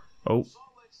 Oh.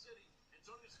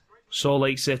 Salt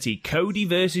Lake City. Cody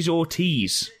versus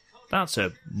Ortiz. That's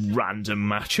a random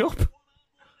matchup.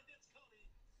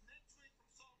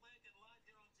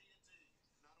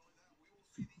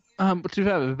 But to be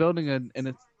fair, we're building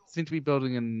seem to be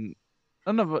building an.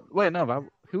 Oh no! But wait, no.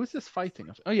 Who was this fighting?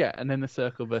 Oh yeah, and then the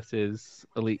Circle versus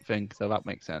Elite thing. So that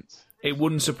makes sense. It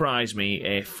wouldn't surprise me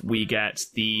if we get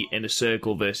the Inner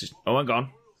Circle versus. Oh, hang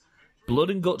on. Blood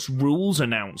and Guts rules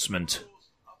announcement.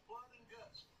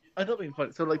 I don't mean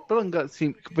funny. So, like, Blood and Guts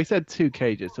seem. We said 2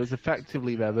 cages, so it's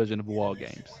effectively their version of War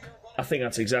Games. I think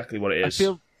that's exactly what it is.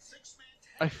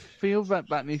 I feel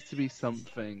that needs to be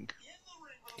something.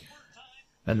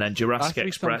 And then Jurassic Has to be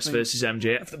Express something- versus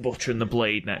MJF, the Butcher and the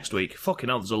Blade next week. Fucking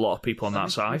hell, there's a lot of people on that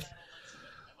side.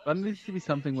 That needs to be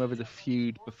something where there's a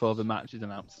feud before the match is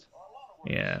announced.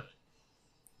 Yeah.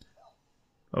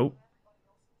 Oh.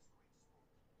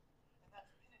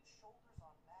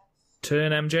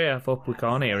 Turn MJF up, we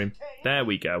can't hear him. There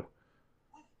we go.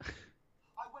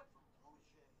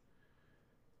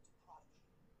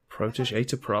 Protege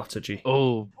to prodigy.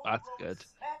 Oh, that's good.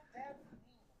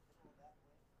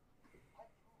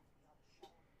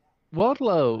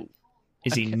 Wardlow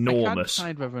Is I can't enormous.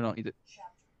 decide whether or not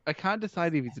I can't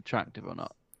decide if he's attractive or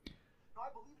not.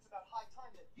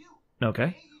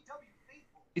 Okay.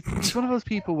 It's one of those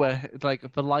people where,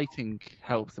 like, the lighting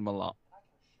helps him a lot.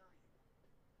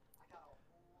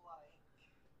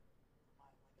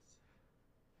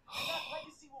 That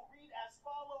legacy will read as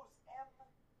follows: MJF,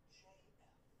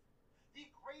 the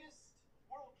greatest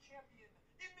world champion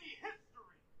in the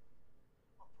history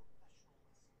of professional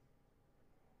wrestling.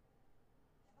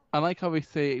 I like how we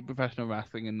say professional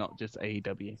wrestling and not just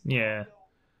AEW. Yeah.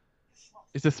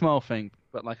 It's a small thing,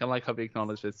 but like I like how they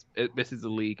acknowledge this. This is a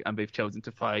league, and they've chosen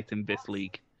to fight in this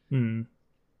league. Hmm.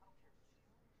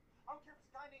 I don't care if it's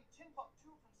a guy named Timbuktu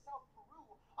from South Peru.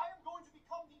 I am going to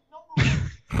become the number one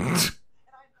champion.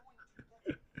 And I'm going to get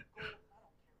gold. I don't care who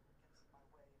gets in my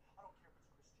way. I don't care if it's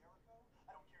Chris Jericho.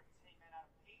 I don't care if it's Hangman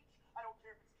Adam Page. I don't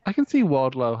care if it's I can see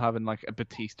Wardlow having like a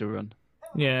Batista run,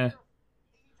 Yeah.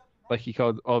 like he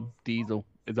called Diesel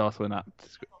is also in that.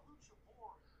 Lucha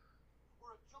Board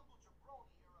or a Jungle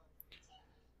Jabroni or a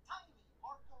tiny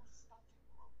Marco Stunted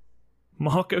Growth.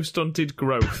 Marco Stunted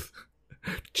Growth.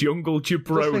 Jungle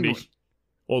Jabroni.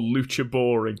 Or Lucha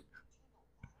Boring.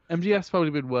 MGF's probably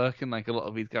been working like a lot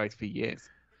of these guys for years.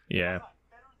 Yeah.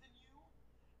 Better than you.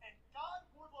 And God,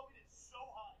 Wardlow, it is so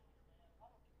hot.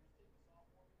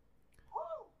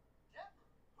 Woo!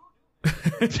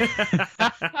 Denver. Who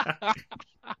knew?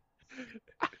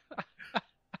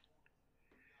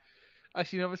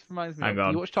 Actually, you know, this reminds me. Hang Do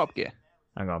on. you watch Top Gear?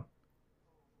 Hang on.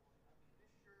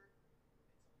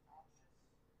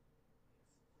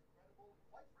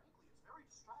 Quite frankly, it's very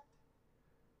distracting.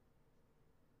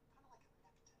 Kind of like a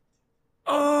neck tattoo.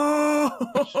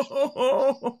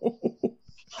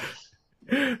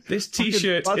 Oh! This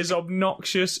t-shirt is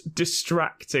obnoxious,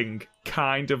 distracting,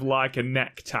 kind of like a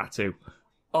neck tattoo.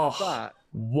 Oh, That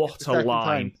what a Second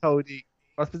line. time Cody.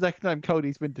 That's the second time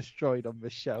Cody's been destroyed on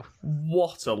this show.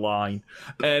 What a line.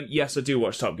 Yes, I do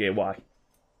watch Top Gear. Why?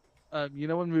 You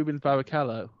know when Rubens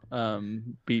Barrichello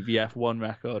beat the F1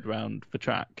 record round the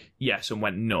track? Yes, and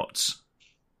went nuts.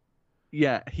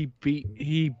 Yeah,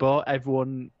 he bought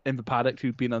everyone in the paddock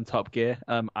who'd been on Top Gear.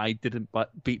 I didn't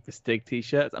beat the Stig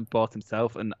t-shirts and bought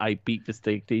himself, and I beat the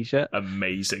Stig t-shirt.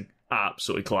 Amazing.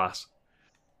 Absolutely class.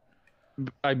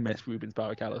 I miss Rubens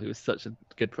Barrichello, who was such a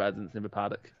good presence in the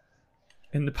paddock.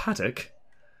 In the paddock?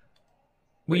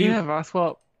 Were Yeah, that's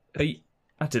what. I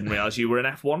didn't realise you were an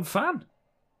F1 fan.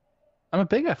 I'm a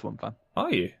big F1 fan.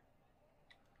 Are you?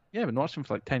 Yeah, I've been watching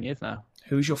for like 10 years now.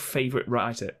 Who's your favourite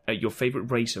writer? Your favourite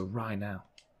racer right now?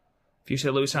 If you say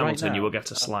Lewis Hamilton, now? you will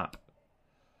get a slap.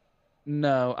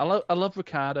 No, I love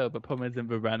Ricciardo, but problem is in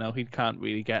the Renault, he can't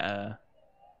really get a.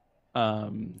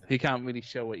 He can't really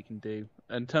show what he can do.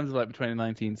 In terms of like the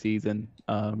 2019 season,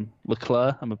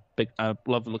 Leclerc, I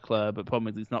love Leclerc, but problem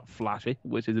is he's not flashy,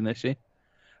 which is an issue.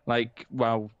 Like,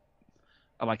 while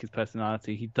I like his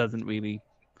personality, he doesn't really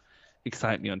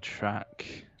excite me on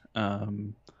track.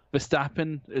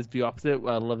 Verstappen is the opposite.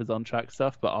 I love his on-track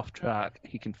stuff, but off-track,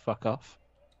 he can fuck off.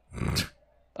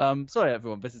 Sorry,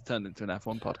 everyone. This has turned into an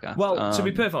F1 podcast. Well, to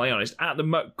be perfectly honest, at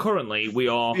the currently we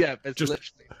are there's just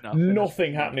literally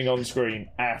nothing happening on screen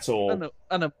at all.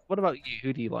 I know. What about you?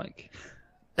 Who do you like?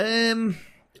 I'm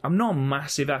not a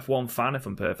massive F1 fan, if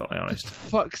I'm perfectly honest. For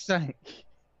fuck's sake.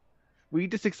 Were you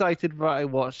just excited that I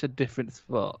watched a different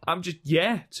sport? I'm just,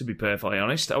 to be perfectly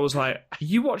honest. I was like,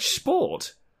 you watch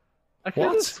sport? I could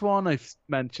have What? sworn I've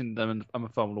mentioned them and I'm a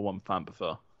Formula 1 fan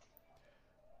before.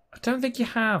 I don't think you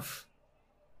have.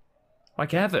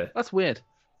 Like, ever. That's weird.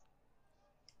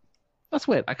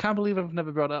 I can't believe I've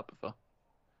never brought it up before.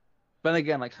 But then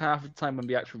again, like half the time when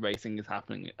the actual racing is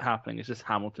happening, it's just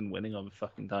Hamilton winning all the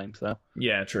fucking time. So,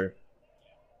 Yeah, true.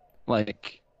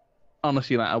 like,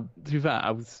 honestly, like, to be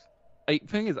fair,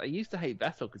 thing is, I used to hate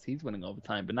Vettel because he's winning all the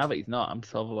time, but now that he's not, I'm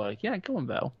sort of like, yeah, go on,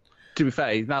 Vettel. To be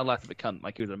fair, he's now less of a cunt.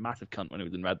 Like, he was a massive cunt when he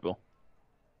was in Red Bull.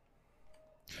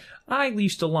 I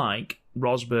used to like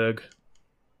Rosberg.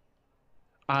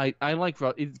 I like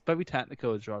it's very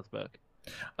technical as Rosberg.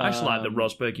 I just like that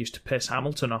Rosberg used to piss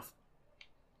Hamilton off.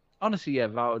 Honestly, yeah,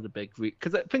 that was a big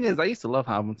because the thing is, I used to love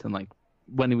Hamilton like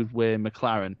when he was with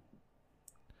McLaren.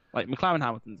 Like McLaren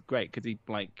Hamilton's great because he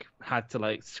like had to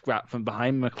like scrap from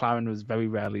behind. McLaren was very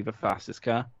rarely the fastest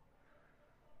car.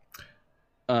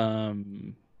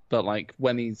 But like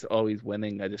when he's always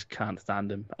winning, I just can't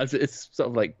stand him. It's sort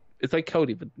of like it's like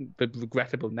Cody, but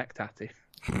regrettable neck tattoo.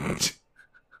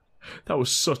 That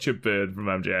was such a bird from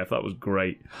MJF. That was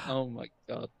great. Oh my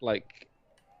god! Like,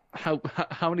 how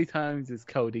many times is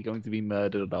Cody going to be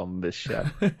murdered on this show?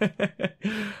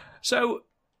 So,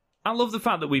 I love the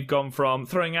fact that we've gone from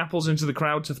throwing apples into the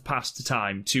crowd to the past to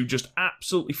time to just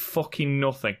absolutely fucking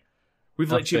nothing.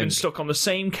 We've literally been stuck on the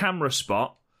same camera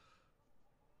spot.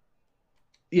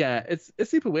 Yeah, it's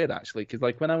super weird actually, because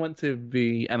like when I went to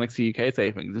the NXT UK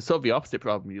tapings, it's sort of the opposite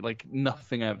problem. Like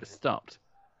nothing ever stopped.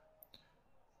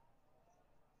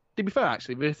 To be fair,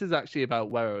 actually, this is actually about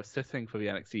where I was sitting for the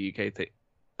NXT UK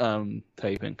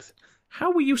tapings.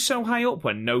 How were you so high up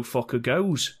when no fucker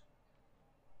goes?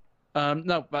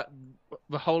 No, but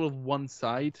the whole of one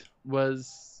side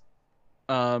was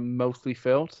mostly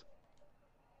filled.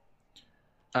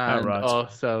 And right.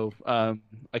 also,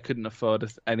 I couldn't afford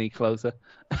us any closer.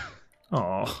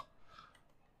 Oh.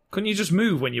 Couldn't you just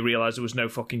move when you realised there was no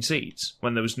fucking seats?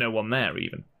 When there was no one there,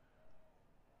 even?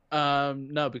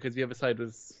 No, because the other side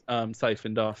was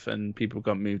siphoned off and people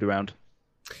got moved around.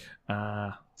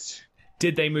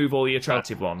 Did they move all the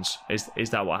attractive ones? Is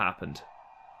that what happened?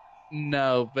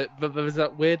 No, but there's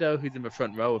that weirdo who's in the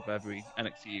front row of every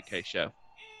NXT UK show,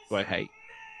 who I hate.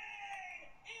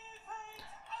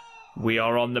 We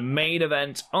are on the main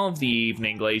event of the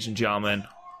evening, ladies and gentlemen.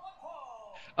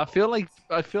 I do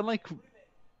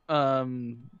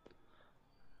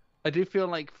feel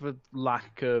like the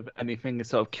lack of anything has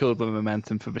sort of killed the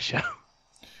momentum for the show.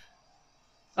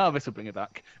 Oh, this will bring it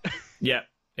back. Yeah,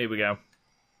 here we go.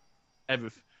 I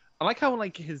like how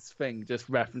like his thing just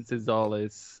references all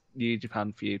his New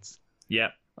Japan feuds.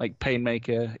 Yeah. Like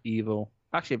Painmaker, Evil.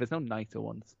 Actually, there's no Naito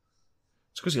ones.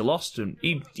 It's because he lost him.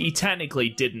 He technically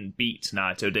didn't beat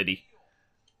Naito, did he?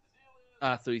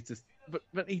 So he's just...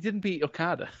 But he didn't beat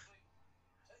Okada.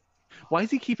 Why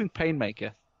is he keeping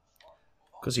Painmaker?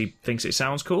 Because he thinks it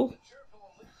sounds cool?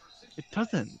 It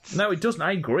doesn't. No, it doesn't.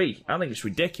 I agree. I think it's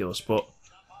ridiculous, but...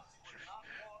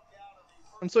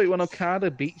 I'm sorry, when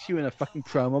Okada beats you in a fucking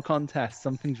promo contest,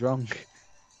 something's wrong.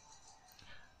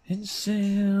 And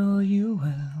sell you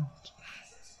out.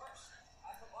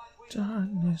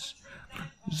 Darkness.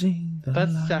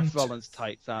 That's Seth Rollins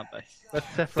tights, aren't they?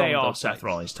 They are Seth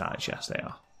Rollins tights, yes, they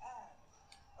are.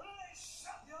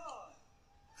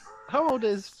 How old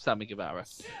is Sammy Guevara?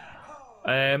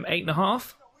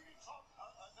 8.5.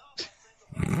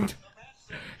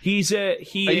 He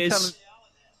is.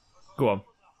 Go on.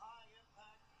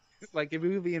 Like, if we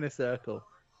would be in a circle,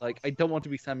 like, I don't want to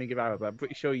be Sammy Guevara, but I'm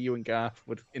pretty sure you and Garth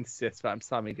would insist that I'm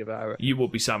Sammy Guevara. You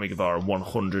would be Sammy Guevara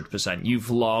 100%. You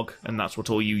vlog, and that's what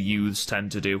all you youths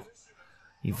tend to do.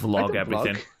 You vlog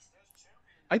everything.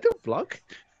 I don't vlog.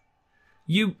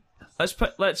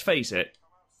 Let's face it.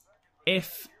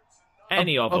 If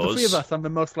any of the us, three of us, I'm the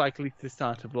most likely to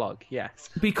start a vlog. Yes,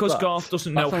 because but Garth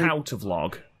doesn't know how to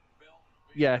vlog.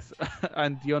 Yes,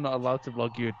 and you're not allowed to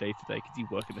vlog your day to day because you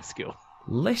work in a school.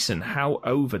 Listen how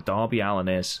over Darby Allin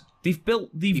is. They've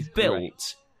built.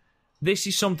 Great. This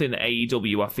is something that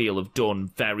AEW, I feel, have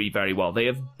done very, very well. They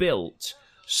have built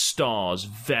stars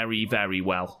very, very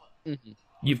well. Mm-hmm.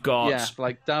 You've got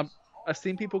like I've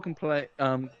seen people complain,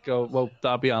 go, well,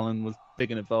 Darby Allin was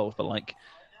big and involved, but like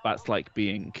that's like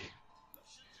being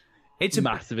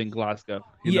massive in Glasgow.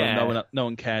 You know, no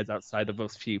one cares outside of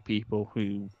those few people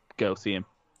who go see him.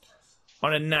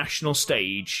 On a national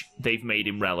stage, they've made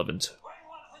him relevant.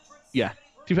 Yeah.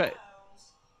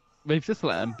 They've just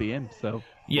let him be him, so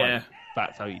yeah, like,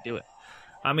 that's how you do it.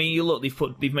 I mean, you look,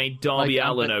 they've made Darby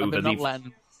Allin over.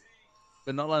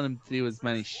 They're not letting him do as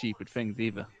many stupid things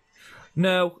either.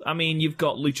 No, I mean, you've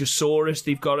got Luchasaurus,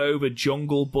 they've got over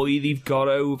Jungle Boy, they've got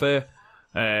over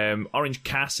Orange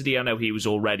Cassidy. I know he was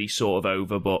already sort of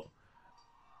over, but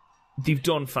they've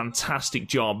done a fantastic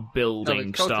job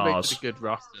building stars. A good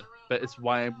roster, but it's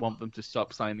why I want them to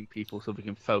stop signing people so they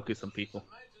can focus on people.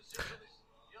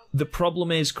 The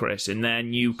problem is, Chris, in their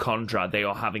new contract, they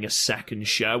are having a second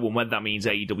show, and whether that means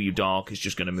AEW Dark is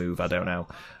just going to move, I don't know.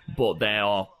 But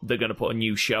they're going to put a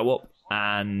new show up,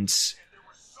 and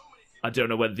I don't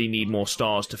know whether they need more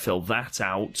stars to fill that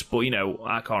out. But, you know,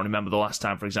 I can't remember the last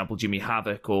time, for example, Jimmy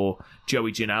Havoc or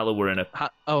Joey Janela were in a...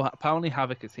 apparently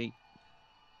Havoc is heat.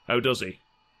 Oh, does he?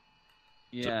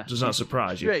 Yeah. Does that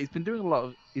surprise you? Yeah, he's been doing a lot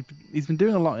of. He's been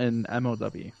doing a lot in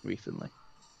MLW recently.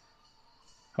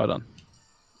 Hold on,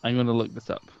 I'm going to look this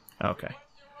up. Okay.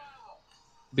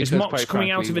 Because, Is Mox quite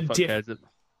coming out frankly, of a who the fuck diff... cares?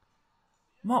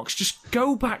 Mox, just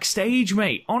go backstage,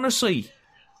 mate. Honestly.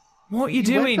 What are you He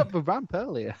doing? went up the ramp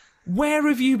earlier. Where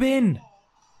have you been?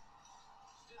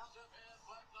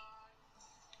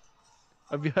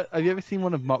 Have you ever seen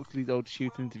one of Moxley's old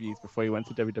shoot interviews before he went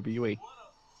to WWE?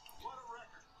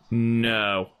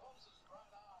 No.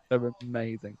 They're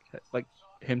amazing. Like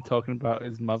him talking about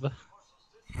his mother.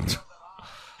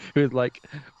 He was like,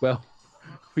 well,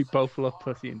 we both love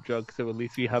pussy and drugs, so at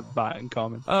least we have that in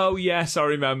common. Oh, yes, I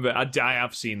remember. I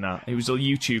have seen that. It was a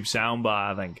YouTube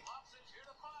soundbite, I think.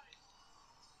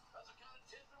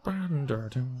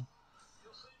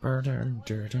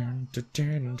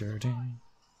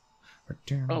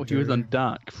 Oh, he was on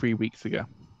Dark 3 weeks ago.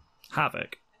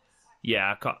 Havoc.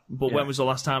 Yeah, I can't... but Yeah. when was the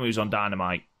last time he was on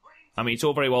Dynamite? I mean, it's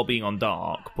all very well being on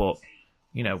Dark, but,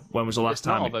 you know, when was the last It's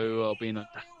not time... all very well being on.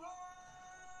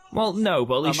 Well, no,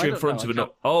 but at least I you're in don't front know, of I an...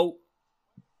 can't- Oh!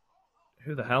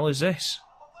 Who the hell is this?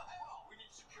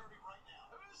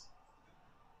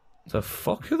 The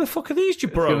fuck? Who the fuck are these It's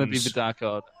going to be jabrones? the Dark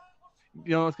Order.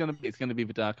 You know what it's going to be? It's going to be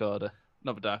the Dark Order.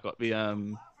 Not the Dark Order, the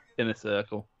Inner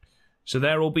Circle. So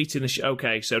they're all beating the...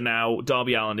 Okay, so now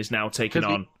Darby Allin is now taking 'Cause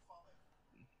we- on...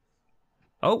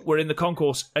 Oh, we're in the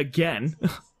concourse again.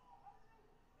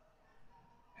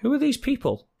 Who are these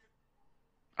people?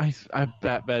 I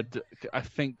bet I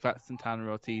think that's Santana,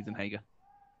 Ortiz, and Hager.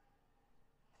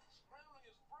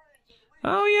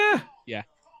 Oh, yeah. Yeah.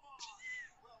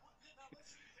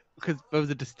 Because there was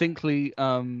a distinctly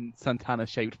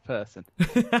Santana-shaped person.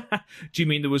 Do you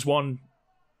mean there was one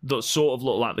that sort of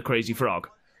looked like the Crazy Frog?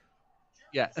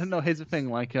 Yeah, no, here's the thing.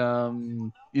 Like, you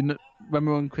know,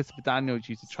 remember when Christopher Daniels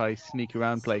used to try to sneak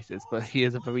around places, but he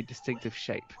has a very distinctive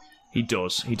shape. He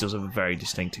does. He does have a very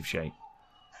distinctive shape.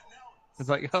 It's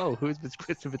like, oh, who is this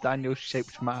Christopher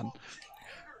Daniels-shaped man?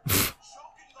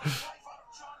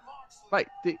 Like,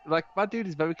 that dude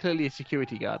is very clearly a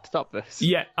security guard. Stop this.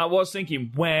 Yeah, I was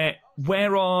thinking, where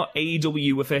are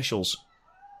AEW officials?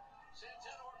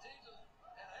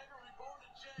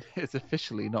 It's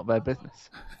officially not their business.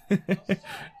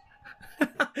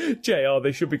 JR,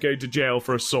 they should be going to jail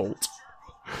for assault.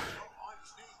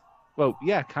 Well,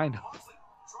 yeah, kind of.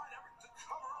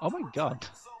 Oh my god.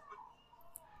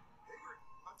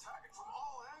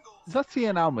 Is that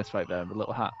Cien Almas right there in the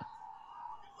little hat?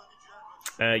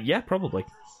 Yeah, probably.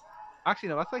 Actually,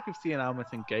 no, that's like if Cien Almas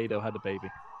and Gato had a baby.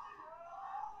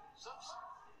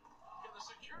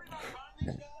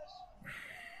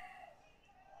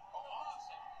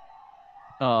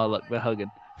 Oh, look, they're hugging.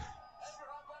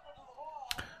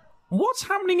 What's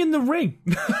happening in the ring?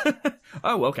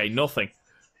 Oh, okay, nothing.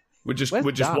 We're just Where's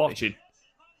Darby? watching.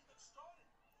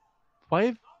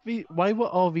 Why were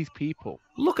all these people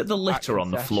Look at the litter at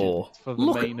on the floor. concessions for the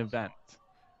Look, main event?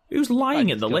 who's lying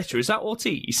That's in the litter? Is that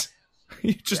Ortiz?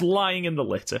 He's just lying in the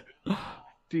litter. To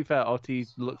be fair,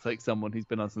 Ortiz looks like someone who's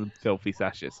been on some filthy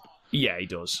sashes. Yeah, he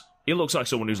does. He looks like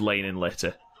someone who's laying in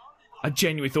litter. I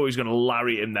genuinely thought he was going to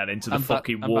lariat him then into the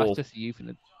fucking wall. That's just a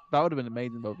euphemism. That would have been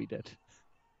amazing what he did.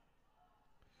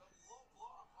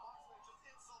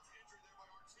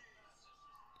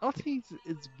 Ortiz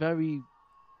is very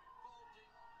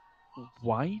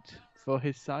wide for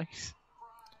his size,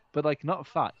 but like not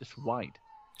fat, just wide.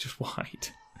 Just wide.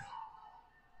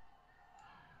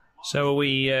 So are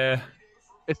we...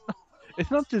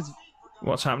 It's not just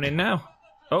What's happening now?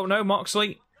 Oh, no,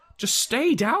 Moxley. Just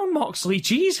stay down, Moxley.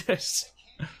 Jesus.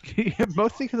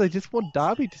 mostly because I just want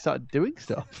Darby to start doing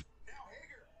stuff.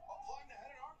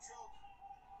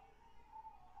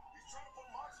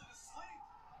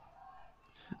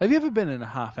 Have you ever been in a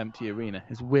half-empty arena?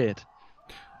 It's weird.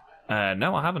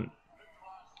 No, I haven't.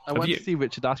 I Have went you? to see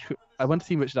Richard Ashcroft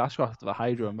at the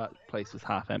Hydro, and that place was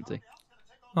half-empty.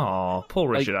 Oh, poor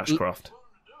Richard Like, Ashcroft.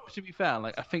 To be fair,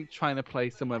 like I think trying to play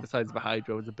somewhere besides the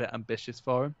Hydro was a bit ambitious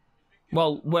for him.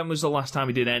 Well, when was the last time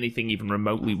he did anything even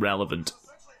remotely relevant?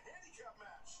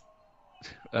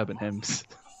 Urban Hymns.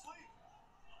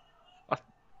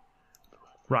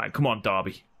 Right, come on,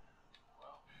 Darby.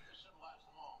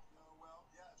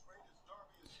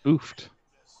 Oofed.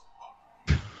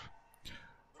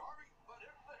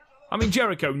 I mean,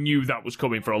 Jericho knew that was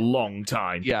coming for a long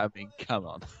time. Yeah, I mean, come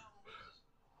on.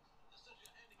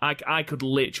 I could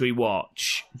literally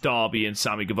watch Darby and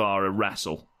Sammy Guevara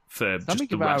wrestle for just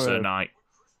the rest of the night.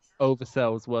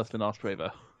 Oversells worse than Ospreay, though.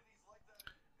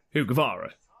 Who,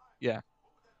 Guevara? Yeah.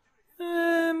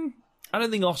 I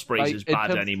don't think Osprey's Like, as in bad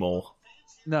terms- anymore.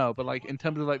 No, but like in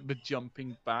terms of like the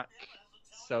jumping back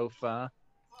so far,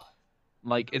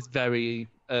 Like, it's very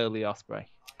early Osprey.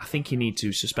 I think you need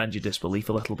to suspend your disbelief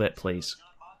a little bit, please.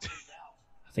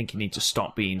 I think you need to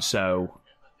stop being so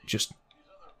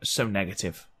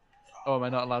negative. Oh, am I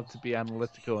not allowed to be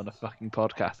analytical on a fucking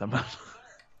podcast? I'm not.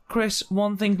 Chris,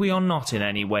 one thing we are not in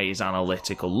any way is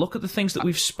analytical. Look at the things that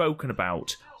we've spoken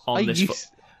about on this.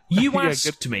 You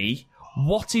asked me,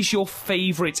 what is your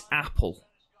favourite apple?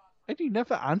 And you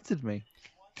never answered me.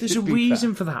 There's a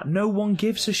reason for that. No one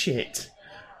gives a shit.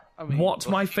 I mean, what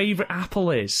my favourite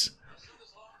apple is.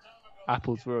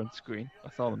 Apples were on screen.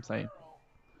 That's all I'm saying.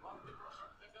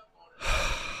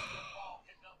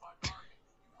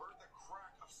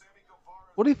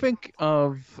 What do you think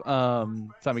of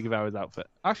Sammy Guevara's outfit?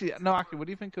 Actually, what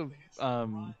do you think of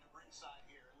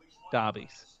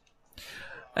Darby's?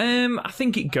 I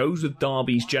think it goes with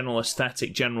Darby's general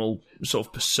aesthetic, general sort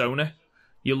of persona.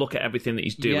 You look at everything that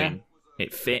he's doing,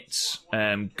 it fits.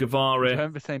 Guevara... He's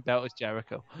wearing the same belt as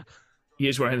Jericho. He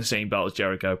is wearing the same belt as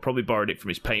Jericho. Probably borrowed it from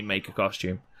his Painmaker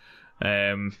costume.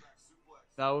 Now,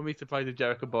 I wouldn't be surprised if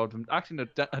Jericho borrowed them. Actually,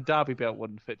 no, a Darby belt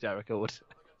wouldn't fit Jericho, would it?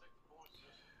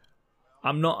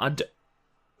 I'm not...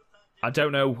 I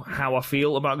don't know how I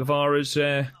feel about Guevara's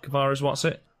what's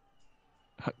it?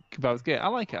 Guevara's good. I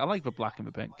like it. I like the black and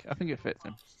the pink. I think it fits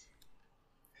him.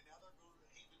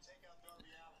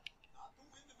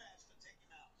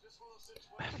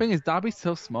 The thing is, Darby's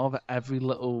so small that every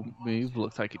little move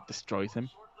looks like it destroys him.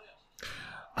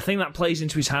 I think that plays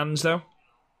into his hands, though.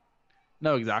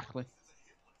 No, exactly.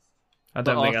 I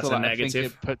don't think that's a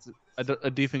negative. I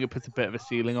do think it puts a bit of a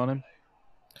ceiling on him.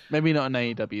 Maybe not an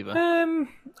AEW,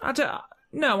 though.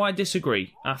 No, I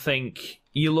disagree. I think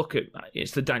you look at...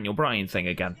 It's the Daniel Bryan thing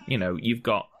again. You know, you've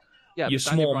got... your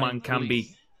small man can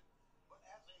be...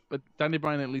 But Daniel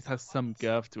Bryan at least has some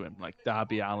girth to him, like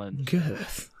Darby Allin.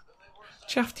 Girth?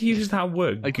 Do you have to use that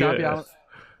word, like girth?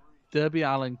 Darby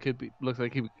Allin looks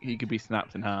like he could be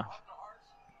snapped in half.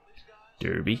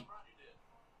 Derby?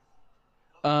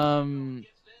 Do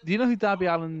you know who Darby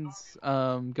Allin's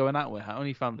going out with? I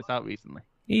only found this out recently.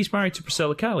 He's married to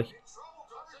Priscilla Kelly.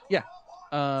 Yeah.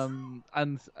 And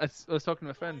I was talking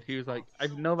to a friend who was like, I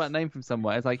know that name from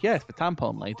somewhere. I was like, yeah, it's the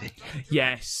tampon lady.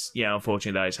 Yes. Yeah,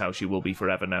 unfortunately, that is how she will be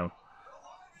forever known.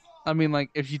 I mean, like,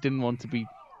 if she didn't want to be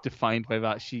defined by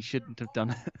that, she shouldn't have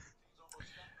done it.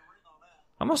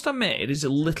 I must admit, it is a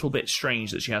little bit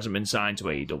strange that she hasn't been signed to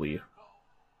AEW.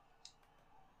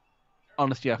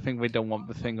 Honestly, I think they don't want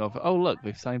the thing of, oh, look,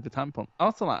 they've signed the tampon.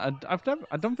 Also, like, I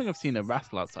don't think I've seen her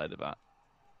wrestle outside of that.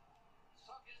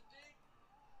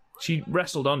 She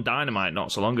wrestled on Dynamite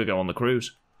not so long ago on the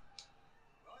cruise.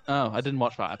 Oh, I didn't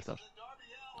watch that episode.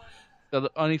 So the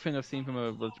only thing I've seen from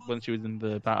her was when she was in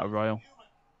the Battle Royal.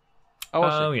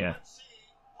 Oh, yeah.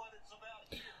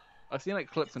 I've seen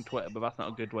like clips on Twitter, but that's not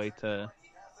a good way to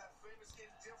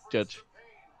judge.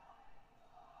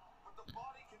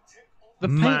 The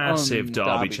Massive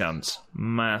Derby chance.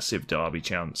 Massive Derby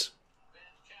chance.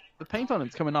 The paint on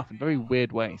him's coming off in very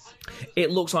weird ways.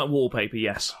 It looks like wallpaper,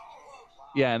 yes.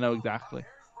 Yeah, no, exactly.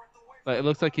 Like, it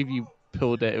looks like if you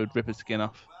pulled it, it would rip his skin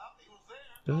off.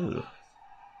 Ooh.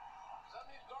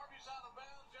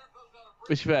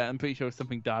 Which, fair, I'm pretty sure it's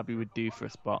something Darby would do for a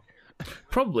spot.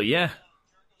 Probably, yeah.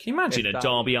 Can you imagine a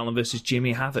Darby Allin versus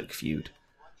Jimmy Havoc feud?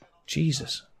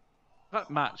 Jesus.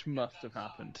 That match must have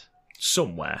happened.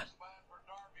 Somewhere.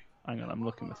 Hang on, I'm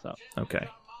looking this up. Okay.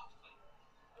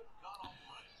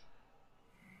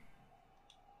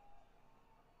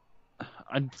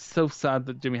 I'm so sad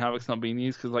that Jimmy Havoc's not being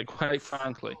used because, like, quite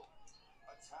frankly,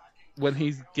 when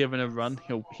he's given a run,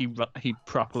 he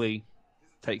properly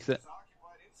takes it.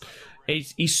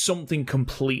 He's something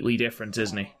completely different,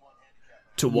 isn't he?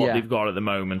 To what they've got at the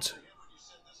moment.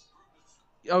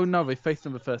 Oh no, they faced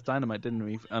him the first Dynamite, didn't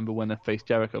we? Remember when they faced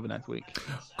Jericho the next week?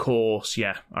 Of course,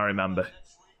 yeah, I remember.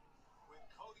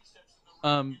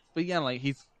 But yeah, like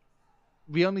he's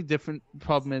the only different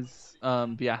problem is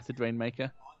the Acid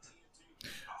Rainmaker.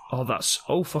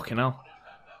 Oh fucking hell.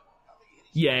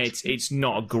 Yeah, it's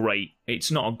not a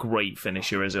great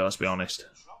finisher, is it? Let's be honest.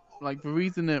 Like the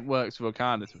reason it works for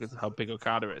Okada is because of how big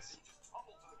Okada is.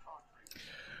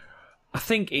 I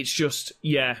think it's just,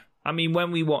 yeah. I mean,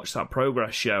 when we watched that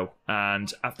Progress show, and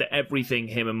after everything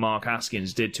him and Mark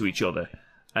Haskins did to each other,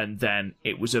 and then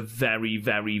it was a very,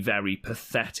 very, very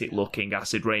pathetic-looking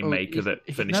Acid Rainmaker that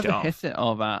finished it off.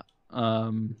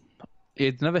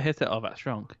 He's never hit it all that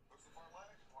strong.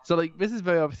 So, like, this is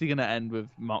very obviously going to end with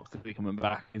Moxley coming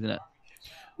back, isn't it?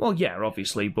 Well, yeah,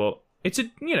 obviously, but it's a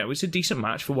decent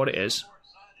match for what it is.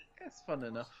 It's fun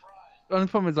enough. The only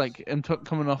problem is, like, I'm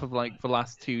coming off of, like, the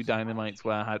last two Dynamites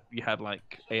where you had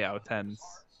like, 8 out of 10s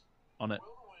on it.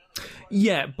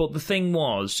 Yeah, but the thing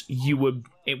was,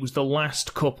 it was the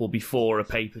last couple before a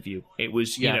pay-per-view. It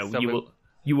was,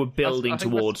 you were building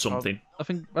towards something. I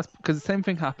think that's because the same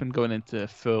thing happened going into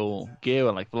Full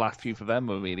Gear. Like the last few for them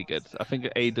were really good. I think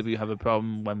AEW have a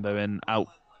problem when they're in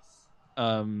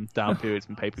down periods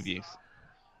from pay-per-views.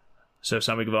 So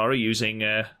Sammy Guevara using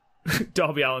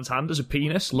Darby Allin's hand as a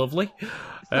penis, lovely.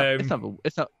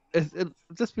 It's not.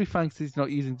 Just be thanks he's not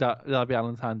using Darby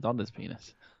Allin's hand on his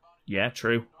penis. Yeah,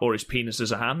 true. Or his penis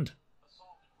as a hand.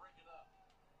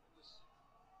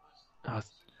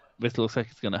 This looks like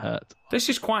it's going to hurt. This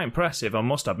is quite impressive, I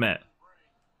must admit.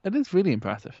 It is really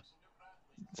impressive.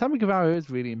 Sammy Guevara is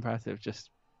really impressive.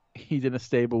 Just he's in a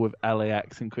stable with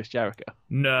LAX and Chris Jericho.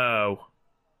 No.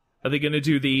 Are they going to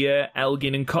do the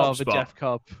Elgin and Cobb spot? Jeff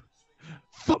Cobb.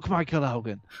 Fuck Michael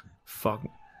Elgin. Fuck.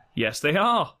 Yes, they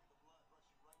are.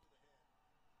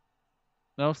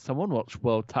 No, someone watched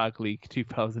World Tag League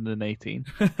 2018.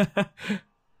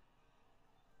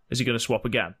 Is he going to swap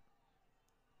again?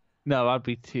 No, I'd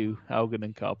be two, Elgin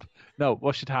and Cobb. No,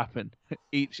 what should happen?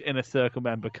 Each Inner Circle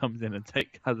member comes in and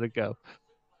has a go.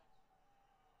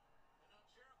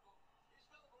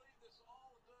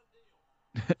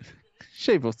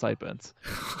 Shave your sideburns.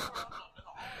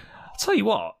 I'll tell you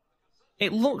what,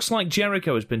 it looks like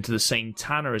Jericho has been to the same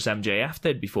tanner as MJF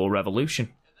did before Revolution.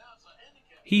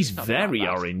 He's very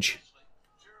orange.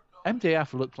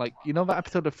 MJF looked like, you know that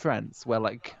episode of Friends where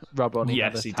like Rob only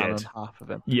had a tanner on half of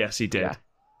him? Yes, he did. Yeah.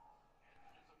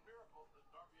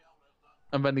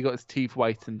 And then he got his teeth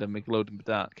whitened and glowed in the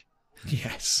dark.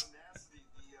 Yes.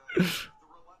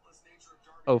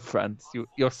 Oh, Friends,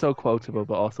 you're so quotable,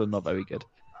 but also not very good.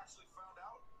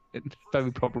 It's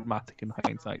very problematic in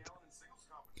hindsight.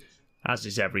 As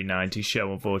is every 90s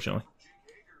show, unfortunately.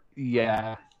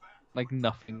 Yeah, like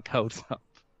nothing holds up.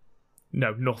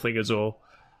 No, nothing at all.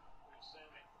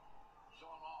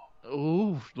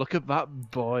 Ooh, look at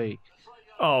that boy.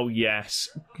 Oh, yes.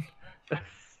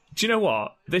 Do you know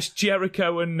what? This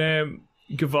Jericho and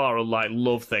Guevara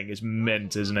love thing is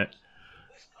mint, isn't it?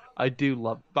 I do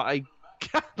love, but I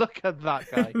can't look at that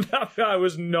guy. That guy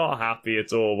was not happy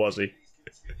at all, was he?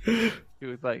 He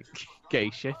was like, gay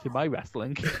shit in my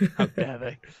wrestling. How dare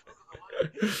they?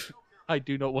 I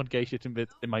do not want gay shit in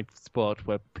my sport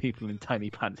where people in tiny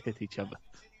pants hit each other.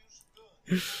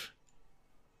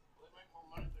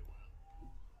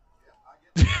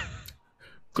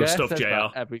 Good stuff, JR.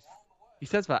 He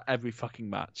says that every fucking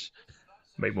match.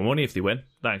 Make more money if they win.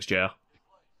 Thanks, JR.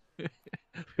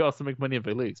 We also make money if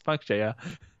they lose. Thanks, JR.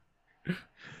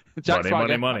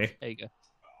 Money. There you go.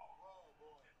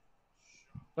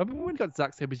 Remember when we got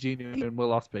Zack Sabre Jr. and Will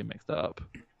Ospreay mixed up?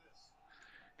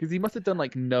 Because he must have done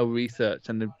like no research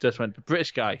and just went the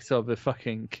British guy, so the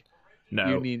fucking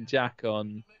Union Jack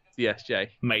on CSJ.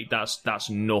 Mate, that's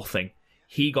nothing.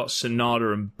 He got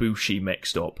Sonata and Bushi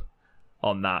mixed up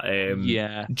on that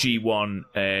G1,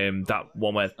 that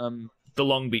one where the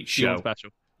Long Beach show.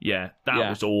 Special. Yeah, that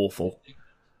was awful.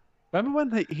 Remember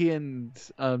when he and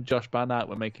Josh Barnett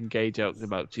were making gay jokes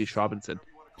about Juice Robinson?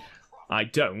 I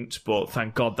don't, but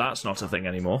thank God that's not a thing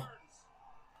anymore.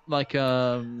 Like,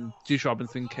 Juice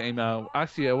Robinson came out.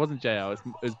 Actually, it wasn't JR, it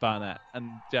was Barnett. And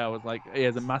JR was like, he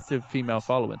has a massive female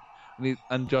following.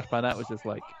 And Josh Barnett was just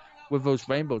like, with those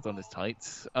rainbows on his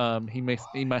tights, he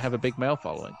might have a big male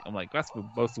following. I'm like, that's the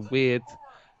most weird.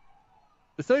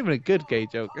 It's not even a good gay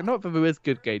joke. Not that there is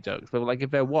good gay jokes, but like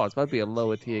if there was, that'd be a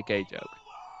lower tier gay joke.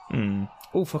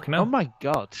 Oh, fucking hell. Oh my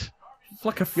God. It's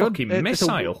like a fucking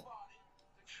missile.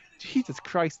 Jesus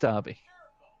Christ, Darby.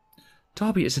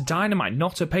 Darby, it's a Dynamite,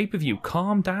 not a pay-per-view.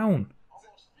 Calm down.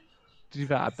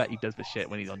 I bet he does the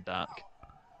shit when he's on Dark.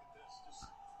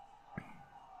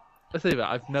 Let's say that.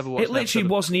 I've never watched. It literally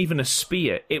wasn't even a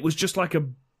spear. It was just like a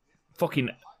fucking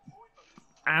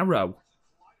arrow.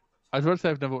 I was about to say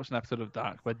I've never watched an episode of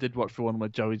Dark, but I did watch the one where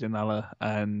Joey Janela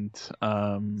and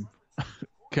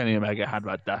Kenny Omega had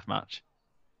that death match.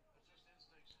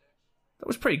 That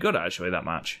was pretty good, actually, that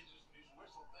match.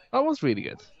 That was really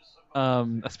good.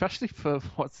 Especially for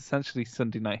what's essentially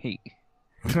Sunday Night Heat.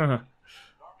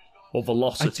 Or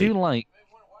Velocity.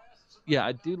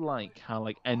 I do like how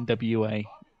like NWA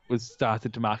was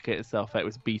started to market itself that it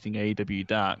was beating AEW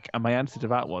Dark, and my answer to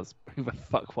that was, who the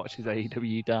fuck watches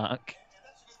AEW Dark?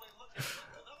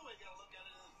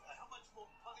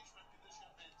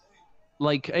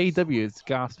 Like, AEW is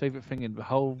Garth's favourite thing in the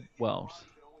whole world.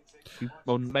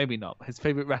 Well, maybe not. His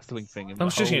favourite wrestling thing in the whole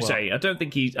world. I was just going to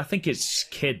say, I think it's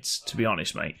kids, to be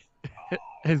honest, mate.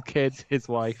 His kids, his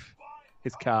wife,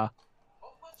 his car.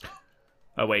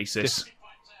 Oasis.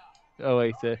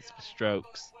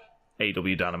 Strokes.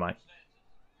 AEW Dynamite.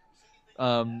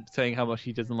 saying how much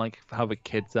he doesn't like how the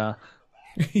kids are.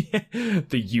 The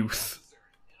youth.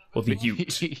 Or the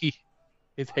Ute.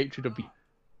 His hatred of the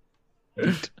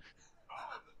Ute.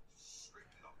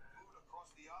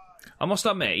 I must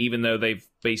admit, even though they've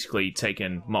basically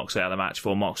taken Moxley out of the match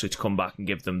for Moxley to come back and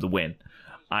give them the win,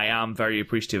 I am very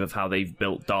appreciative of how they've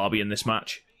built Darby in this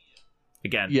match.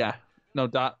 Again. Yeah. No,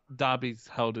 Darby's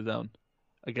held his own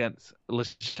against Le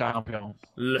Champion.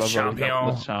 Le Champion.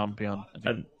 Le Champion.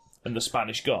 And the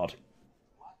Spanish God.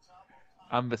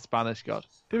 And the Spanish God.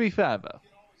 To be fair, though,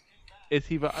 is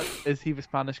he the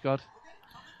Spanish God?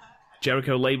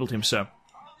 Jericho labelled him so.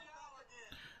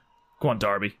 Go on,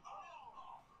 Darby.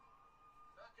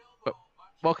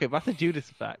 Okay, that's a Judas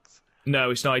effect.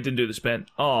 No, it's not. He didn't do the spin.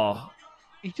 Oh.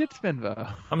 He did spin, though.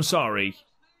 I'm sorry.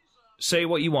 Say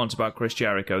what you want about Chris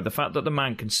Jericho. The fact that the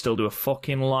man can still do a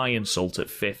fucking lion salt at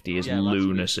 50 is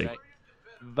lunacy.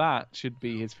 That should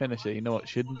be his finisher. You know what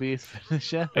shouldn't be his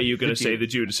finisher? Are you going to say the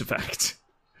Judas effect?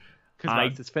 Because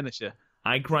that's his finisher.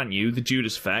 I grant you the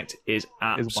Judas effect is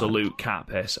absolute cat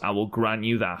piss. I will grant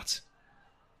you that.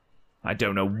 I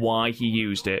don't know why he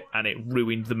used it, and it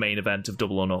ruined the main event of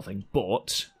Double or Nothing,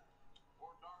 but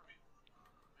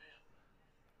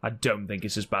I don't think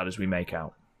it's as bad as we make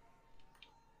out.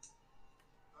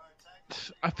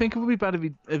 I think it would be better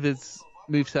if his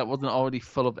moveset wasn't already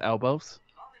full of elbows.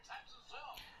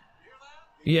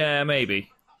 Yeah, maybe.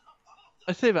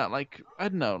 I say that, I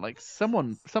don't know,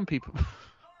 some people...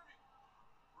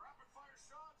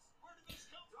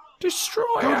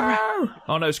 Destroyer!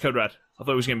 Oh no, it's Code Red. I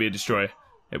thought it was going to be a Destroyer.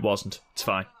 It wasn't. It's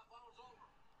fine.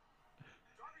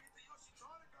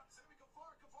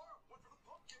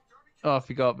 Oh, I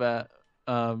forgot that.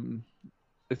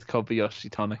 It's called the Yoshi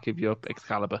Tonic if you're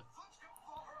Excalibur.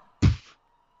 I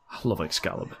love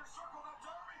Excalibur.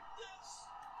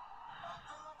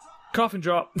 Coffin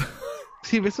drop.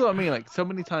 See, this is what I mean. So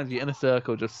many times your inner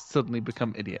circle just suddenly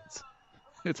become idiots.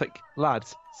 It's like,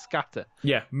 lads, scatter.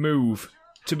 Yeah, move.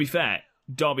 To be fair,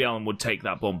 Darby Allin would take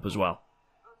that bump as well.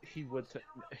 He would.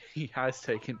 He has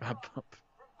taken that bump.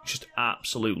 Just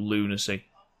absolute lunacy.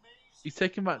 He's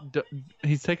taken that.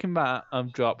 He's taken that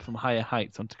drop from higher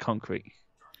heights onto concrete.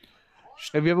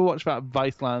 Have you ever watched that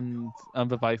Viceland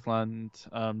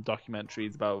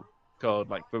documentaries about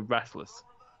the wrestlers?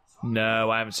 No,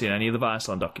 I haven't seen any of the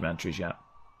Viceland documentaries yet.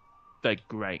 They're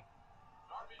great.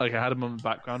 I had them on the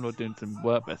background while doing some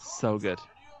work. They're so good.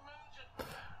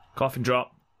 Coffin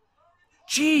drop.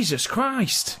 Jesus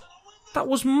Christ! That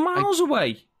was miles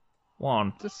away.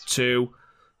 1, 2.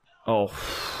 Oh.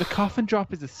 The coffin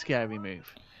drop is a scary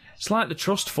move. It's like the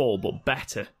trust fall, but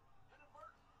better.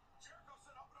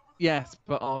 Yes,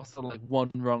 but also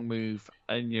one wrong move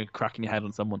and you're cracking your head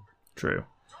on someone. True.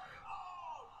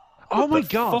 Oh my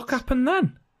God! What the fuck happened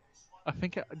then? I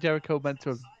think Jericho meant to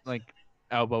have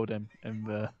elbowed him on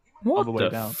the What way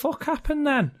down. the fuck happened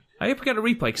then? I hope we get a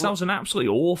replay because that was an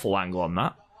absolutely awful angle on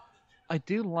that. I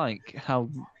do like how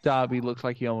Darby looks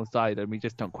like he almost died and we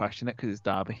just don't question it because it's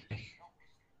Darby.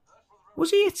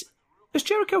 Was he hit? Has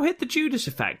Jericho hit the Judas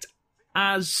effect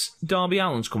as Darby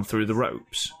Allin's come through the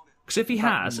ropes? Because if he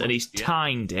has and he's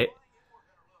timed it,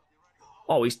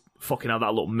 oh, he's fucking had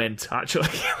that look mint. Actually,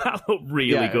 that looked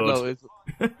really good.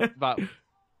 No,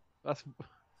 that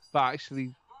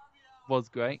actually was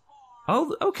great.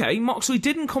 Oh, okay. Moxley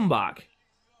didn't come back.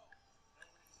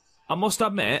 I must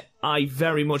admit, I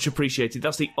very much appreciated.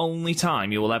 That's the only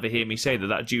time you will ever hear me say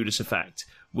that Judas effect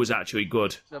was actually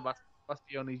good. So that's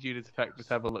the only Judas effect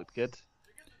that's ever looked good.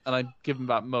 And I give him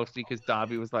that mostly because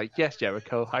Darby was like, yes,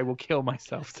 Jericho, I will kill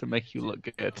myself to make you look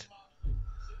good.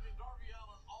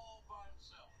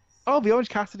 Oh, the Orange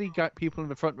Cassidy got people in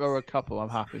the front row a couple. I'm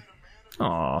happy.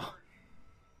 Aww.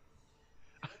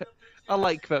 I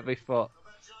like that they thought,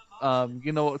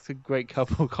 you know what's a great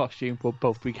couple costume? We'll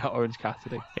both be Orange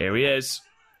Cassidy. Here he is.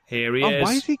 Here he is.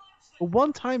 Why is he...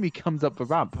 One time he comes up the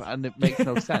ramp and it makes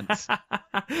no sense.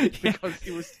 Because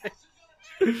he was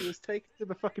taken to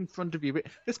the fucking front of you.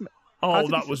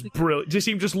 That was brilliant. Just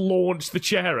him just launched the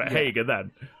chair at Hager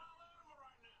then.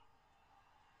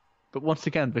 But once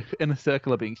again, the inner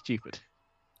circle are being stupid.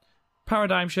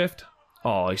 Paradigm shift.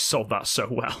 Oh, he sold that so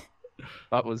well.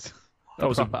 That was a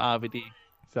RVD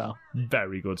sell.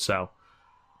 Very good sell.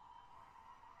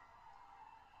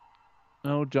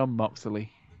 Oh, John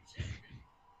Moxley.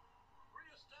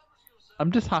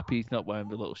 I'm just happy he's not wearing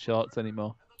the little shorts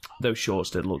anymore. Those shorts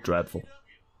did look dreadful.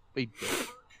 He did.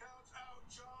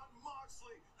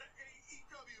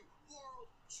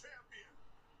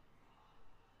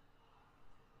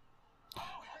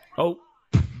 Oh,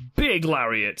 big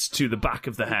lariat to the back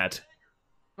of the head.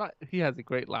 Right, he has a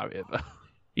great lariat, though.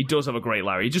 He does have a great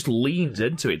lariat. He just leans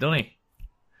into it, doesn't he?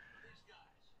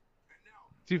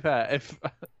 be fair, if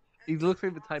he looks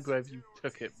like the type where if you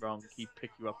took it wrong, he'd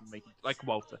pick you up and make you like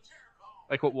Walter,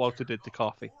 like what Walter did to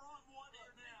Coffee.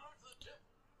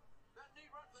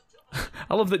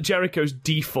 I love that Jericho's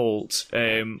default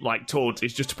taunt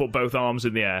is just to put both arms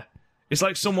in the air. It's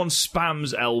like someone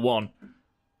spams L1.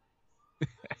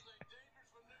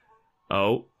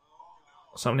 Oh,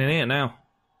 what's happening here now?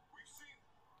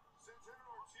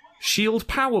 Shield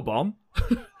powerbomb?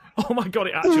 Oh my god,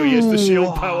 it actually is the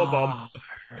Shield powerbomb.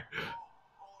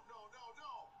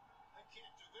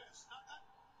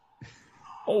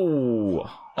 Oh.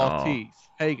 Ortiz,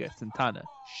 Hager, Santana,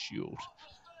 Shield.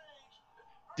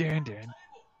 Dun dun,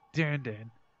 dun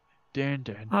dun, dun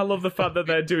dun. I love the fact that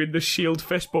they're doing the Shield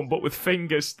fist bump, but with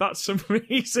fingers. That's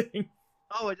amazing.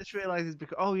 Oh, I just realised it's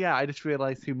because. Oh yeah, I just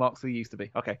realised who Moxley used to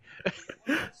be. Okay.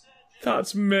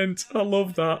 That's mint. I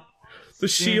love that. The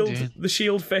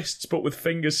shield fists, but with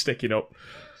fingers sticking up.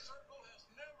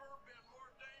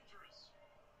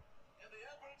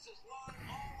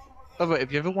 Oh, but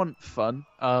if you ever want fun,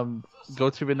 go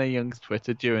to Renee Young's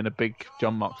Twitter during a big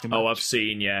John Moxley match. Oh, I've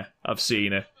seen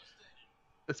her.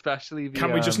 Especially the,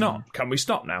 Can we just not? Can we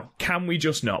stop now? Can we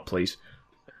just not, please?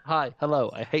 Hi,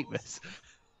 hello, I hate this.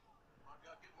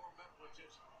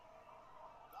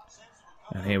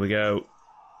 And here we go.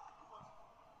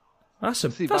 That's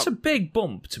a big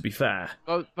bump, to be fair.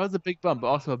 Oh, that was a big bump, but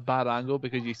also a bad angle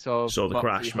because you saw the Moxley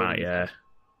crash, Matt. Yeah.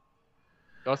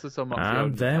 You also saw Moxley.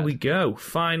 And there we go.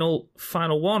 Final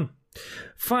one.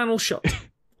 Final shot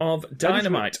of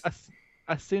Dynamite.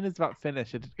 As soon as that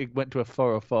finished, it went to a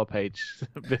 404 page.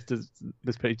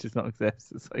 This page does not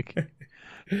exist. It's like.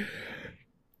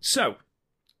 So,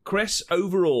 Chris,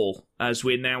 overall, as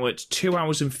we're now at 2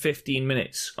 hours and 15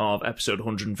 minutes of episode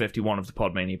 151 of the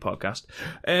Podmania podcast,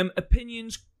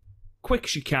 opinions, quick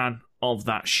as you can, of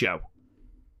that show.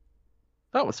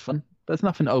 That was fun. There's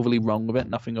nothing overly wrong with it.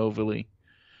 Nothing overly.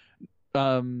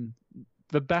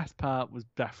 The best part was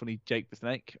definitely Jake the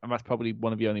Snake, and that's probably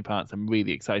one of the only parts I'm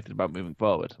really excited about moving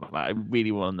forward. Like, I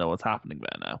really want to know what's happening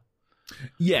there now.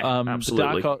 Yeah,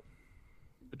 absolutely.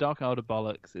 The Dark Order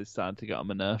bollocks is starting to get on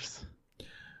my nerves.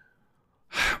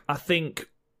 I think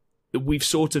we've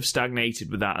sort of stagnated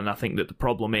with that, and I think that the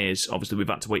problem is, obviously, we've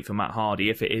had to wait for Matt Hardy.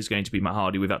 If it is going to be Matt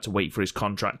Hardy, we've had to wait for his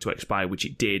contract to expire, which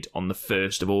it did on the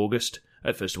 1st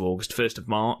of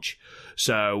March.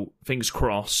 So, fingers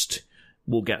crossed,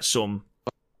 we'll get something.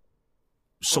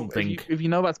 If you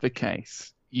know that's the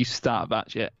case, you start that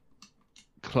shit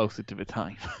closer to the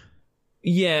time.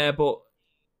 Yeah, but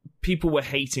people were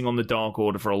hating on the Dark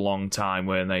Order for a long time,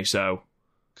 weren't they? So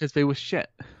because they were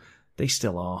shit. They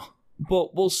still are.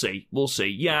 But we'll see.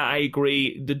 Yeah, I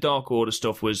agree. The Dark Order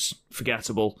stuff was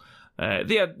forgettable.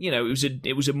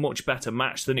 It was a much better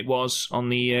match than it was on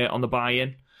the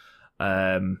buy-in.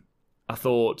 I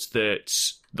thought that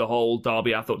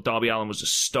Darby Allin was a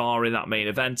star in that main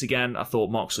event again. I thought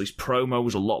Moxley's promo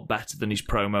was a lot better than his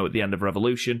promo at the end of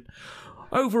Revolution.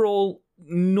 Overall,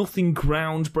 nothing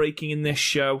groundbreaking in this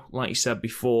show, like you said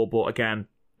before, but again,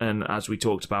 and as we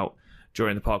talked about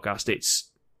during the podcast, it's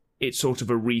sort of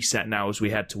a reset now as we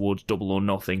head towards Double or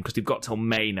Nothing, because they've got till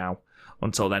May now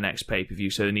until their next pay-per-view,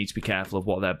 so they need to be careful of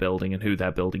what they're building and who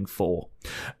they're building for.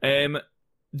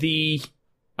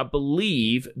 I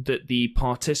believe that the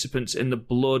participants in the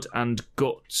Blood and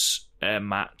Guts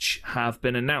match have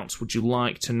been announced. Would you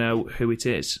like to know who it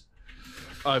is?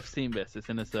 I've seen this. It's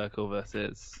Inner Circle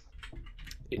versus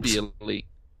the Elite.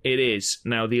 It is.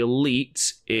 Now, the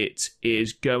Elite, it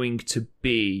is going to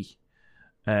be...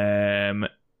 it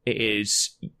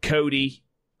is Cody,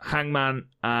 Hangman,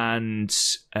 and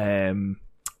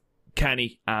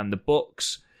Kenny and the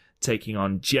Bucks taking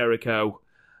on Jericho,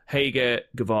 Hager,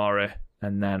 Guevara,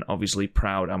 and then obviously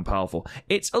Proud and Powerful.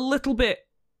 It's a little bit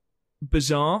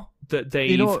bizarre that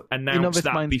they've announced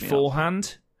that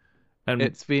beforehand. And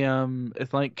it's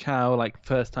it's like how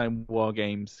first time War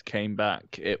Games came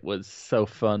back. It was so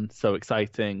fun, so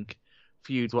exciting.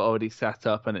 Feuds were already set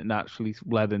up, and it naturally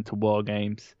led into War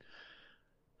Games.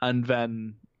 And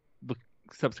then the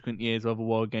subsequent years of a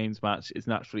War Games match is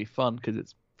naturally fun because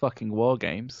it's fucking War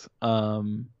Games.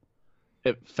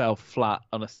 It fell flat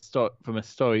on from a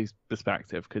story's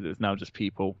perspective because it's now just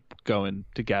people going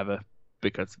together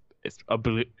because it's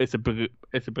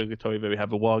obligatory that we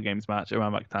have a War Games match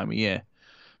around that time of year.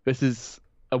 This is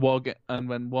a and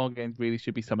when War Games really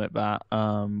should be something that,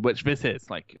 which this is,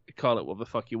 call it what the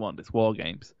fuck you want, it's War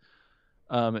Games.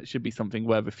 It should be something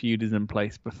where the feud is in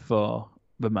place before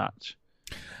the match.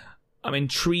 I'm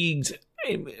intrigued.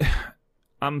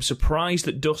 I'm surprised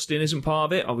that Dustin isn't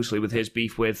part of it, obviously with his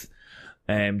beef with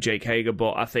Jake Hager,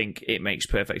 but I think it makes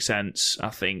perfect sense. I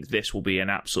think this will be an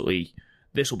absolutely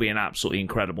this will be an absolutely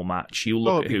incredible match. You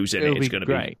look at who's in it; it's going to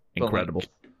be incredible.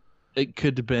 It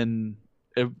could have been.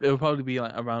 It would probably be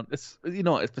like around. It's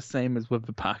it's the same as with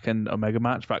the Pac and Omega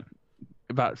match. In fact,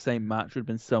 that same match would have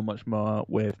been so much more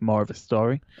with more of a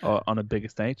story or on a bigger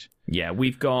stage. Yeah,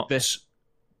 we've got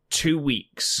 2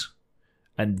 weeks,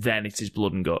 and then it is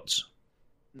blood and guts.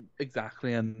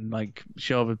 Exactly, and like,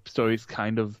 sure, the story's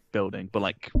kind of building, but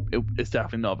like, it's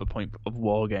definitely not the point of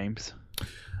War Games.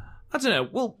 I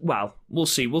don't know. We'll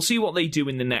see. We'll see what they do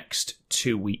in the next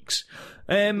 2 weeks.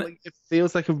 It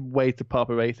feels like a way to pop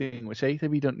a rating, which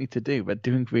AEW don't need to do. They're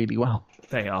doing really well.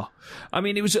 They are. I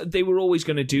mean, they were always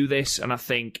going to do this, and I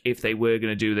think if they were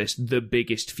going to do this, the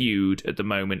biggest feud at the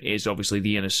moment is obviously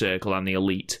the Inner Circle and the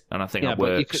Elite, and I think that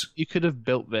works. You could have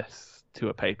built this to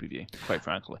a pay-per-view, quite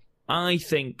frankly. I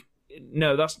think...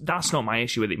 No, that's not my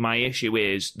issue with it. My issue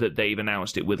is that they've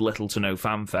announced it with little to no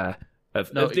fanfare of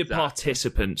the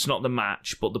participants, not the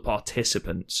match, but the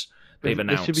participants they've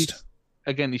announced.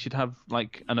 You should have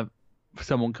like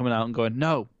someone coming out and going,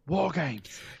 "No, War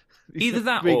Games." Either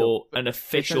that or an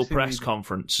official press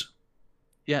conference.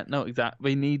 Yeah, no,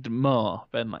 exactly. They need more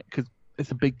than because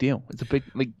it's a big deal. It's a big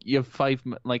you have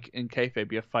in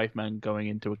kayfabe, you have 5 men going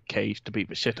into a cage to beat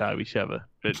the shit out of each other.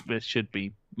 There should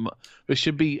be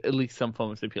at least some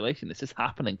form of stipulation. This is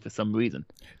happening for some reason.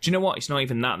 Do you know what? It's not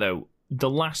even that though. The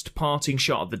last parting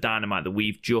shot of the Dynamite that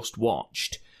we've just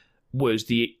watched was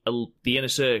the Inner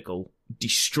Circle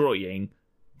destroying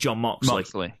Jon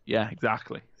Moxley. Yeah,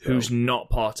 exactly. Who's not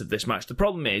part of this match. The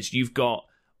problem is you've got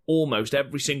almost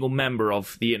every single member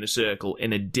of the Inner Circle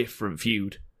in a different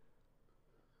feud.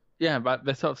 Yeah, but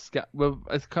they're sort of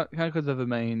it's kind of because of the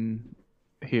main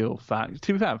heel faction.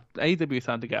 To be fair, AEW is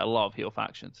starting to get a lot of heel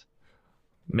factions.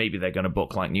 Maybe they're going to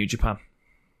book like New Japan.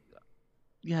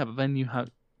 Yeah, but then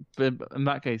but in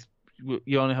that case,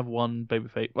 you only have one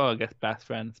babyface. Well, I guess best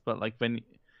friends, but like when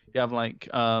you have like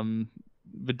the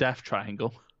Death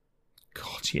Triangle.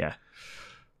 God, yeah.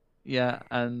 Yeah,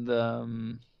 and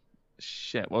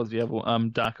what was the other one?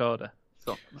 Dark Order.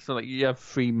 So like you have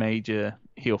 3 major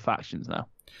heel factions now.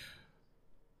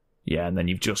 Yeah, and then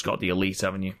you've just got the Elite,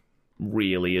 haven't you?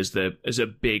 Really, as a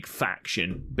big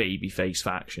faction, babyface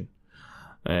faction.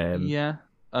 Yeah,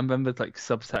 and then there's like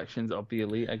subsections of the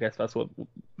Elite. I guess that's what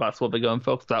they're going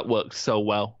for. Cause that worked so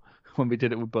well when we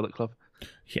did it with Bullet Club.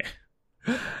 Yeah.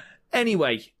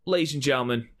 Anyway, ladies and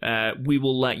gentlemen, we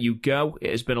will let you go.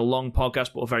 It has been a long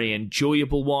podcast, but a very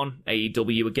enjoyable one.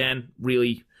 AEW again,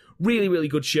 really, really, really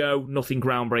good show. Nothing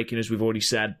groundbreaking, as we've already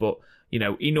said, but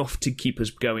enough to keep us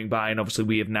going by. And obviously,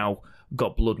 we have now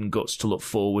got blood and guts to look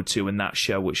forward to in that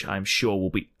show, which I'm sure will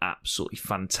be absolutely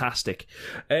fantastic.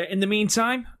 In the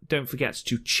meantime, don't forget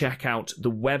to check out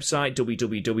the website,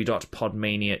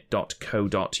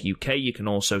 www.podmania.co.uk. You can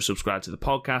also subscribe to the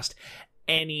podcast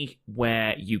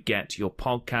anywhere you get your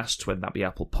podcasts, whether that be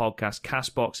Apple Podcasts,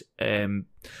 Castbox,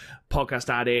 Podcast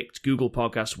Addict, Google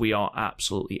Podcasts. We are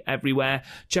absolutely everywhere.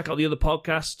 Check out the other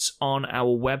podcasts on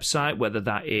our website, whether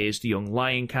that is the Young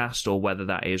Lion Cast, or whether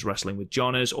that is Wrestling with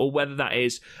Johners, or whether that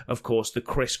is, of course, the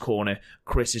Chris Corner,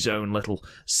 Chris's own little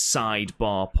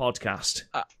sidebar podcast.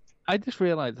 I just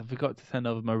realised I forgot to send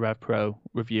over my Rev Pro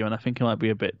review, and I think it might be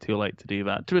a bit too late to do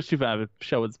that. To be fair, the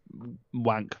show was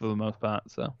wank for the most part,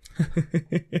 so.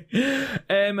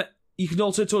 You can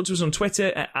also talk to us on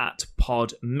Twitter at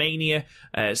Podmania.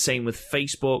 Same with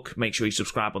Facebook. Make sure you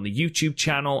subscribe on the YouTube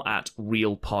channel at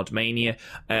Real Podmania.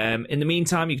 In the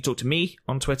meantime, you can talk to me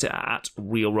on Twitter at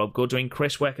Real Rob Goodwin.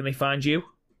 Chris, where can they find you?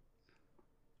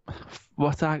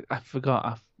 I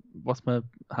forgot. What's my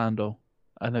handle?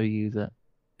 I know you use it.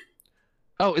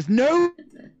 Oh, it's no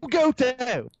go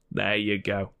to. There you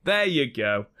go. There you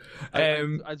go.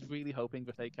 I was really hoping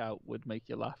the fake out would make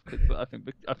you laugh, but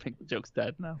I think the joke's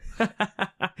dead now.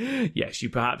 Yes, you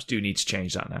perhaps do need to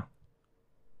change that now.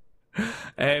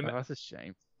 That's a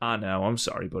shame. I know. I'm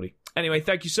sorry, buddy. Anyway,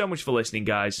 thank you so much for listening,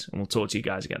 guys, and we'll talk to you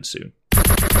guys again soon.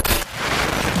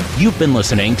 You've been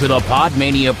listening to the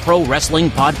Podmania Pro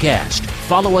Wrestling Podcast.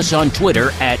 Follow us on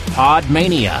Twitter at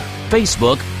Podmania,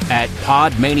 Facebook at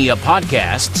Podmania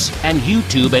Podcasts, and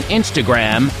YouTube and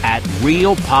Instagram at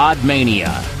Real Podmania.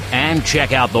 And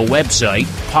check out the website,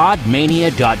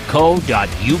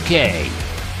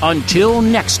 podmania.co.uk. Until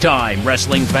next time,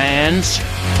 wrestling fans.